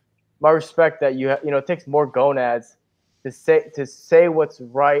my respect that it takes more gonads to say what's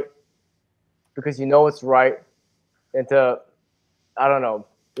right because you know it's right, and to I don't know,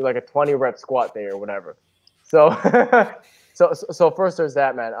 do like a 20 rep squat day or whatever. So so first there's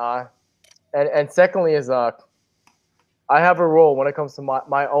that, man. And secondly is I have a rule when it comes to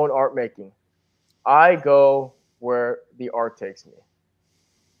my own art making. I go where the art takes me.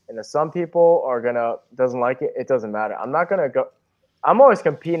 And if some people doesn't like it, it doesn't matter. I'm not gonna go. I'm always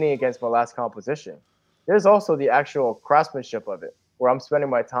competing against my last composition. There's also the actual craftsmanship of it, where I'm spending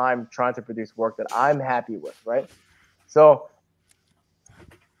my time trying to produce work that I'm happy with, right? So,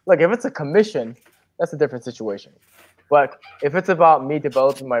 look, if it's a commission, that's a different situation. But if it's about me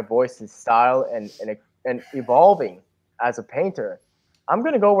developing my voice and style and evolving as a painter, I'm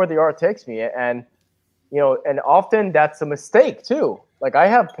gonna go where the art takes me, and and often that's a mistake too. Like I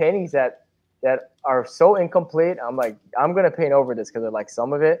have paintings that are so incomplete. I'm like, I'm gonna paint over this because I like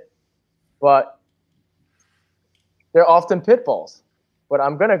some of it, but they're often pitfalls. But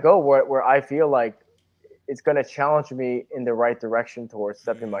I'm gonna go where I feel like it's gonna challenge me in the right direction towards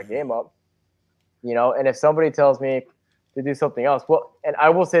stepping my game up. And if somebody tells me to do something else, well, and I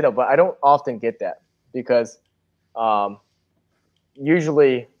will say that, but I don't often get that because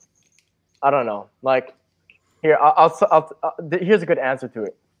usually, I don't know. Like here, here's a good answer to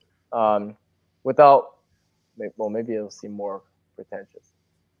it. Maybe it'll seem more pretentious.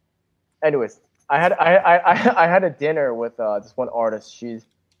 Anyways, I had a dinner with this one artist. She's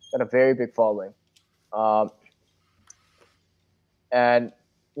got a very big following, and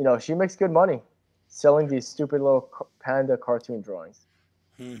you know she makes good money selling these stupid little panda cartoon drawings.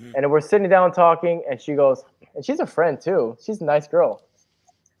 Mm-hmm. And we're sitting down talking, and she goes, and she's a friend too. She's a nice girl.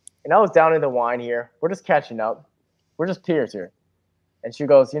 And I was down in the wine here. We're just catching up. We're just peers here. And she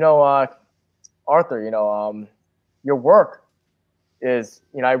goes, you know, Arthur, you know, your work is,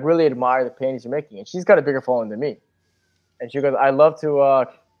 you know, I really admire the paintings you're making. And she's got a bigger following than me. And she goes, I love to,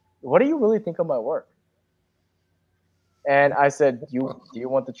 what do you really think of my work? And I said, do you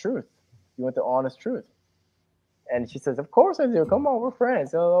want the truth? You want the honest truth? And she says, of course I do. Come on, we're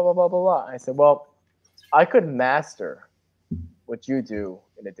friends. Blah, blah, blah, blah, blah. I said, well, I could master what you do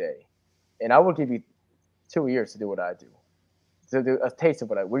in a day. And I will give you 2 years to do what I do. To do a taste of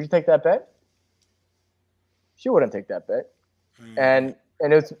what I do. Would you take that bet? She wouldn't take that bet. And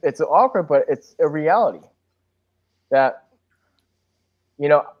it's awkward, but it's a reality that, you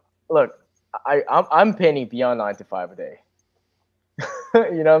know, look, I'm painting beyond 9 to 5 a day.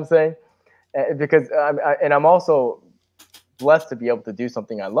 You know what I'm saying? Because I'm also blessed to be able to do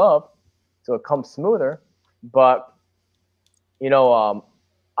something I love, so it comes smoother. But you know,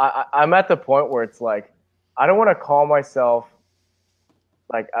 I'm at the point where it's like I don't want to call myself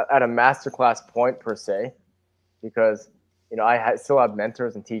like at a masterclass point per se, because you know I still have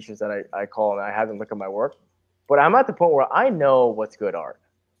mentors and teachers that I call and I have them look at my work. But I'm at the point where I know what's good art.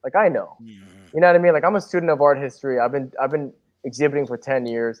 Like I know, you know what I mean? Like I'm a student of art history. I've been exhibiting for 10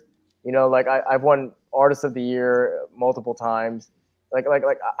 years. You know, like I've won Artist of the Year multiple times. Like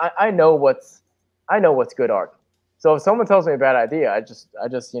I know what's good art. So if someone tells me a bad idea, I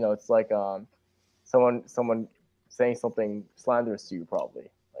just you know, it's like someone saying something slanderous to you, probably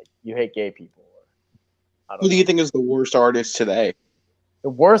like you hate gay people. Or, Who do you think is the worst artist today? The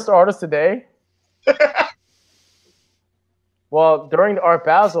worst artist today? Well, during the Art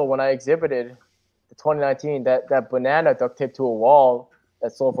Basel, when I exhibited in 2019, that banana duct taped to a wall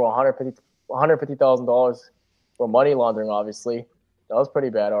that sold for $150,000 for money laundering, obviously. That was pretty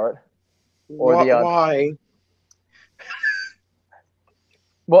bad art. Or why?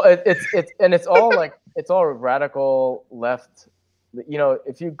 Well, it's all like it's all radical left. You know,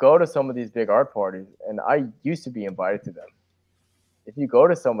 if you go to some of these big art parties, and I used to be invited to them. If you go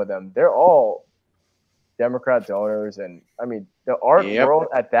to some of them, they're all Democrat donors, and I mean the art world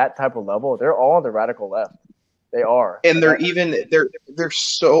at that type of level, they're all on the radical left. They are, and they're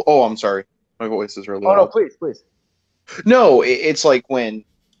so. Oh, I'm sorry, my voice is really. Oh no, please. No, it's like when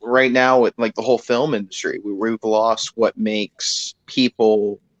right now with like the whole film industry, we've lost what makes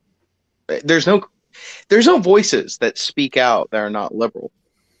people. There's no voices that speak out that are not liberal,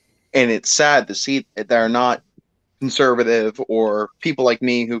 and it's sad to see that they're not conservative or people like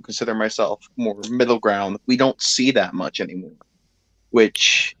me who consider myself more middle ground. We don't see that much anymore,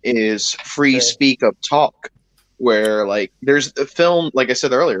 which is free speak of talk. Where like there's a film, like I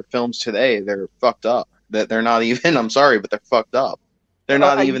said earlier, films today they're fucked up. That they're not even. I'm sorry, but they're fucked up. They're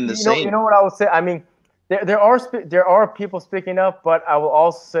not even the same. You know what I would say? I mean, there are people speaking up, but I will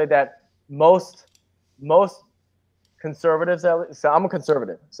also say that most conservatives. So I'm a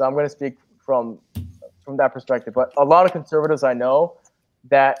conservative, so I'm going to speak from that perspective. But a lot of conservatives I know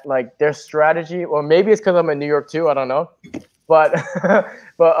that like their strategy, or maybe it's because I'm in New York too. I don't know. But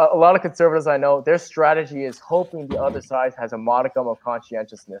a lot of conservatives I know, their strategy is hoping the other side has a modicum of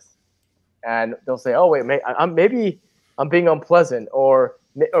conscientiousness, and they'll say, "Oh wait, maybe I'm being unpleasant," or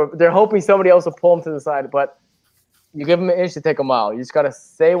they're hoping somebody else will pull them to the side. But you give them an inch to take a mile. You just gotta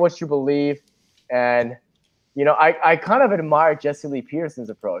say what you believe, and you know, I kind of admire Jesse Lee Peterson's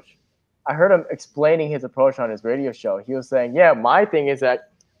approach. I heard him explaining his approach on his radio show. He was saying, "Yeah, my thing is that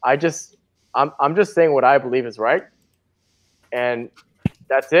I'm just saying what I believe is right." And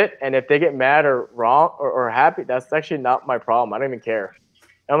that's it. And if they get mad or wrong or happy, that's actually not my problem. I don't even care.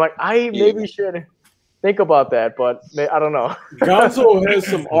 And I'm like, I maybe should think about that, but I don't know. Gonzo has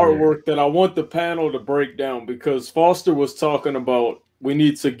some artwork that I want the panel to break down, because Foster was talking about we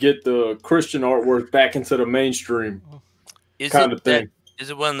need to get the Christian artwork back into the mainstream kind of thing. Is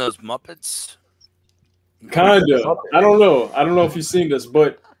it one of those Muppets? Kind of. I don't know. I don't know if you've seen this,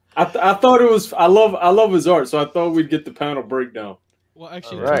 but I thought it was. I love his art, so I thought we'd get the panel breakdown. Well,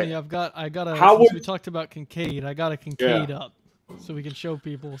 actually, Tony, I got since we talked about Kincaid, I got a Kincaid up, so we can show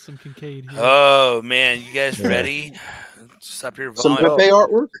people some Kincaid here. Oh man, you guys ready? Stop your some Pepe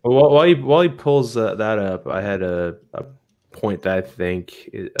artwork. Well, while he pulls that up, I had a point that I think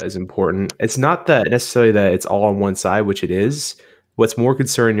is important. It's not that necessarily that it's all on one side, which it is. What's more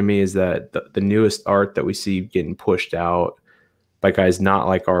concerning to me is that the newest art that we see getting pushed out by guys not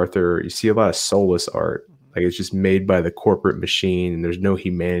like Arthur. You see a lot of soulless art. Like it's just made by the corporate machine, and there's no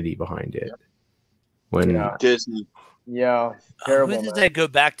humanity behind it. When Disney. Yeah, terrible. Who does that go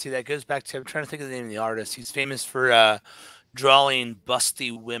back to? That goes back to, I'm trying to think of the name of the artist. He's famous for drawing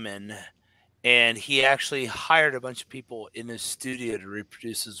busty women, and he actually hired a bunch of people in his studio to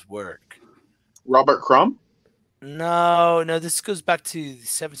reproduce his work. Robert Crumb? No, this goes back to the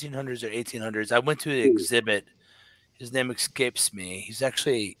 1700s or 1800s. I went to an exhibit. His name escapes me. He's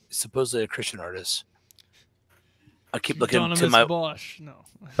actually supposedly a Christian artist. I keep looking to my Bosch. No.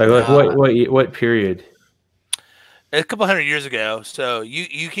 Like what period? A couple hundred years ago. So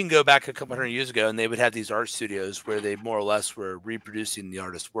you can go back a couple hundred years ago, and they would have these art studios where they more or less were reproducing the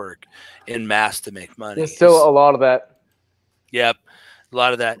artist's work in mass to make money. There's still a lot of that. Yep, a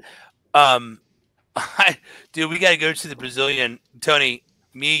lot of that. Dude, we got to go to the Brazilian. Tony,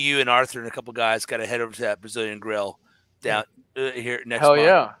 me, you, and Arthur, and a couple guys got to head over to that Brazilian grill down here next month.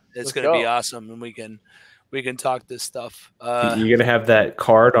 Yeah, it's going to be awesome, and we can talk this stuff. You're gonna have that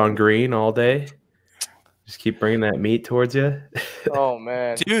card on green all day. Just keep bringing that meat towards you. Oh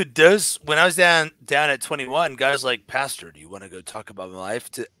man, dude, when I was down at 21, guys like, Pastor, do you want to go talk about my life?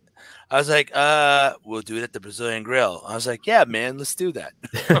 I was like, we'll do it at the Brazilian grill. I was like, yeah, man, let's do that.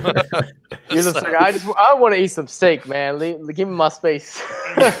 You're just like, I want to eat some steak, man. Give me my space.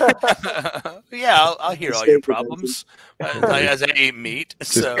 Yeah, I'll hear all your problems as I eat meat.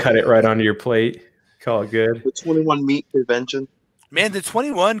 Just cut it right onto your plate. Call it good. The 21 meat convention. Man, the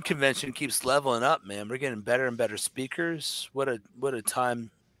 21 convention keeps leveling up, man. We're getting better and better speakers. What a time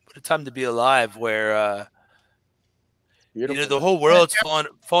to be alive, where the whole world's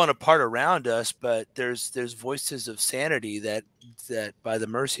falling apart around us, but there's voices of sanity that by the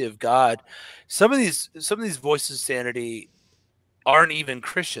mercy of God, some of these voices of sanity aren't even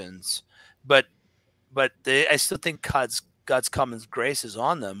Christians, but I still think God's common grace is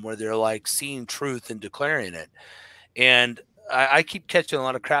on them, where they're like seeing truth and declaring it. And I keep catching a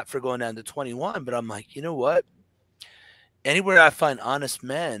lot of crap for going down to 21, but I'm like, you know what? Anywhere I find honest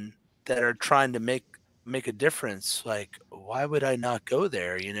men that are trying to make a difference, like, why would I not go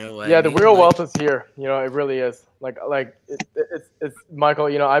there? The real wealth is here. It really is. Like it's Michael.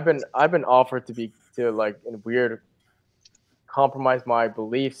 I've been offered to like in weird compromise my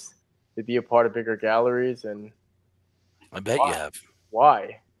beliefs to be a part of bigger galleries, and I bet you have.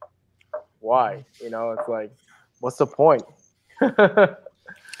 Why? It's like, what's the point?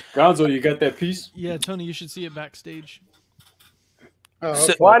 Gonzo, you got that piece? Yeah, Tony, you should see it backstage. Oh,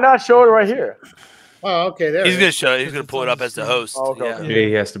 okay. Why not show it right here? Oh, okay. There he's gonna show it. He's gonna pull it up as the host. Oh, okay. Yeah,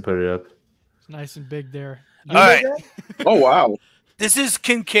 he has to put it up. It's nice and big there. All right. Oh wow. This is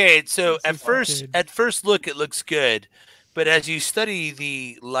Kincaid. So at first look, it looks good, but as you study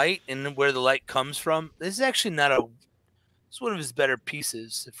the light and where the light comes from, this is actually not a. It's one of his better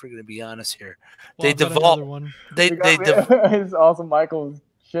pieces, if we're going to be honest here. Well, they devolve. It's awesome. Michael's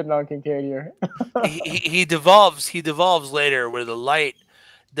shitting on Kincaid here. he devolves later, where the light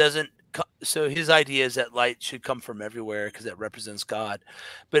doesn't. So his idea is that light should come from everywhere because it represents God,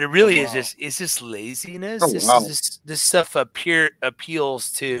 but it really is just laziness. This stuff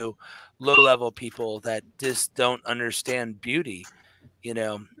appeals to low level people that just don't understand beauty.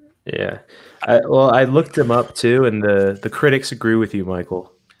 Yeah. I looked him up too, and the critics agree with you,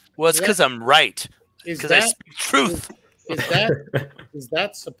 Michael. Well, it's because I'm right. Because I speak truth. Is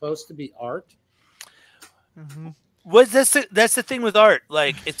that supposed to be art? Mm-hmm. Well, that's the thing with art.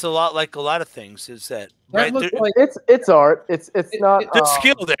 Like, it's a lot like a lot of things. Is that right? It's art. It's not. There's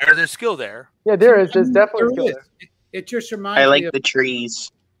skill there. There's skill there. Yeah, there is. There's definitely skill there. It just reminds me. I like the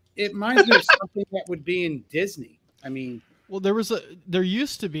trees. It reminds me of something that would be in Disney. I mean. Well, there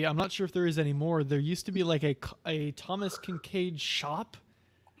used to be, I'm not sure if there is anymore. There used to be like a Thomas Kincaid shop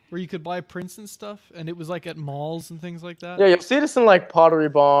where you could buy prints and stuff, and it was like at malls and things like that. Yeah, you'll see this in like Pottery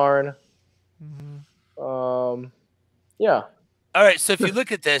Barn. Mm-hmm. Yeah. All right, so if you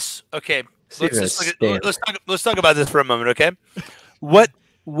look at this, okay, let's talk about this for a moment, okay? What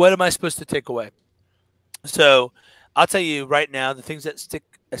am I supposed to take away? So I'll tell you right now, the things that stick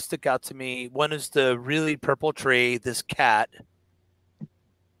out to me. One is the really purple tree, this cat,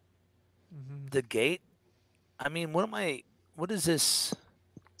 the gate. I mean, what is this?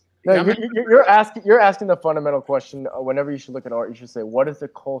 No, you're asking the fundamental question. Whenever you should look at art, you should say, what is the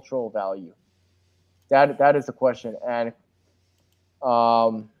cultural value? That is the question. And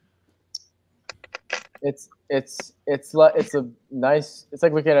it's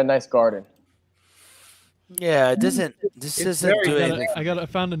like looking at a nice garden. Yeah, it doesn't. This doesn't do anything. I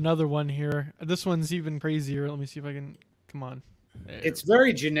found another one here. This one's even crazier. Let me see if I can. Come on. It's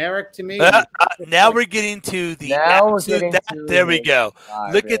very generic to me. Now we're getting to the there we go.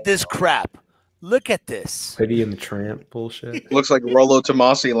 Look at this crap. Look at this. Lady and the Tramp bullshit. Looks like Rollo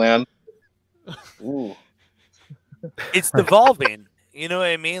Tomasi land. Ooh. It's devolving. You know what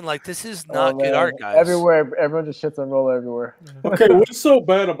I mean? Like, this is not good art, guys. Everywhere, everyone just shits on Rollo everywhere. Okay, what's so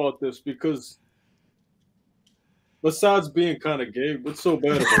bad about this? Because besides being kind of gay, what's so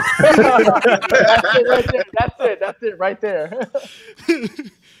bad about it? That's it right there.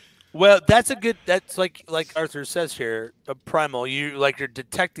 Well, that's like Arthur says here, a primal. You're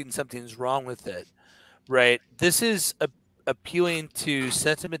detecting something's wrong with it, right? This is appealing to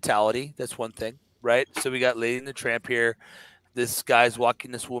sentimentality. That's one thing, right? So we got Lady and the Tramp here. This guy's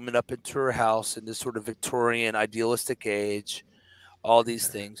walking this woman up into her house in this sort of Victorian idealistic age, all these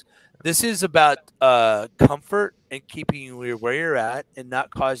things. This is about comfort and keeping you where you're at and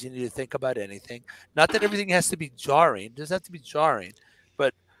not causing you to think about anything. Not that everything has to be jarring. It doesn't have to be jarring,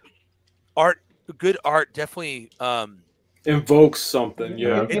 but good art definitely invokes something.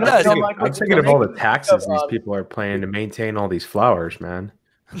 Yeah, it does. I'm thinking of all the taxes these people are paying to maintain all these flowers, man.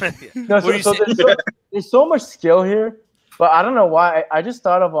 There's so much skill here. But I don't know why. I just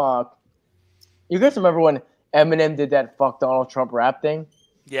thought of you guys remember when Eminem did that "fuck Donald Trump" rap thing?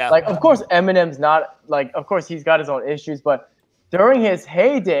 Yeah. Like, of course, Eminem's not like. Of course, he's got his own issues. But during his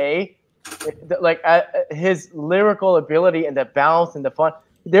heyday, his lyrical ability and the balance and the fun,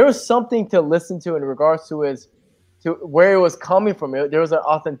 there was something to listen to in regards to where it was coming from. There was an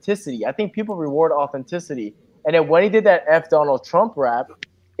authenticity. I think people reward authenticity. And then when he did that "F Donald Trump" rap,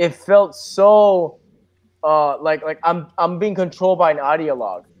 it felt so. Like I'm being controlled by an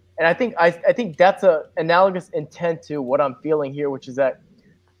ideologue, and I think that's a analogous intent to what I'm feeling here, which is that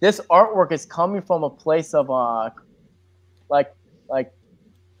this artwork is coming from a place of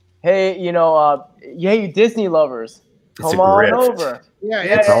hey, you Disney lovers, come on over. Yeah,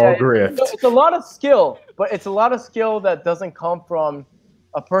 it's all grift. It's a lot of skill, but it's a lot of skill that doesn't come from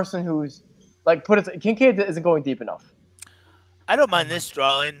a person who's Kincaid isn't going deep enough. I don't mind this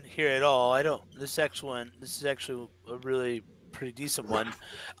drawing here at all. I don't. This is actually a really pretty decent one.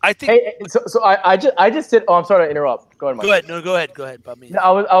 I think. Hey, so I just did. Oh, I'm sorry to interrupt. Go ahead, Mike. Go ahead. No, go ahead. Go ahead. No,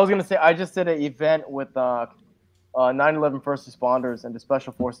 I was gonna say I just did an event with 9/11 first responders and the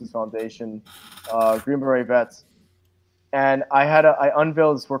Special Forces Foundation, Green Beret vets, and I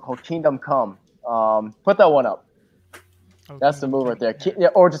unveiled this work called Kingdom Come. Put that one up. Okay. That's the move right there. Yeah,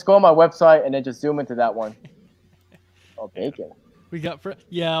 or just go on my website and then just zoom into that one. Oh, bacon. We got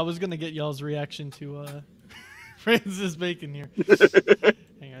I was gonna get y'all's reaction to Francis Bacon here.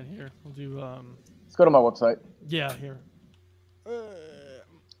 Hang on here. We'll do let's go to my website. Yeah, here. I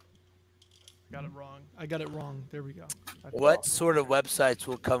got it wrong. There we go. What sort of websites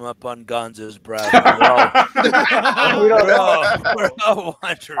will come up on Gonzo's browser? We don't know. We're all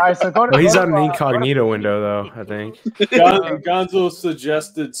wondering. All right, so he's on an incognito window, though, I think. Gonzo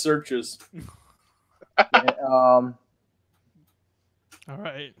suggested searches. All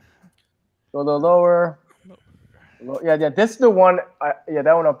right. Go a little lower. Yeah. This is the one.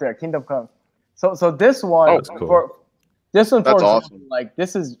 That one up there. Kingdom Come. So this one. Oh, that's cool. This one, that's awesome. Like,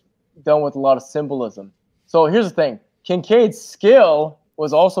 this is done with a lot of symbolism. So here's the thing. Kincaid's skill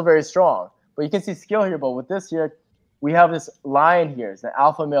was also very strong, but you can see skill here. But with this here, we have this lion here. It's an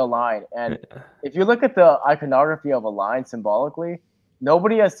alpha male lion, and if you look at the iconography of a lion symbolically,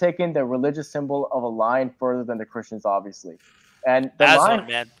 nobody has taken the religious symbol of a lion further than the Christians, obviously. And the lion,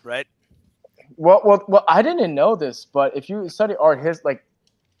 man, right? Well, I didn't know this, but if you study art,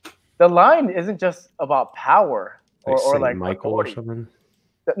 the lion isn't just about power or like Michael authority. Or something.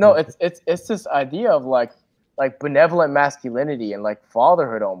 No, it's this idea of like benevolent masculinity and like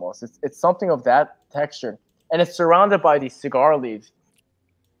fatherhood almost. It's something of that texture, and it's surrounded by these cigar leaves,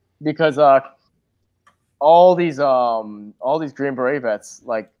 because all these Green Beret vets,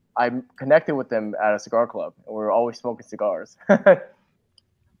 like, I'm connected with them at a cigar club, and we were always smoking cigars.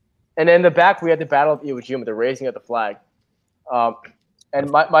 And in the back, we had the Battle of Iwo Jima, the raising of the flag. And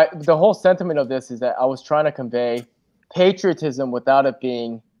the whole sentiment of this is that I was trying to convey patriotism without it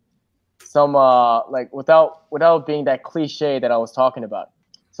being some without being that cliche that I was talking about.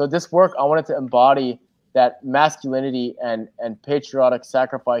 So this work, I wanted to embody that masculinity and patriotic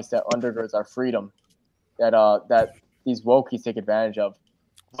sacrifice that undergirds our freedom, that these wokies take advantage of.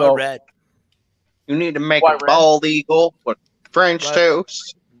 So, red. You need to make a bald eagle with French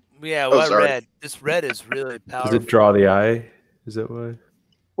toast. Yeah, what red? This red is really powerful. Does it draw the eye? Is that why?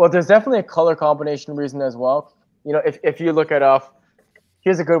 Well, there's definitely a color combination reason as well. You know, if you look at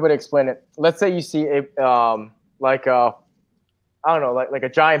here's a good way to explain it. Let's say you see a I don't know, like a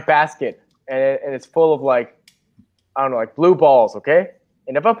giant basket, and it's full of like I don't know, like blue balls, okay?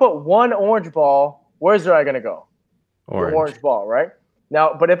 And if I put one orange ball, where's the eye gonna go? Orange. The orange ball, right?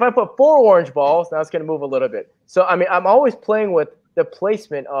 Now, but if I put 4 orange balls, now it's gonna move a little bit. So I mean, I'm always playing with the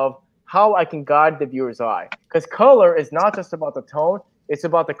placement of how I can guide the viewer's eye, because color is not just about the tone; it's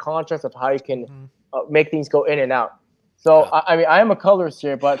about the contrast of how you can make things go in and out. So I mean, I am a colorist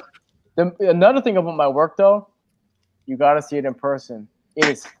here, but another thing about my work, though, you got to see it in person. It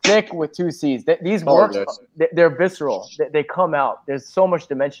is thick with 2 C's. These works, they're visceral. They come out. There's so much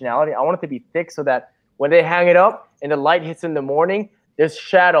dimensionality. I want it to be thick so that when they hang it up and the light hits in the morning, there's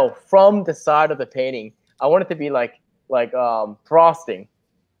shadow from the side of the painting. I want it to be like frosting.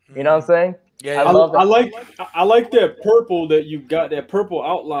 You know what I'm saying? Yeah, I love that. I like that purple that you got, that purple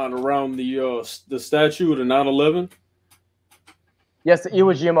outline around the statue of the 9/11. Yes, the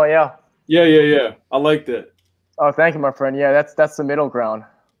Iwo Jima, yeah. Yeah. I like that. Oh, thank you, my friend. Yeah, that's the middle ground.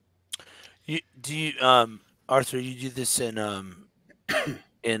 Arthur, you do this in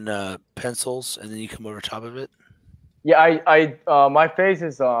pencils and then you come over top of it? Yeah, my phase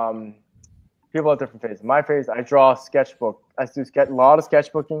is people have different phases. My phase, I draw sketchbook. I do a lot of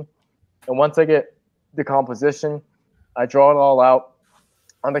sketchbooking, and once I get the composition, I draw it all out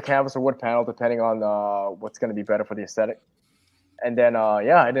on the canvas or wood panel, depending on what's going to be better for the aesthetic. And then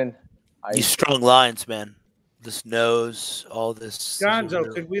These strong lines, man. This nose, all this.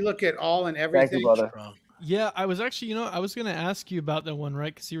 Gonzo, could we look at all and everything? Thank you, brother. Yeah, I was actually, I was going to ask you about that one,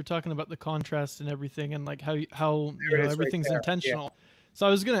 right? Because you were talking about the contrast and everything, and like how everything's intentional. Yeah. So I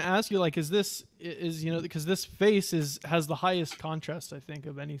was going to ask you, like, is because this face has the highest contrast, I think,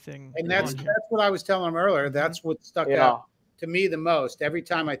 of anything. And that's what I was telling him earlier. That's what stuck out to me the most. Every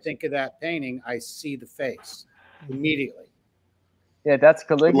time I think of that painting, I see the face immediately. Yeah, that's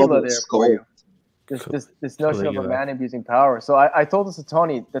Caligula there for you. This notion of a man abusing power. So I told this to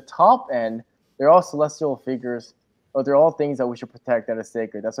Tony. The top end, they're all celestial figures, or they're all things that we should protect that are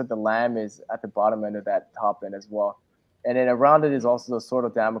sacred. That's what the lamb is at the bottom end of that top end as well. And then around it is also the sword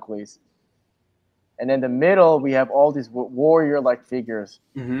of Damocles. And in the middle, we have all these warrior-like figures.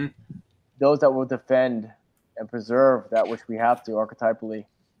 Mm-hmm. Those that will defend and preserve that which we have to archetypally.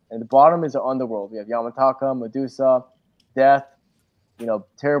 And the bottom is the underworld. We have Yamataka, Medusa, Death,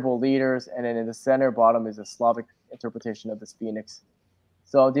 terrible leaders. And then in the center bottom is a Slavic interpretation of this phoenix.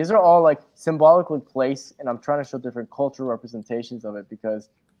 So these are all like symbolically placed, and I'm trying to show different cultural representations of it, because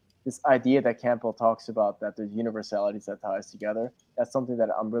this idea that Campbell talks about, that there's universalities that ties together, that's something that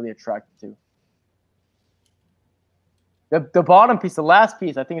I'm really attracted to. The bottom piece, the last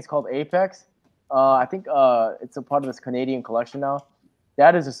piece, I think it's called Apex. I think it's a part of this Canadian collection now.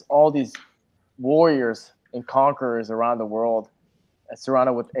 That is just all these warriors and conquerors around the world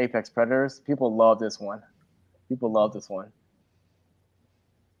surrounded with apex predators. People love this one.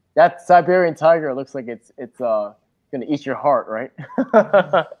 That Siberian tiger looks like it's gonna eat your heart, right?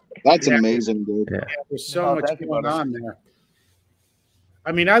 That's amazing, dude. Yeah, there's so much going on there.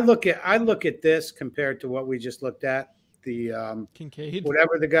 I mean, I look at this compared to what we just looked at. The Kincaid,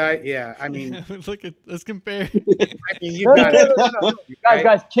 whatever the guy. Yeah, I mean, look at let's compare. I mean, you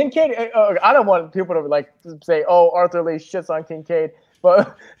guys, Kincaid. I don't want people to like say, "Oh, Arthur Lee shits on Kincaid,"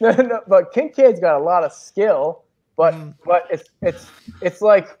 but but Kincaid's got a lot of skill. But it's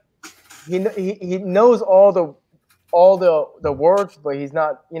like he knows all the words, but he's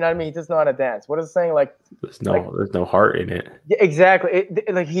not. You know what I mean? He doesn't know how to dance. What is it saying? Like there's no heart in it. Yeah, exactly.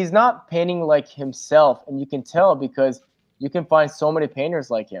 Like he's not painting like himself, and you can tell because you can find so many painters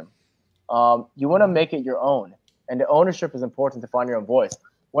like him. You want to make it your own, and the ownership is important to find your own voice.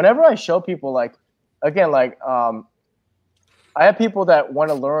 Whenever I show people, I have people that want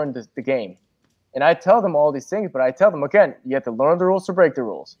to learn the game, and I tell them all these things, but I tell them again, you have to learn the rules to break the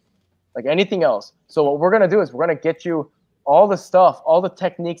rules, like anything else. So what we're gonna do is we're gonna get you all the stuff, all the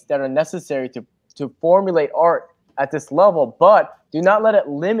techniques that are necessary to formulate art at this level, but do not let it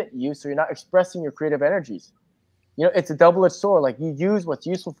limit you so you're not expressing your creative energies. It's a double-edged sword. Like, you use what's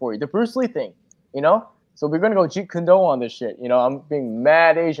useful for you. The Bruce Lee thing, So we're going to go Jeet Kune Do on this shit. I'm being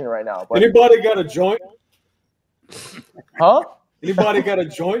mad Asian right now. But... Anybody got a joint? Huh? Anybody got a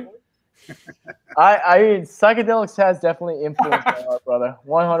joint? I mean, psychedelics has definitely influenced my art, brother.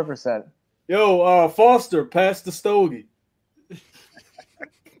 100%. Yo, Foster, pass the stogie.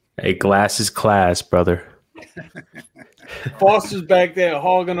 Hey, glass is class, brother. Foster's back there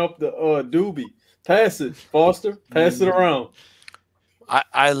hogging up the doobie. Pass it, Foster. Pass it around.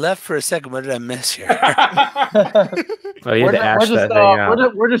 I left for a second. What did I miss here? We're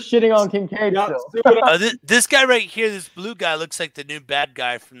just shitting on Kincaid still. This guy right here, this blue guy, looks like the new bad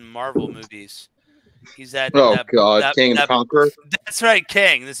guy from the Marvel movies. He's that. King the Conqueror. That's right,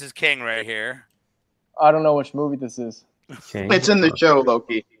 King. This is King right here. I don't know which movie this is. King. It's in the show,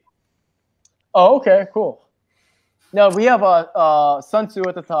 Loki. Oh, okay, cool. No, we have Sun Tzu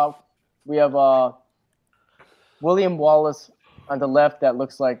at the top. We have William Wallace on the left that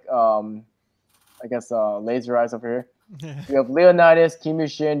looks like I guess laser eyes over here. We have Leonidas, Kim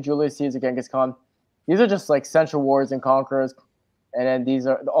Il-sung, Julius Caesar, Genghis Khan. These are just like central warriors and conquerors. And then these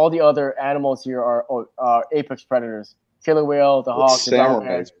are all the other animals here are apex predators. Killer whale, the hawk, the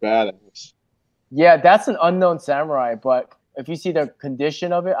Samurai's badass. Yeah, that's an unknown samurai, but if you see the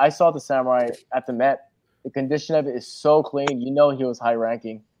condition of it, I saw the samurai at the Met. The condition of it is so clean. You know he was high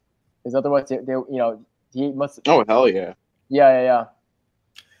ranking. Because otherwise, he must. Oh, hell yeah. Yeah.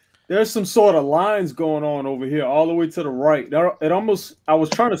 There's some sort of lines going on over here, all the way to the right. It almost, I was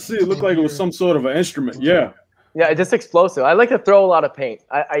trying to see, it looked like it was some sort of an instrument. Yeah. Yeah, it's just explosive. I like to throw a lot of paint.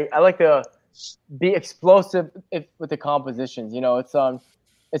 I like to be explosive with the compositions. You know,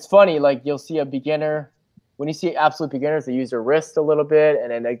 it's funny. Like you'll see a beginner. When you see absolute beginners, they use their wrist a little bit, and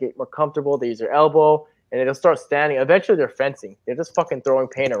then they get more comfortable. They use their elbow, and then they'll start standing. Eventually, they're fencing. They're just fucking throwing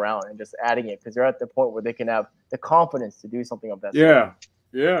paint around and just adding it because they're at the point where they can have the confidence to do something of that sort.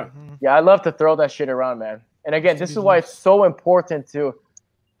 Yeah. Yeah, I love to throw that shit around, man. And again, this is why it's so important to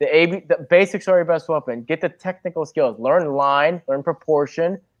the basics are your best weapon. Get the technical skills. Learn line, learn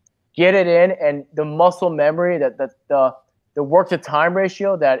proportion, get it in, and the muscle memory, the work to time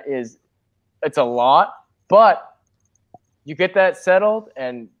ratio, it's a lot. But you get that settled,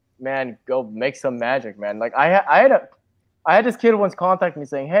 and man, go make some magic, man. Like I had this kid once contact me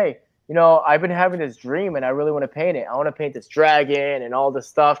saying, "Hey, you know, I've been having this dream, and I really want to paint it. I want to paint this dragon and all this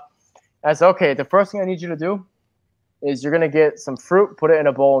stuff." I said, "Okay, the first thing I need you to do is you're gonna get some fruit, put it in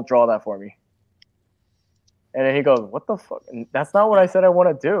a bowl, and draw that for me." And then he goes, "What the fuck? That's not what I said I want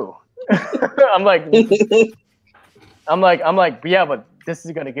to do." I'm like, yeah, but this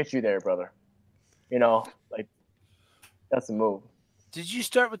is gonna get you there, brother. You know, like that's the move. Did you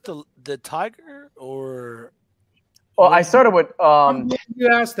start with the tiger or? Well, I started with. You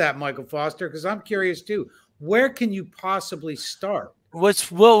asked that, Michael Foster, because I'm curious too. Where can you possibly start?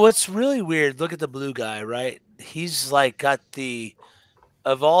 What's really weird? Look at the blue guy, right? He's like got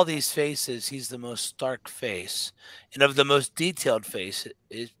of all these faces, he's the most stark face, and of the most detailed face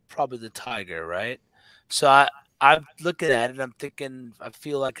is probably the tiger, right? So I'm looking at it, I'm thinking, I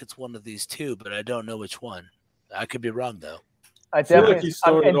feel like it's one of these two, but I don't know which one. I could be wrong though. I definitely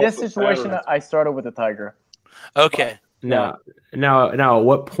in this situation, I started with the tiger. Okay. Now, at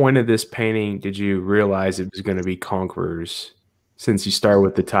what point of this painting did you realize it was going to be conquerors? Since you start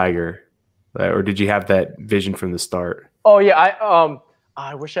with the tiger, or did you have that vision from the start? Oh yeah,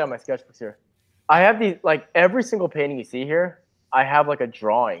 I wish I had my sketchbooks here. I have these, like every single painting you see here, I have like a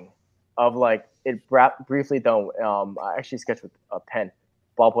drawing of like it briefly done. I actually sketched with a pen,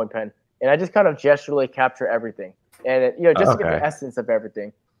 ballpoint pen, and I just kind of gesturally capture everything, and just to get the essence of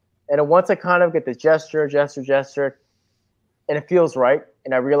everything. And then once I kind of get the gesture, and it feels right,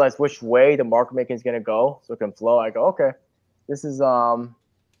 and I realize which way the mark making is gonna go, so it can flow. I go, okay. This is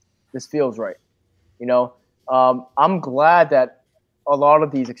this feels right, you know. I'm glad that a lot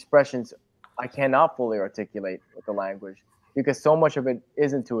of these expressions I cannot fully articulate with the language because so much of it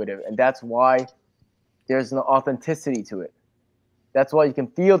is intuitive, and that's why there's an authenticity to it. That's why you can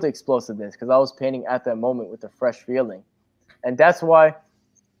feel the explosiveness because I was painting at that moment with a fresh feeling, and that's why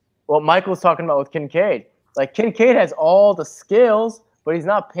what Michael was talking about with Kincaid. Like Kincaid has all the skills, but he's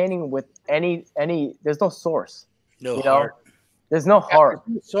not painting with any. There's no source. No heart. There's no heart.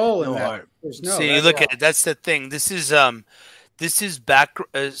 There's no soul in that. Heart. See, you look at it. That's the thing. This is back.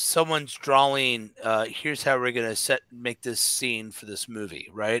 Someone's drawing. Here's how we're gonna make this scene for this movie,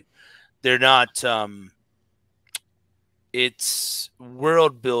 right? They're not. It's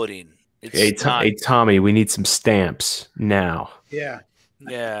world building. Hey, Tommy, we need some stamps now. Yeah.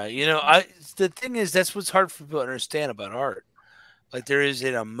 Yeah. You know, the thing is, that's what's hard for people to understand about art. Like there is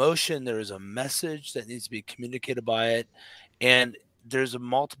an emotion, there is a message that needs to be communicated by it. And there's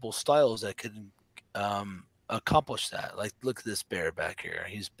multiple styles that can accomplish that. Like, look at this bear back here.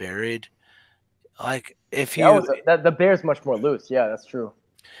 He's buried. Like, if you the bear's much more loose. Yeah, that's true.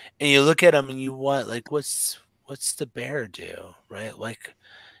 And you look at him and you want, like, what's the bear do, right? Like,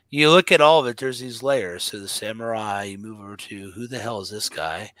 you look at all of it. There's these layers. So the samurai. You move over to who the hell is this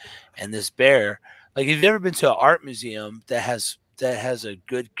guy, and this bear. Like, if you've ever been to an art museum that has a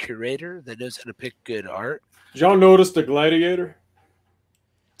good curator that knows how to pick good art. Did y'all notice the gladiator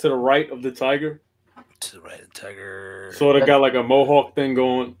to the right of the tiger? To the right of the tiger. Sort of got like a mohawk thing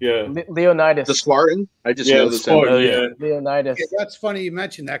going. Yeah. Leonidas. The Spartan? I just know this. Leonidas. Yeah, that's funny you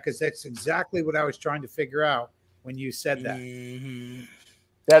mentioned that because that's exactly what I was trying to figure out when you said that.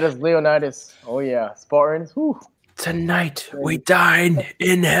 That is Leonidas. Oh yeah, Spartans. Whew. Tonight we dine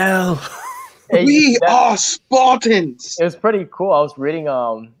in hell. Hey, We are Spartans. It was pretty cool. I was reading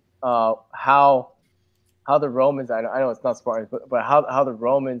how the Romans. I know it's not Spartans, but how the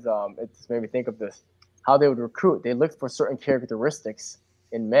Romans it just made me think of this. How they would recruit. They looked for certain characteristics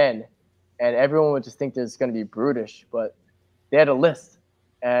in men, and everyone would just think there's going to be brutish, but they had a list,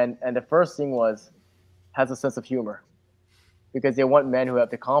 and the first thing has a sense of humor, because they want men who have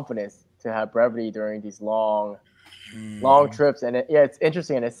the confidence to have brevity during these long trips. And it's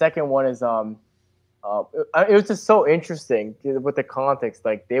interesting. And the second one is it was just so interesting with the context.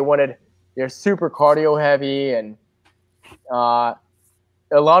 Like they're super cardio heavy, and a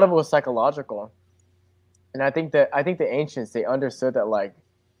lot of it was psychological. And I think the ancients, they understood that, like,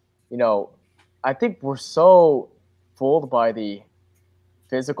 you know, I think we're so fooled by the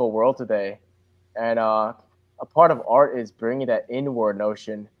physical world today, and a part of art is bringing that inward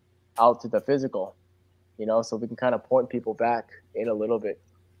notion out to the physical, you know, so we can kind of point people back in a little bit.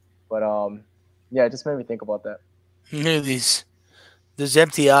 But yeah, it just made me think about that. Those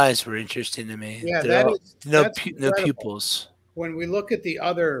empty eyes were interesting to me. Yeah, that's no incredible. pupils. When we look at the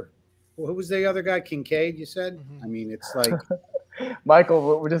other, who was the other guy? Kincaid, you said? I mean, it's like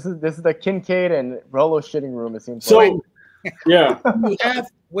Michael, this is the Kincaid and Rollo shitting room. It seems So, like. yeah.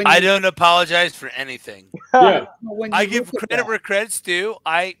 I don't apologize for anything. Yeah. I give credit where credit's due.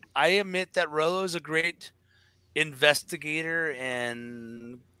 I admit that Rollo is a great investigator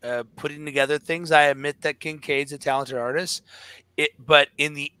and putting together things. I admit that Kincaid's a talented artist. But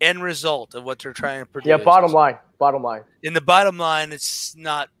in the end result of what they're trying to produce, Yeah, bottom line. In the bottom line, it's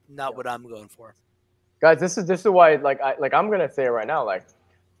not what I'm going for. Guys, this is why I'm gonna say it right now. Like,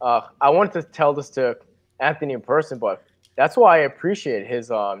 I wanted to tell this to Anthony in person, but that's why I appreciate his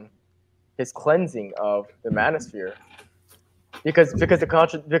cleansing of the manosphere, because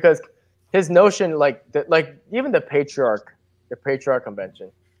his notion, like even the patriarch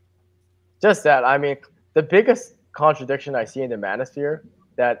convention, just that. I mean, the biggest contradiction I see in the manosphere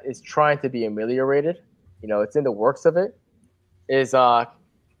that is trying to be ameliorated, you know, it's in the works of it, is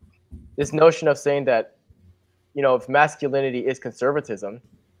this notion of saying that, you know, if masculinity is conservatism,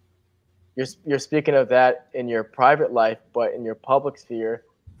 you're speaking of that in your private life, but in your public sphere,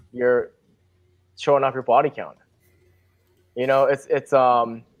 you're showing off your body count. You know, it's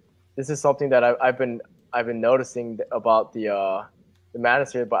this is something that I've been noticing about the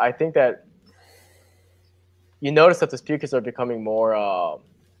manosphere, but I think that you notice that the speakers are becoming more,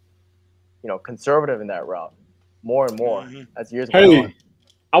 you know, conservative in that route, more and more as years go on.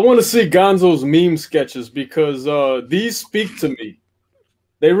 I want to see Gonzo's meme sketches, because these speak to me.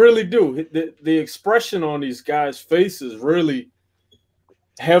 They really do. The expression on these guys' faces really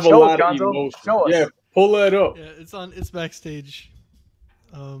have a lot of emotion. Yeah, pull that up. Yeah, it's backstage.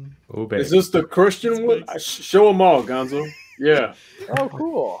 Is this the Christian one? Show them all, Gonzo. Yeah. Oh,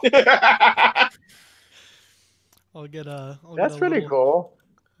 cool. That's pretty cool.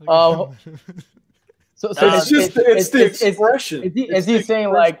 So it's just the expression. Is he saying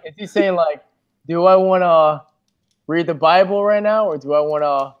like, do I want to read the Bible right now, or do I want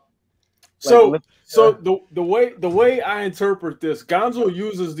to? So the way I interpret this, Gonzo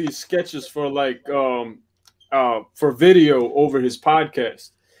uses these sketches for for video over his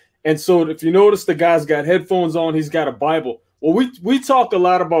podcast, and so if you notice, the guy's got headphones on, he's got a Bible. Well, we talk a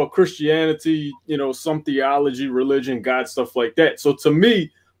lot about Christianity, you know, some theology, religion, God, stuff like that. So to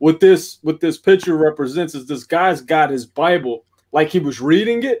me, what this picture represents is this guy's got his Bible, like he was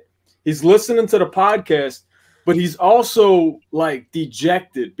reading it. He's listening to the podcast, but he's also like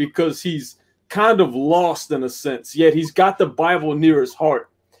dejected because he's kind of lost in a sense. Yet he's got the Bible near his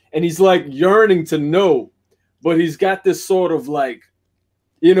heart, and he's like yearning to know, but he's got this sort of like,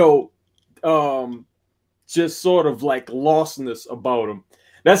 you know, just sort of like lostness about him.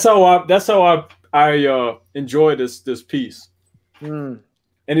 That's how I enjoy this piece.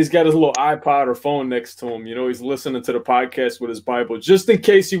 And he's got his little iPod or phone next to him. You know, he's listening to the podcast with his Bible, just in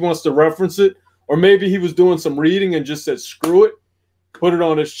case he wants to reference it. Or maybe he was doing some reading and just said, screw it, put it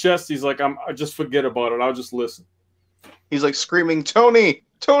on his chest. He's like, I just forget about it. I'll just listen. He's like screaming, Tony,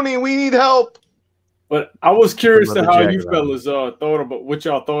 we need help. But I was curious to how you fellas what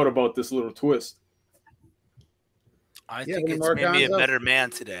y'all thought about this little twist. I think it's made me a better man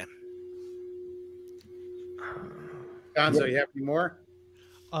today. Gonzo, you have any more?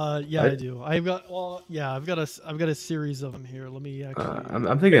 Yeah, I do. I've got a series of them here. Let me actually.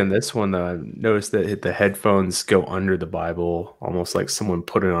 I'm thinking this one though. I noticed that the headphones go under the Bible, almost like someone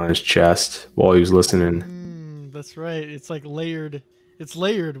put it on his chest while he was listening. That's right. It's like layered. It's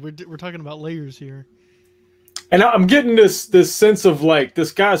layered. We're talking about layers here. And I'm getting this sense of like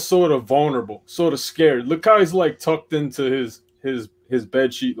this guy's sort of vulnerable, sort of scared. Look how he's like tucked into his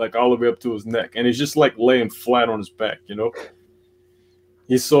bed sheet, like all the way up to his neck, and he's just like laying flat on his back. You know,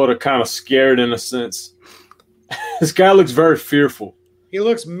 he's sort of kind of scared in a sense. This guy looks very fearful. He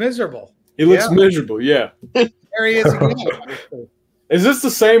looks miserable. He looks miserable. Yeah. There he is again. Is this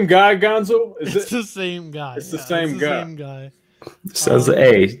the same guy, Gonzo? It's the same guy. It's the same guy. Same guy. Sounds like,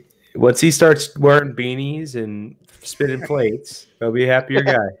 hey, once he starts wearing beanies and spinning plates, he'll be a happier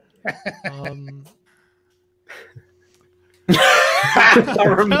guy. I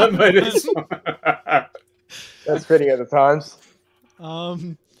remember this. That's fitting at the times.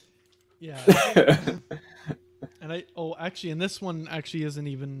 Yeah. And actually, and this one actually isn't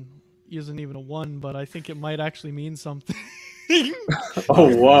even a one, but I think it might actually mean something.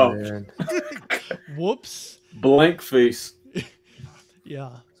 Oh wow! Whoops. Blank face.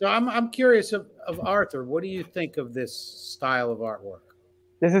 Yeah. So I'm curious of Arthur. What do you think of this style of artwork?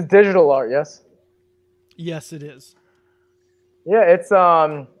 This is digital art, yes? Yes, it is. Yeah,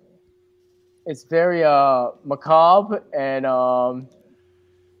 it's very macabre and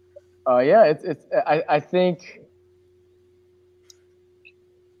yeah, I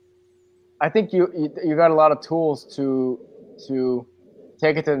think you got a lot of tools to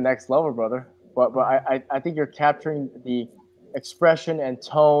take it to the next level, brother. But I think you're capturing the expression and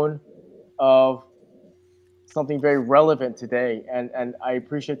tone of something very relevant today, and I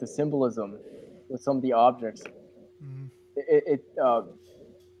appreciate the symbolism with some of the objects. Mm-hmm.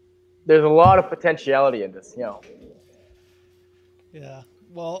 There's a lot of potentiality in this, you know. Yeah.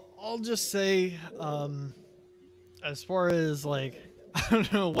 Well, I'll just say, as far as like, I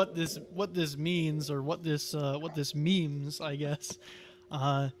don't know what this means or what this memes, I guess.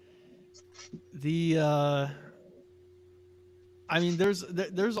 I mean,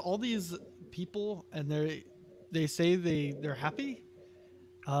 there's all these people, and they say they're happy,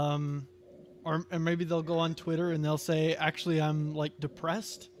 or maybe they'll go on Twitter and they'll say, actually, I'm like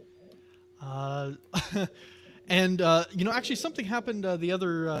depressed. And you know, actually, something happened the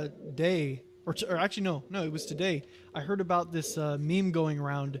other day, or actually, no, it was today. I heard about this meme going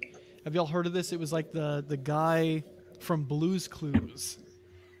around. Have y'all heard of this? It was like the guy from Blue's Clues.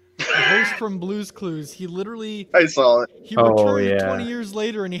 The host from Blue's Clues, he literally... I saw it. He returned 20 years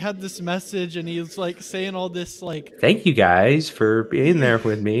later, and he had this message, and he was like saying all this like... Thank you guys for being there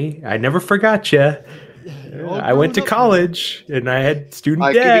with me. I never forgot you. I went to college, and I had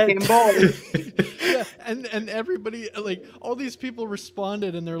student debt. Became bald. Yeah, and everybody, like, all these people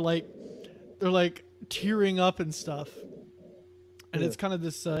responded, and they're like tearing up and stuff. And it's kind of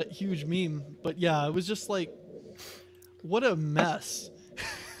this huge meme. But yeah, it was just like, what a mess.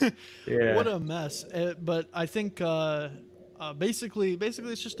 Yeah. What a mess. But I think basically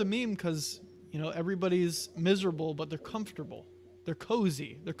it's just a meme because, you know, everybody's miserable, but they're comfortable. They're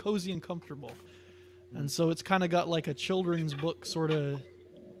cozy and comfortable. And so it's kind of got like a children's book sort of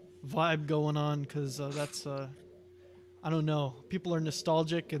vibe going on because that's I don't know. People are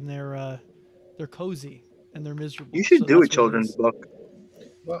nostalgic and they're cozy and they're miserable. You should do a children's book.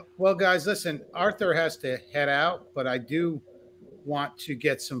 Well, guys, listen. Arthur has to head out, but I do want to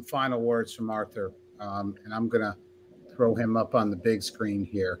get some final words from Arthur, and I'm gonna throw him up on the big screen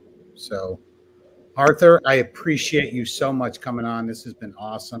here. So, Arthur, I appreciate you so much coming on. This has been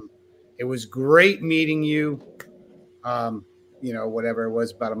awesome. It was great meeting you. You know, whatever it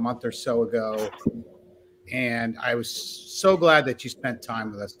was, about a month or so ago, and I was so glad that you spent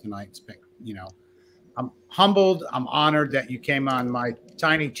time with us tonight. You know, I'm humbled. I'm honored that you came on my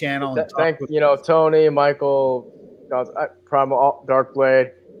tiny channel. And thank you know, Tony, Michael, Primal,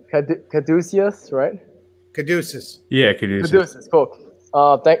 Darkblade, Caduceus, right? Caduceus. Yeah, Caduceus. Caduceus, cool.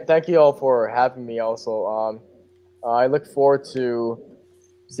 Thank you all for having me. Also, I look forward to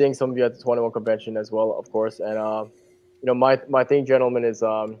seeing some of you at the 21 convention as well, of course. And you know, my thing, gentlemen, is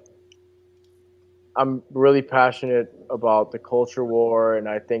I'm really passionate about the culture war, and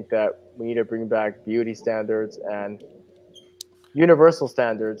I think that we need to bring back beauty standards and universal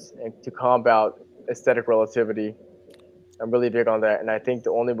standards and to combat aesthetic relativity. I'm really big on that, and I think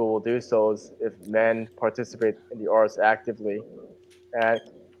the only way we'll do so is if men participate in the arts actively. And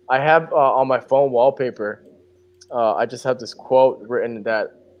I have on my phone wallpaper, I just have this quote written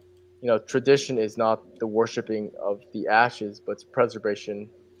that, you know, tradition is not the worshiping of the ashes, but it's preservation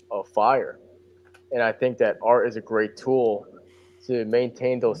of fire. And I think that art is a great tool to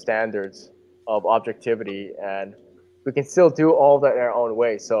maintain those standards of objectivity, and we can still do all that in our own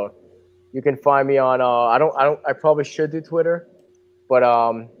way. So you can find me on I probably should do Twitter, but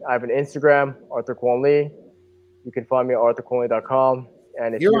I have an Instagram, Arthur Kwon Lee. You can find me at arthurkwonlee.com.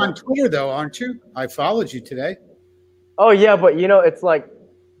 And if you're on Twitter though, aren't you? I followed you today. Oh yeah, but you know, it's like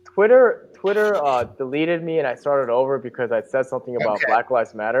Twitter deleted me and I started over because I said something about Black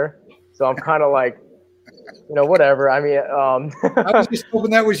Lives Matter. So I'm kind of like, you know, whatever. I mean, I was just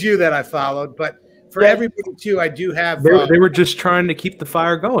hoping that was you that I followed, but for everybody too, I do have. They were just trying to keep the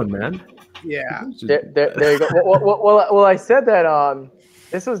fire going, man. Yeah. There you go. Well, I said that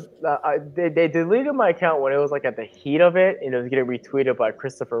this was they deleted my account when it was like at the heat of it, and it was getting retweeted by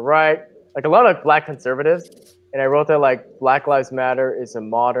Christopher Wright, like a lot of black conservatives, and I wrote that like Black Lives Matter is a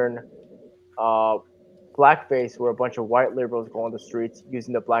modern blackface where a bunch of white liberals go on the streets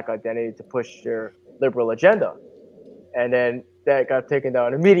using the black identity to push their liberal agenda, and then that got taken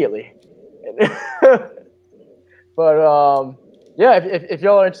down immediately. But yeah, if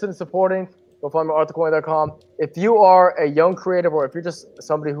y'all are interested in supporting, go find me at arthurkwonlee.com. If you are a young creative, or if you're just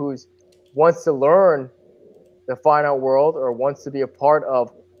somebody who wants to learn the fine art world, or wants to be a part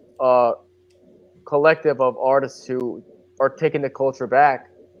of a collective of artists who are taking the culture back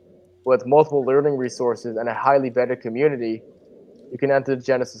with multiple learning resources and a highly vetted community, you can enter the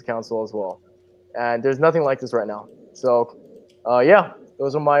Genesis Council as well. And there's nothing like this right now. So yeah,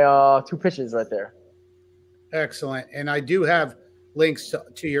 those are my 2 pitches right there. Excellent. And I do have links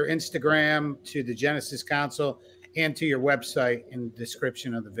to your Instagram, to the Genesis Council, and to your website in the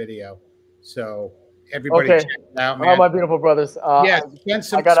description of the video. So everybody check it out, man. Oh, my beautiful brothers. Yeah, spend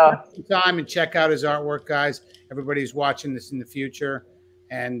some time and check out his artwork, guys. Everybody who's watching this in the future.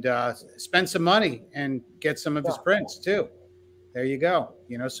 And spend some money and get some of his prints too. There you go.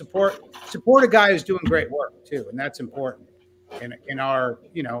 You know, support a guy who's doing great work too, and that's important. In our,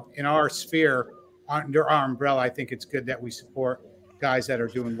 you know, in our sphere, under our umbrella, I think it's good that we support guys that are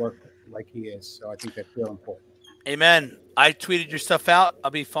doing work like he is. So I think that's real important. Amen. I tweeted your stuff out.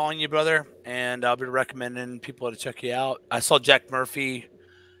 I'll be following you, brother, and I'll be recommending people to check you out. I saw Jack Murphy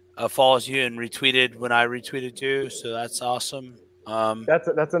follows you and retweeted when I retweeted you, so that's awesome.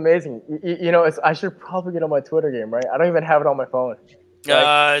 That's amazing. You know, I should probably get on my Twitter game, right? I don't even have it on my phone.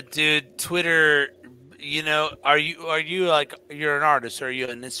 Dude, Twitter. You know, are you like, you're an artist? Or are you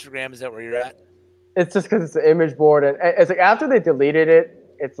on Instagram? Is that where you're at? It's just because it's an image board, and it's like after they deleted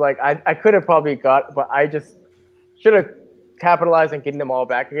it, it's like I could have probably got, but I just should have capitalized on getting them all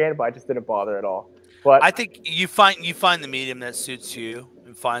back again, but I just didn't bother at all. But I think you find the medium that suits you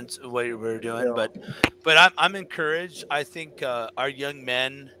and finds what we're doing. Yeah. But I'm encouraged. I think our young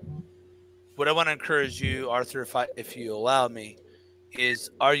men. What I want to encourage you, Arthur, if you allow me,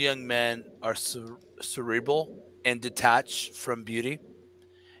 is our young men are cerebral and detached from beauty,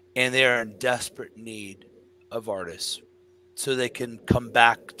 and they are in desperate need of artists, so they can come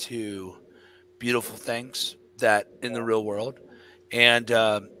back to beautiful things that in the real world. And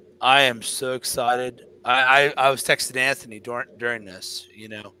I am so excited. I was texting Anthony during this. You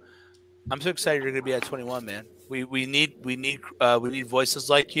know, I'm so excited you're going to be at 21, man. We need voices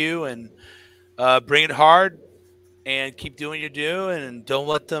like you, and bring it hard, and keep doing what you're doing, and don't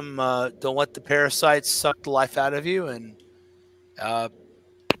let the parasites suck the life out of you. And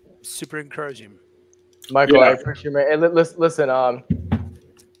super encouraging, Michael. Yeah. I appreciate it. And listen,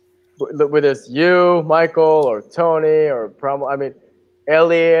 whether it's you, Michael, or Tony, or I mean,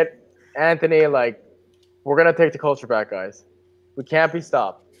 Elliot, Anthony, like, we're gonna take the culture back, guys. We can't be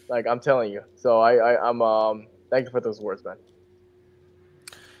stopped. Like, I'm telling you. So I'm thank you for those words, man.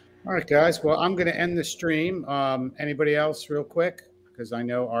 All right, guys. Well, I'm gonna end the stream. Anybody else, real quick, because I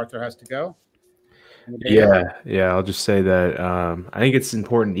know Arthur has to go. Yeah. I'll just say that I think it's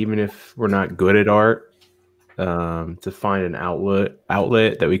important, even if we're not good at art, to find an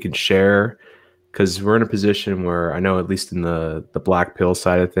outlet that we can share, because we're in a position where I know, at least in the black pill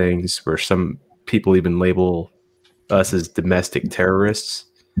side of things, where some people even label us as domestic terrorists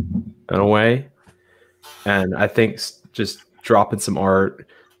in a way. And I think just dropping some art,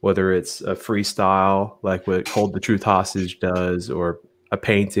 whether it's a freestyle like what Hold the Truth Hostage does, or a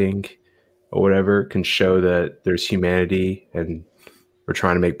painting or whatever, can show that there's humanity and we're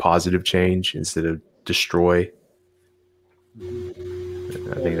trying to make positive change instead of destroy.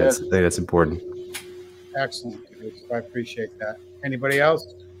 I think that's important. Excellent. I appreciate that. Anybody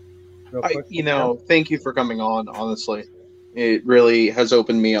else? Thank you for coming on, honestly. It really has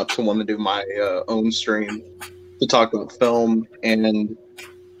opened me up to want to do my own stream to talk about film and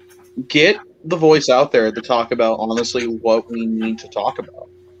get the voice out there to talk about, honestly, what we need to talk about.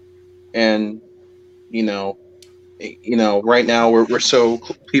 And, right now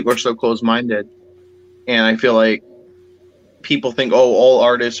people are so close-minded, and I feel like people think, oh, all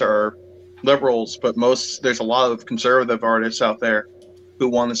artists are liberals, but there's a lot of conservative artists out there who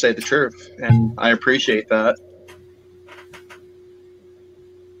want to say the truth, and I appreciate that.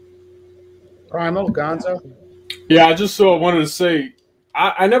 Primal, Gonzo? Yeah, I just wanted to say,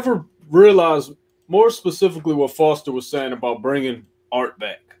 I never realized more specifically what Foster was saying about bringing art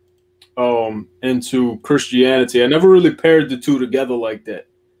back into Christianity. I never really paired the two together like that.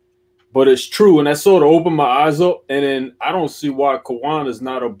 But it's true, and that sort of opened my eyes up, and then I don't see why Kwon is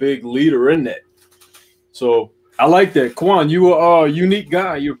not a big leader in that. So I like that. Kwon, you are a unique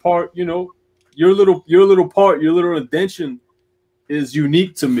guy. You're part, you know, your little part, your little indention is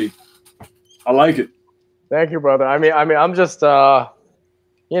unique to me. I like it. Thank you, brother. I mean, I'm just,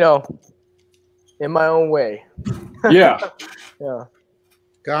 you know, in my own way. Yeah. Yeah.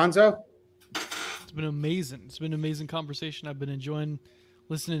 Gonzo? It's been amazing. It's been an amazing conversation. I've been enjoying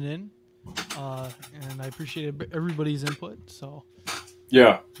listening in, and I appreciate everybody's input. So,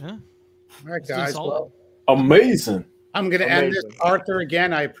 yeah. All right, guys. Well, amazing. I'm going to end this. Arthur,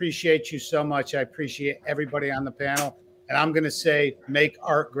 again, I appreciate you so much. I appreciate everybody on the panel. And I'm going to say, make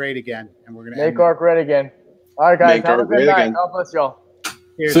art great again. And we're going to make art great again. All right, guys. Have a good night. God bless y'all.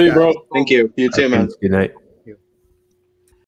 See you, bro. Thank you. You too, man. Good night.